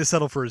 I'm willing to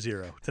settle for a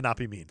 0, to not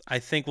be mean. I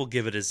think we'll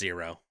give it a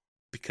 0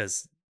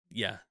 because,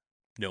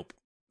 nope.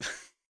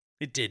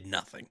 It did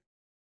nothing.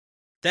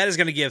 That is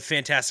going to give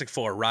Fantastic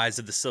Four Rise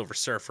of the Silver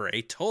Surfer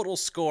a total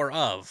score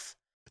of...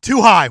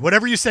 Too high.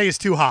 Whatever you say is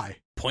too high.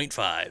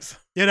 0.5.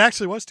 It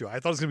actually was too high. I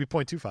thought it was going to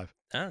be 0.25.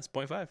 It's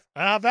 0.5.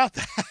 How about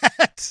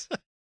that?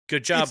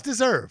 Good job. It's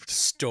deserved.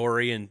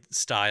 Story and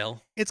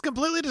style. It's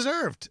completely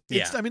deserved.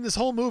 Yeah. I mean, this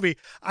whole movie,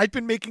 I've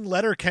been making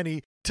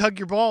Letterkenny tug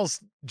your balls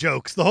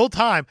jokes the whole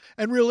time.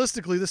 And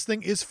realistically, this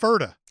thing is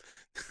Ferda.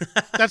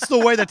 That's the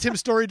way that Tim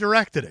Story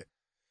directed it.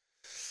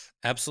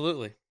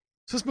 Absolutely.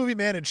 So this movie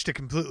managed to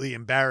completely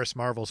embarrass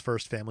Marvel's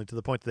first family to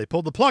the point that they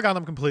pulled the plug on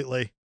them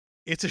completely.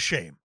 It's a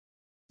shame.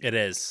 It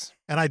is.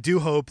 And I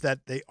do hope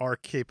that they are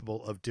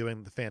capable of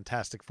doing the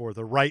Fantastic Four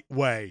the right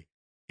way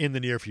in the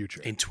near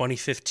future. In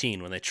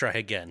 2015, when they try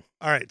again.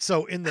 All right.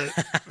 So in the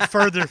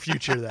further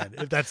future then,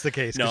 if that's the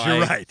case, because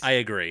you're right. I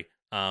agree.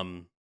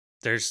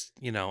 There's,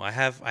 I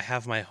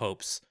have my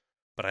hopes,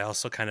 but I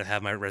also kind of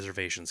have my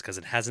reservations because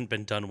it hasn't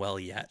been done well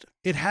yet.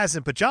 It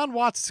hasn't, but John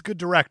Watts is a good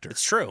director.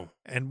 It's true.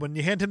 And when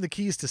you hand him the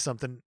keys to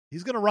something,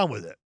 he's going to run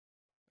with it.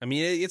 I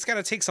mean, it's got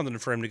to take something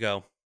for him to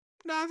go,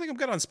 no, I think I'm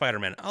good on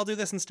Spider-Man. I'll do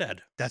this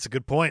instead. That's a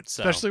good point.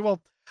 So, especially,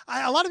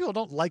 a lot of people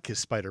don't like his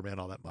Spider-Man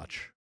all that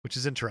much, which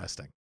is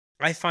interesting.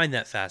 I find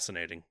that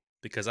fascinating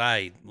because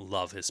I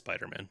love his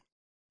Spider-Man.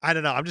 I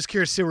don't know. I'm just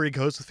curious to see where he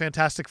goes with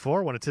Fantastic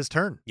Four when it's his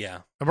turn. Yeah.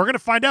 And we're going to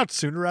find out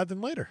sooner rather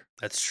than later.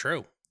 That's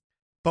true.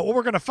 But what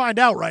we're going to find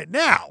out right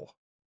now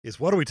is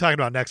what are we talking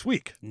about next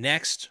week?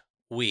 Next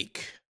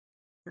week,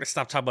 we're going to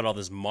stop talking about all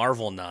this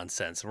Marvel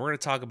nonsense, and we're going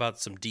to talk about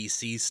some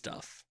DC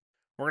stuff.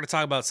 We're going to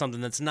talk about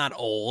something that's not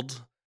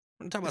old.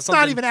 We're going to talk about it's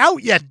something not even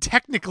out yet,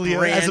 technically,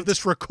 as of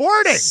this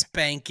recording.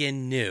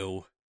 Spanking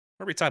new.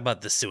 We're going to talk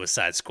about the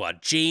Suicide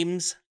Squad.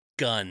 James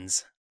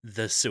Gunn's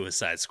The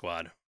Suicide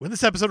Squad. When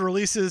this episode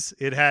releases,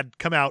 it had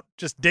come out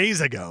just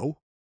days ago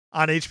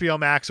on HBO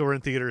Max or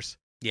in theaters.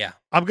 Yeah.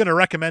 I'm going to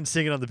recommend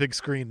seeing it on the big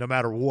screen no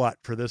matter what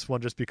for this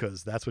one, just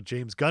because that's what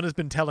James Gunn has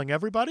been telling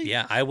everybody.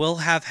 Yeah, I will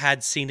have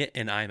seen it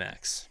in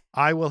IMAX.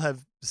 I will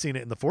have seen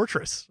it in the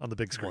Fortress on the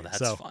big screen. Well,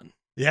 that's fun.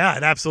 Yeah,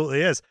 it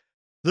absolutely is.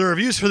 The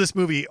reviews for this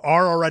movie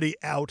are already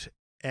out,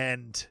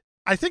 and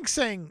I think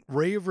saying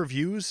rave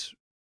reviews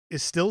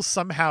is still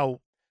somehow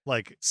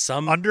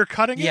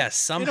undercutting it. Yes,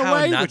 somehow in a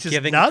way, not which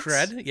giving is nuts.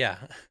 cred. Yeah.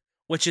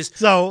 Which is,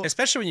 so,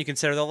 especially when you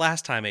consider the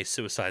last time a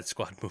Suicide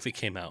Squad movie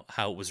came out,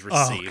 how it was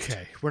received.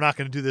 Okay, we're not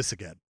going to do this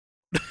again.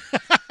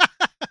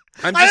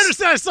 I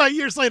understand I saw it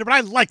years later, but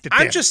I liked it.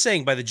 I'm just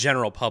saying, by the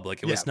general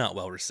public, it was not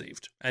well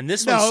received, and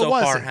this one so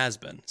far has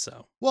been.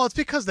 So, well, it's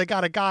because they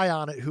got a guy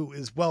on it who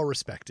is well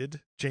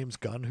respected, James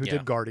Gunn, who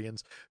did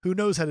Guardians, who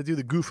knows how to do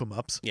the goof 'em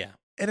ups. Yeah,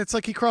 and it's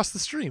like he crossed the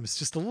streams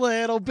just a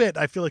little bit.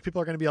 I feel like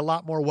people are going to be a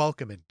lot more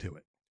welcoming to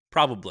it.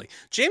 Probably.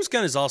 James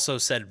Gunn has also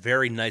said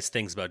very nice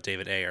things about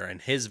David Ayer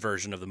and his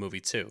version of the movie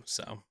too.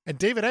 So, and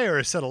David Ayer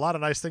has said a lot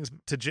of nice things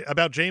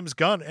about James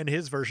Gunn and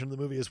his version of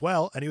the movie as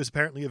well. And he was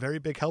apparently a very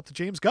big help to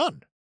James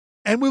Gunn.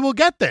 And we will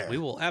get there. We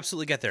will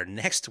absolutely get there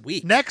next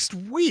week. Next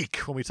week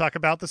when we talk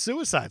about the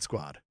Suicide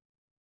Squad.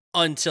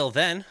 Until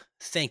then,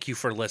 thank you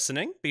for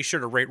listening. Be sure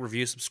to rate,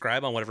 review,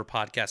 subscribe on whatever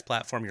podcast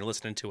platform you're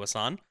listening to us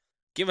on.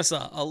 Give us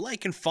a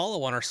like and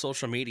follow on our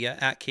social media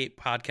at Cape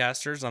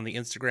Podcasters on the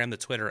Instagram, the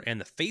Twitter, and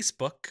the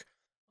Facebook.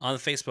 On the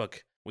Facebook,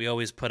 we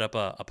always put up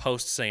a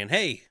post saying,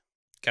 hey,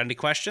 got any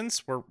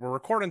questions? We're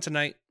recording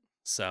tonight.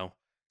 So,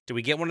 did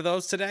we get one of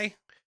those today?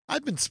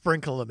 I've been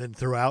sprinkling them in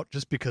throughout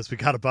just because we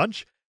got a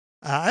bunch.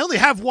 I only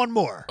have one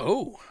more.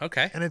 Oh,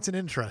 okay. And it's an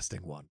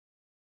interesting one.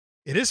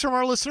 It is from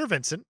our listener,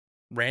 Vincent.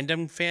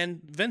 Random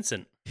fan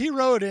Vincent. He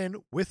wrote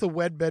in with a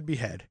wed bed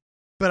behead,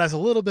 but has a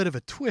little bit of a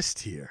twist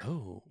here.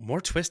 Oh,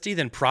 more twisty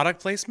than product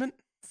placement?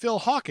 Phil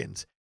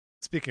Hawkins,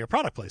 speaking of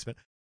product placement,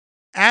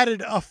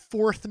 added a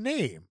fourth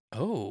name.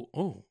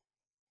 Oh.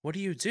 What do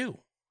you do?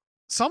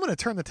 So I'm going to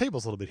turn the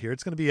tables a little bit here.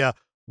 It's going to be a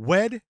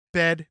wed,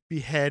 bed,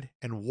 behead,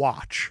 and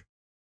watch.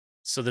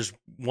 So there's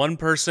one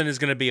person is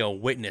going to be a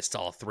witness to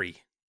all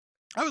three.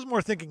 I was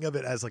more thinking of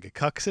it as like a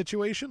cuck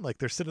situation. Like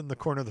they're sitting in the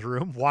corner of the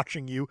room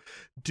watching you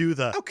do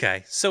the...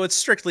 Okay, so it's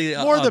strictly...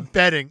 more the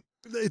bedding.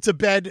 It's a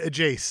bed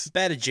adjacent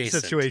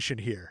situation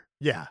here.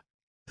 Yeah.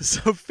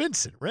 So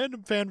Vincent,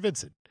 random fan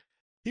Vincent,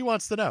 he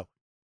wants to know,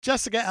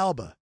 Jessica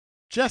Alba,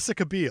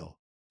 Jessica Biel,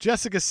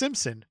 Jessica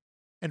Simpson,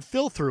 and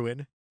Phil threw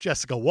in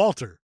Jessica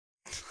Walter.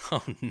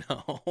 Oh,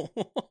 no.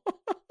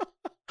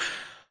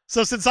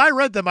 So since I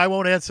read them, I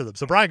won't answer them.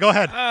 So Brian, go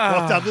ahead.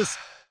 Walk down this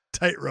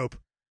tightrope.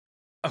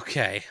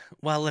 Okay,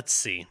 well, let's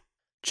see.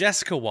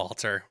 Jessica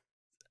Walter.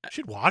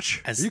 She'd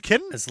watch. Are you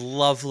kidding? As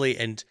lovely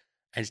and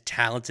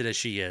talented as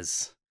she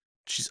is,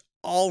 she's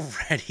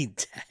already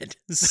dead.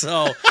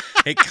 So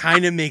it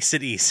kind of makes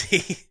it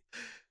easy.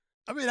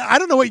 I mean, I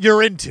don't know what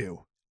you're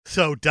into.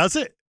 So does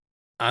it?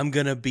 I'm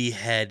going to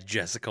behead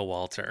Jessica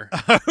Walter.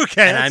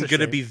 Okay. And I'm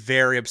going to be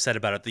very upset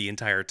about it the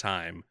entire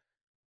time.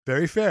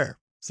 Very fair.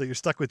 So you're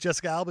stuck with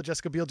Jessica Alba,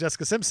 Jessica Biel,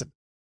 Jessica Simpson.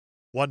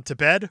 One to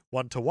bed,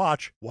 one to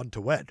watch, one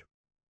to wed.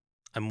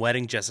 I'm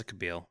wedding Jessica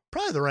Biel.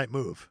 Probably the right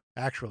move,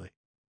 actually.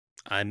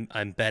 I'm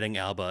betting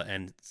Alba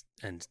and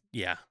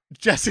yeah.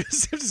 Jessica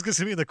Simpson's going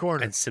to be in the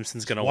corner. And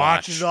Simpson's going to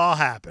watch it all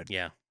happen.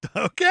 Yeah.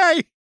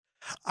 Okay.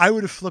 I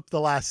would have flipped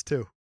the last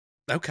two.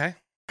 Okay.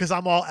 Because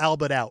I'm all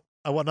Alba'd out.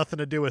 I want nothing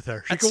to do with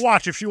her. She can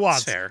watch if she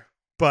wants. That's fair.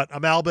 But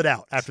I'm Alba'd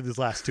out after these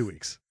last 2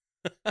 weeks.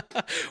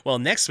 Well,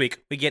 next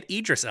week we get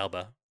Idris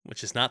Elba,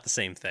 which is not the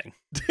same thing.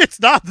 It's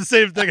not the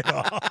same thing at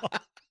all.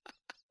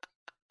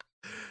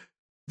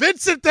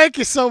 Vincent, thank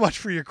you so much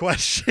for your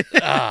question.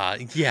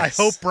 Yes.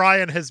 I hope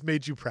Brian has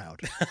made you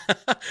proud.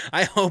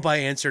 I hope I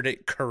answered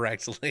it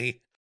correctly.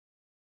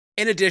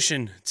 In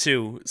addition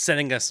to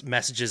sending us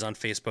messages on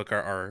Facebook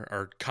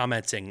or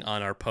commenting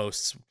on our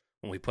posts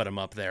when we put them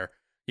up there,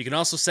 you can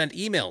also send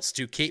emails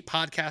to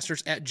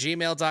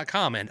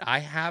capepodcasters@gmail.com, and I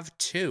have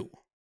two.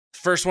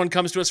 First one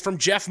comes to us from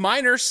Jeff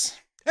Miners.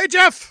 Hey,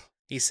 Jeff.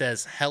 He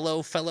says,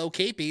 hello, fellow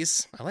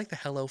Capies. I like the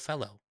hello,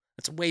 fellow.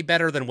 It's way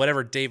better than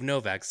whatever Dave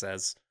Novak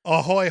says.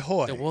 Ahoy,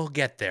 hoy. So we'll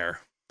get there.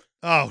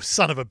 Oh,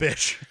 son of a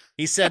bitch.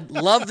 He said,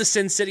 love the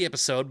Sin City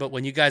episode, but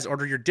when you guys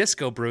order your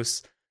Disco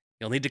Bruce,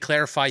 you'll need to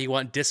clarify you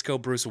want Disco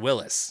Bruce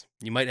Willis.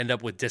 You might end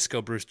up with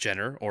Disco Bruce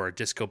Jenner or a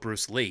Disco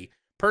Bruce Lee.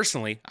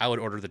 Personally, I would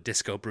order the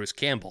Disco Bruce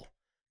Campbell.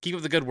 Keep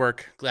up the good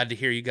work. Glad to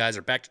hear you guys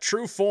are back to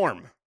true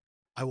form.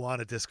 I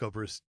want a Disco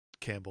Bruce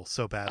Campbell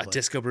so badly. A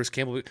Disco Bruce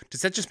Campbell.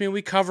 Does that just mean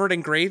we cover it in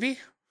gravy?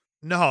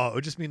 No, it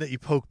would just mean that you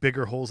poke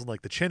bigger holes in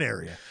like the chin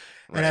area.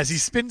 Right. And as he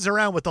spins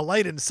around with the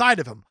light inside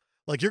of him,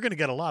 like you're going to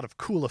get a lot of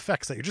cool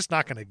effects that you're just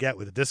not going to get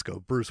with a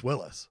Disco Bruce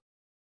Willis.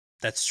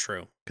 That's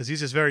true. Because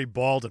he's just very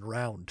bald and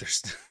round.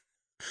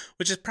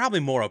 Which is probably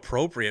more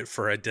appropriate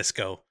for a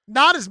disco.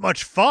 Not as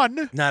much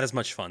fun. Not as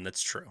much fun,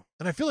 that's true.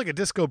 And I feel like a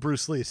Disco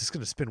Bruce Lee is just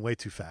going to spin way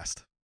too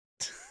fast.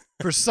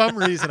 For some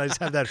reason, I just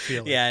have that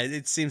feeling. Yeah,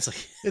 it seems like...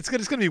 It's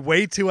going to be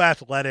way too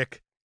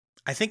athletic.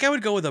 I think I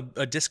would go with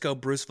a Disco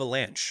Bruce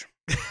Valanche.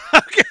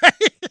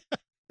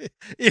 Okay.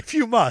 If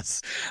you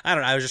must. I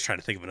don't know. I was just trying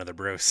to think of another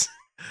Bruce.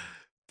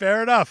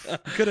 Fair enough.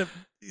 Could have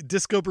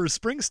Disco Bruce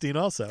Springsteen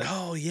also.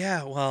 Oh,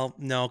 yeah. Well,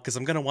 no, because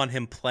I'm going to want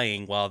him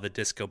playing while the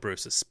Disco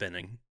Bruce is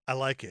spinning. I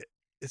like it.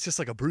 It's just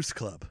like a Bruce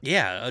Club.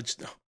 Yeah.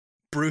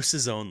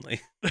 Bruce's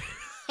only.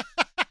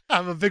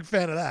 I'm a big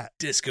fan of that.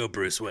 Disco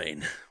Bruce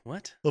Wayne.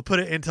 What? We'll put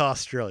it into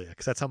Australia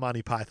because that's how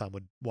Monty Python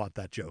would want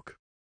that joke.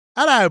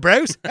 Hello,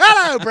 Bruce.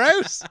 Hello,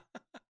 Bruce.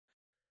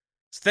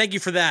 So thank you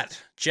for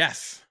that,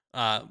 Jeff.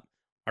 Our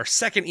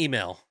second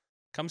email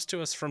comes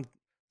to us from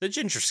the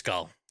Ginger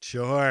Skull.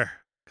 Sure,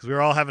 because we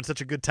were all having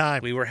such a good time.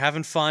 We were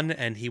having fun,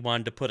 and he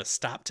wanted to put a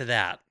stop to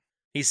that.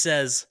 He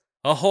says,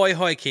 ahoy,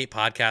 hoy, Cape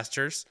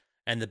podcasters,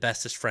 and the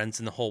bestest friends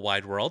in the whole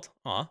wide world.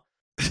 Aw.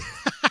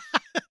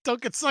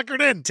 Don't get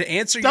suckered in.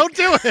 Don't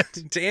do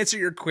it. To answer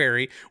your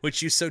query,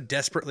 which you so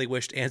desperately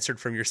wished answered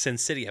from your Sin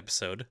City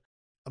episode.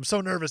 I'm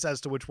so nervous as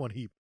to which one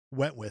he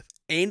went with.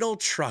 Anal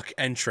Truck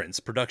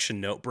Entrance,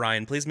 production note.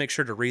 Brian, please make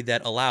sure to read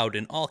that aloud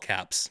in all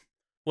caps.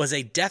 Was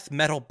a death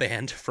metal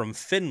band from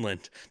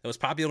Finland that was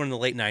popular in the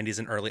late 90s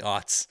and early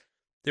aughts.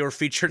 They were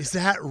featured... Is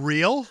that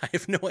real? I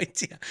have no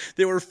idea.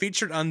 They were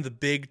featured on the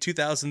big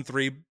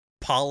 2003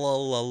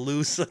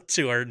 Palalalusa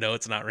tour. No,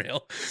 it's not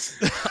real.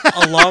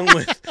 Along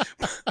with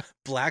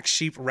Black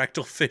Sheep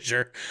Rectal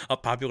Fissure, a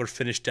popular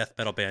Finnish death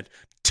metal band.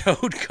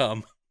 Toad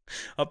Cum,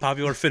 a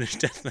popular Finnish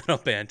death metal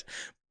band.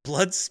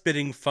 Blood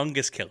Spitting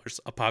Fungus Killers,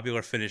 a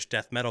popular Finnish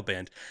death metal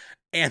band.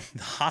 And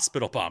the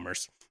Hospital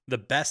Bombers, the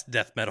best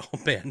death metal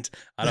band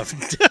out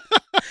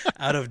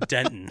of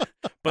Denton,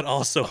 but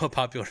also a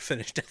popular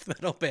Finnish death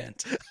metal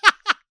band.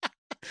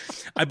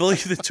 I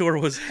believe the tour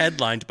was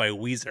headlined by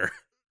Weezer.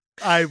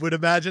 I would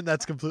imagine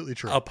that's completely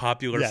true. A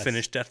popular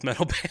Finnish death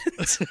metal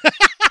band.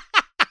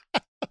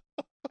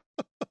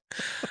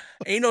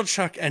 Anal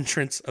Truck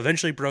Entrance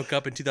eventually broke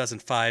up in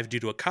 2005 due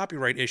to a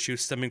copyright issue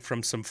stemming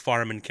from some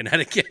farm in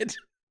Connecticut.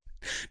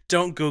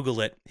 Don't Google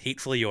it.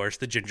 Hatefully yours,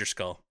 the Ginger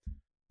Skull.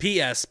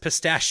 P.S.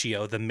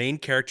 Pistachio, the main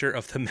character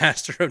of The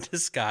Master of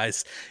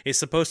Disguise, is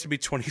supposed to be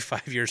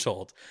 25 years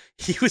old.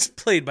 He was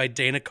played by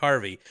Dana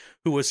Carvey,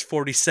 who was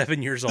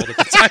 47 years old at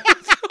the time.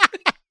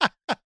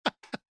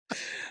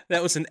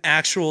 That was an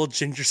actual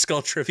Ginger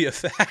Skull trivia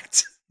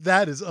fact.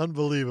 That is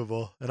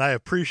unbelievable, and I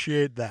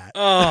appreciate that.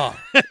 Oh,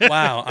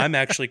 wow. I'm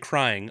actually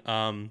crying.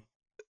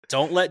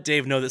 Don't let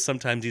Dave know that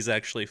sometimes he's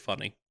actually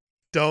funny.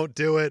 Don't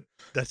do it.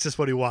 That's just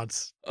what he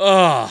wants.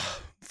 Oh,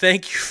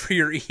 thank you for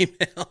your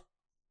email.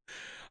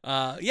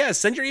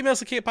 Send your emails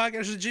to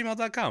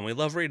capepodcasters@gmail.com. We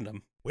love reading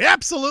them. We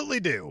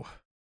absolutely do.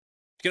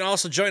 You can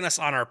also join us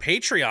on our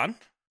Patreon,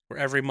 where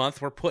every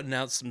month we're putting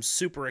out some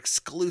super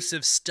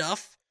exclusive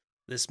stuff.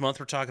 This month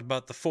we're talking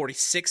about the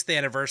 46th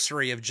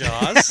anniversary of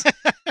Jaws.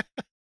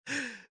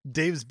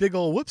 Dave's big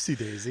ol' whoopsie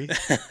daisy.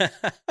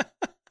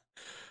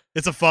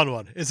 It's a fun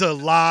one. It's a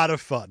lot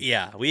of fun.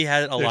 Yeah, we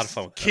had a lot of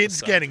fun with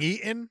kids getting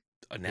eaten.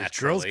 Naturally. There's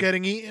girls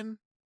getting eaten.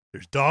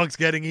 There's dogs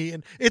getting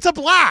eaten. It's a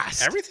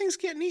blast. Everything's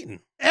getting eaten.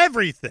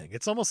 Everything.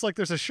 It's almost like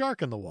there's a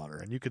shark in the water,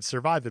 and you could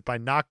survive it by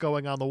not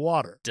going on the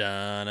water.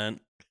 Dun.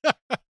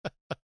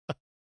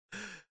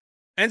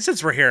 And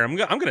since we're here, I'm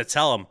going to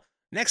tell them,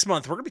 next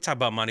month we're going to be talking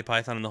about Monty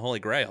Python and the Holy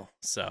Grail.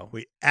 So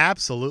we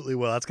absolutely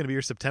will. That's going to be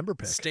your September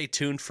pick. Stay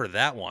tuned for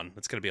that one.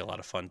 It's going to be a lot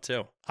of fun,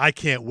 too. I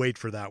can't wait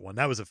for that one.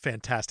 That was a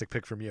fantastic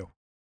pick from you.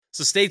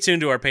 So stay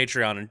tuned to our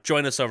Patreon and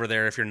join us over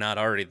there if you're not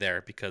already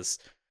there, because,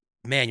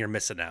 man, you're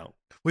missing out.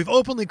 We've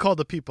openly called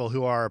the people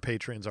who are our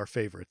patrons our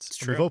favorites. It's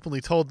true. We've openly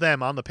told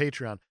them on the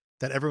Patreon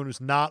that everyone who's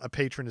not a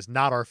patron is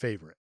not our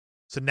favorite.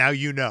 So now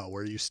you know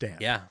where you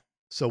stand. Yeah.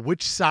 So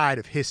which side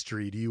of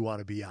history do you want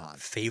to be on?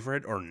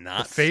 Favorite or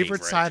not the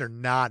favorite side or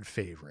not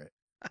favorite?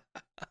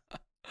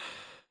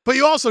 But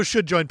you also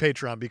should join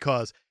Patreon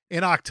because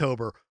in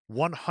October,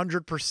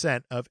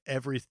 100% of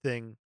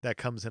everything that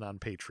comes in on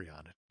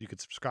Patreon, you could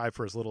subscribe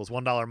for as little as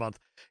 $1 a month.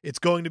 It's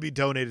going to be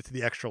donated to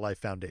the Extra Life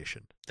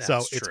Foundation. It's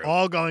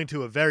all going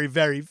to a very,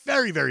 very,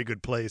 very, very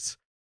good place.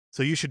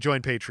 So you should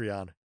join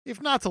Patreon,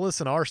 if not to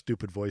listen to our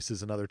stupid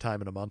voices another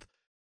time in a month,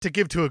 to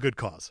give to a good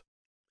cause.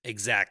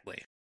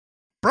 Exactly.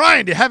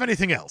 Brian, do you have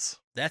anything else?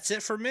 That's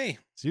it for me.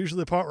 It's usually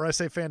the part where I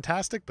say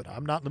fantastic, but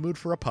I'm not in the mood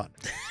for a pun.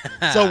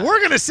 So we're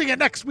going to sing it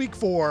next week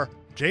for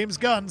James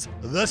Gunn's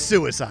The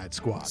Suicide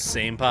Squad.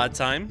 Same pod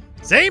time.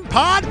 Same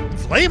pod,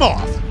 flame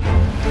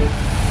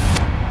off.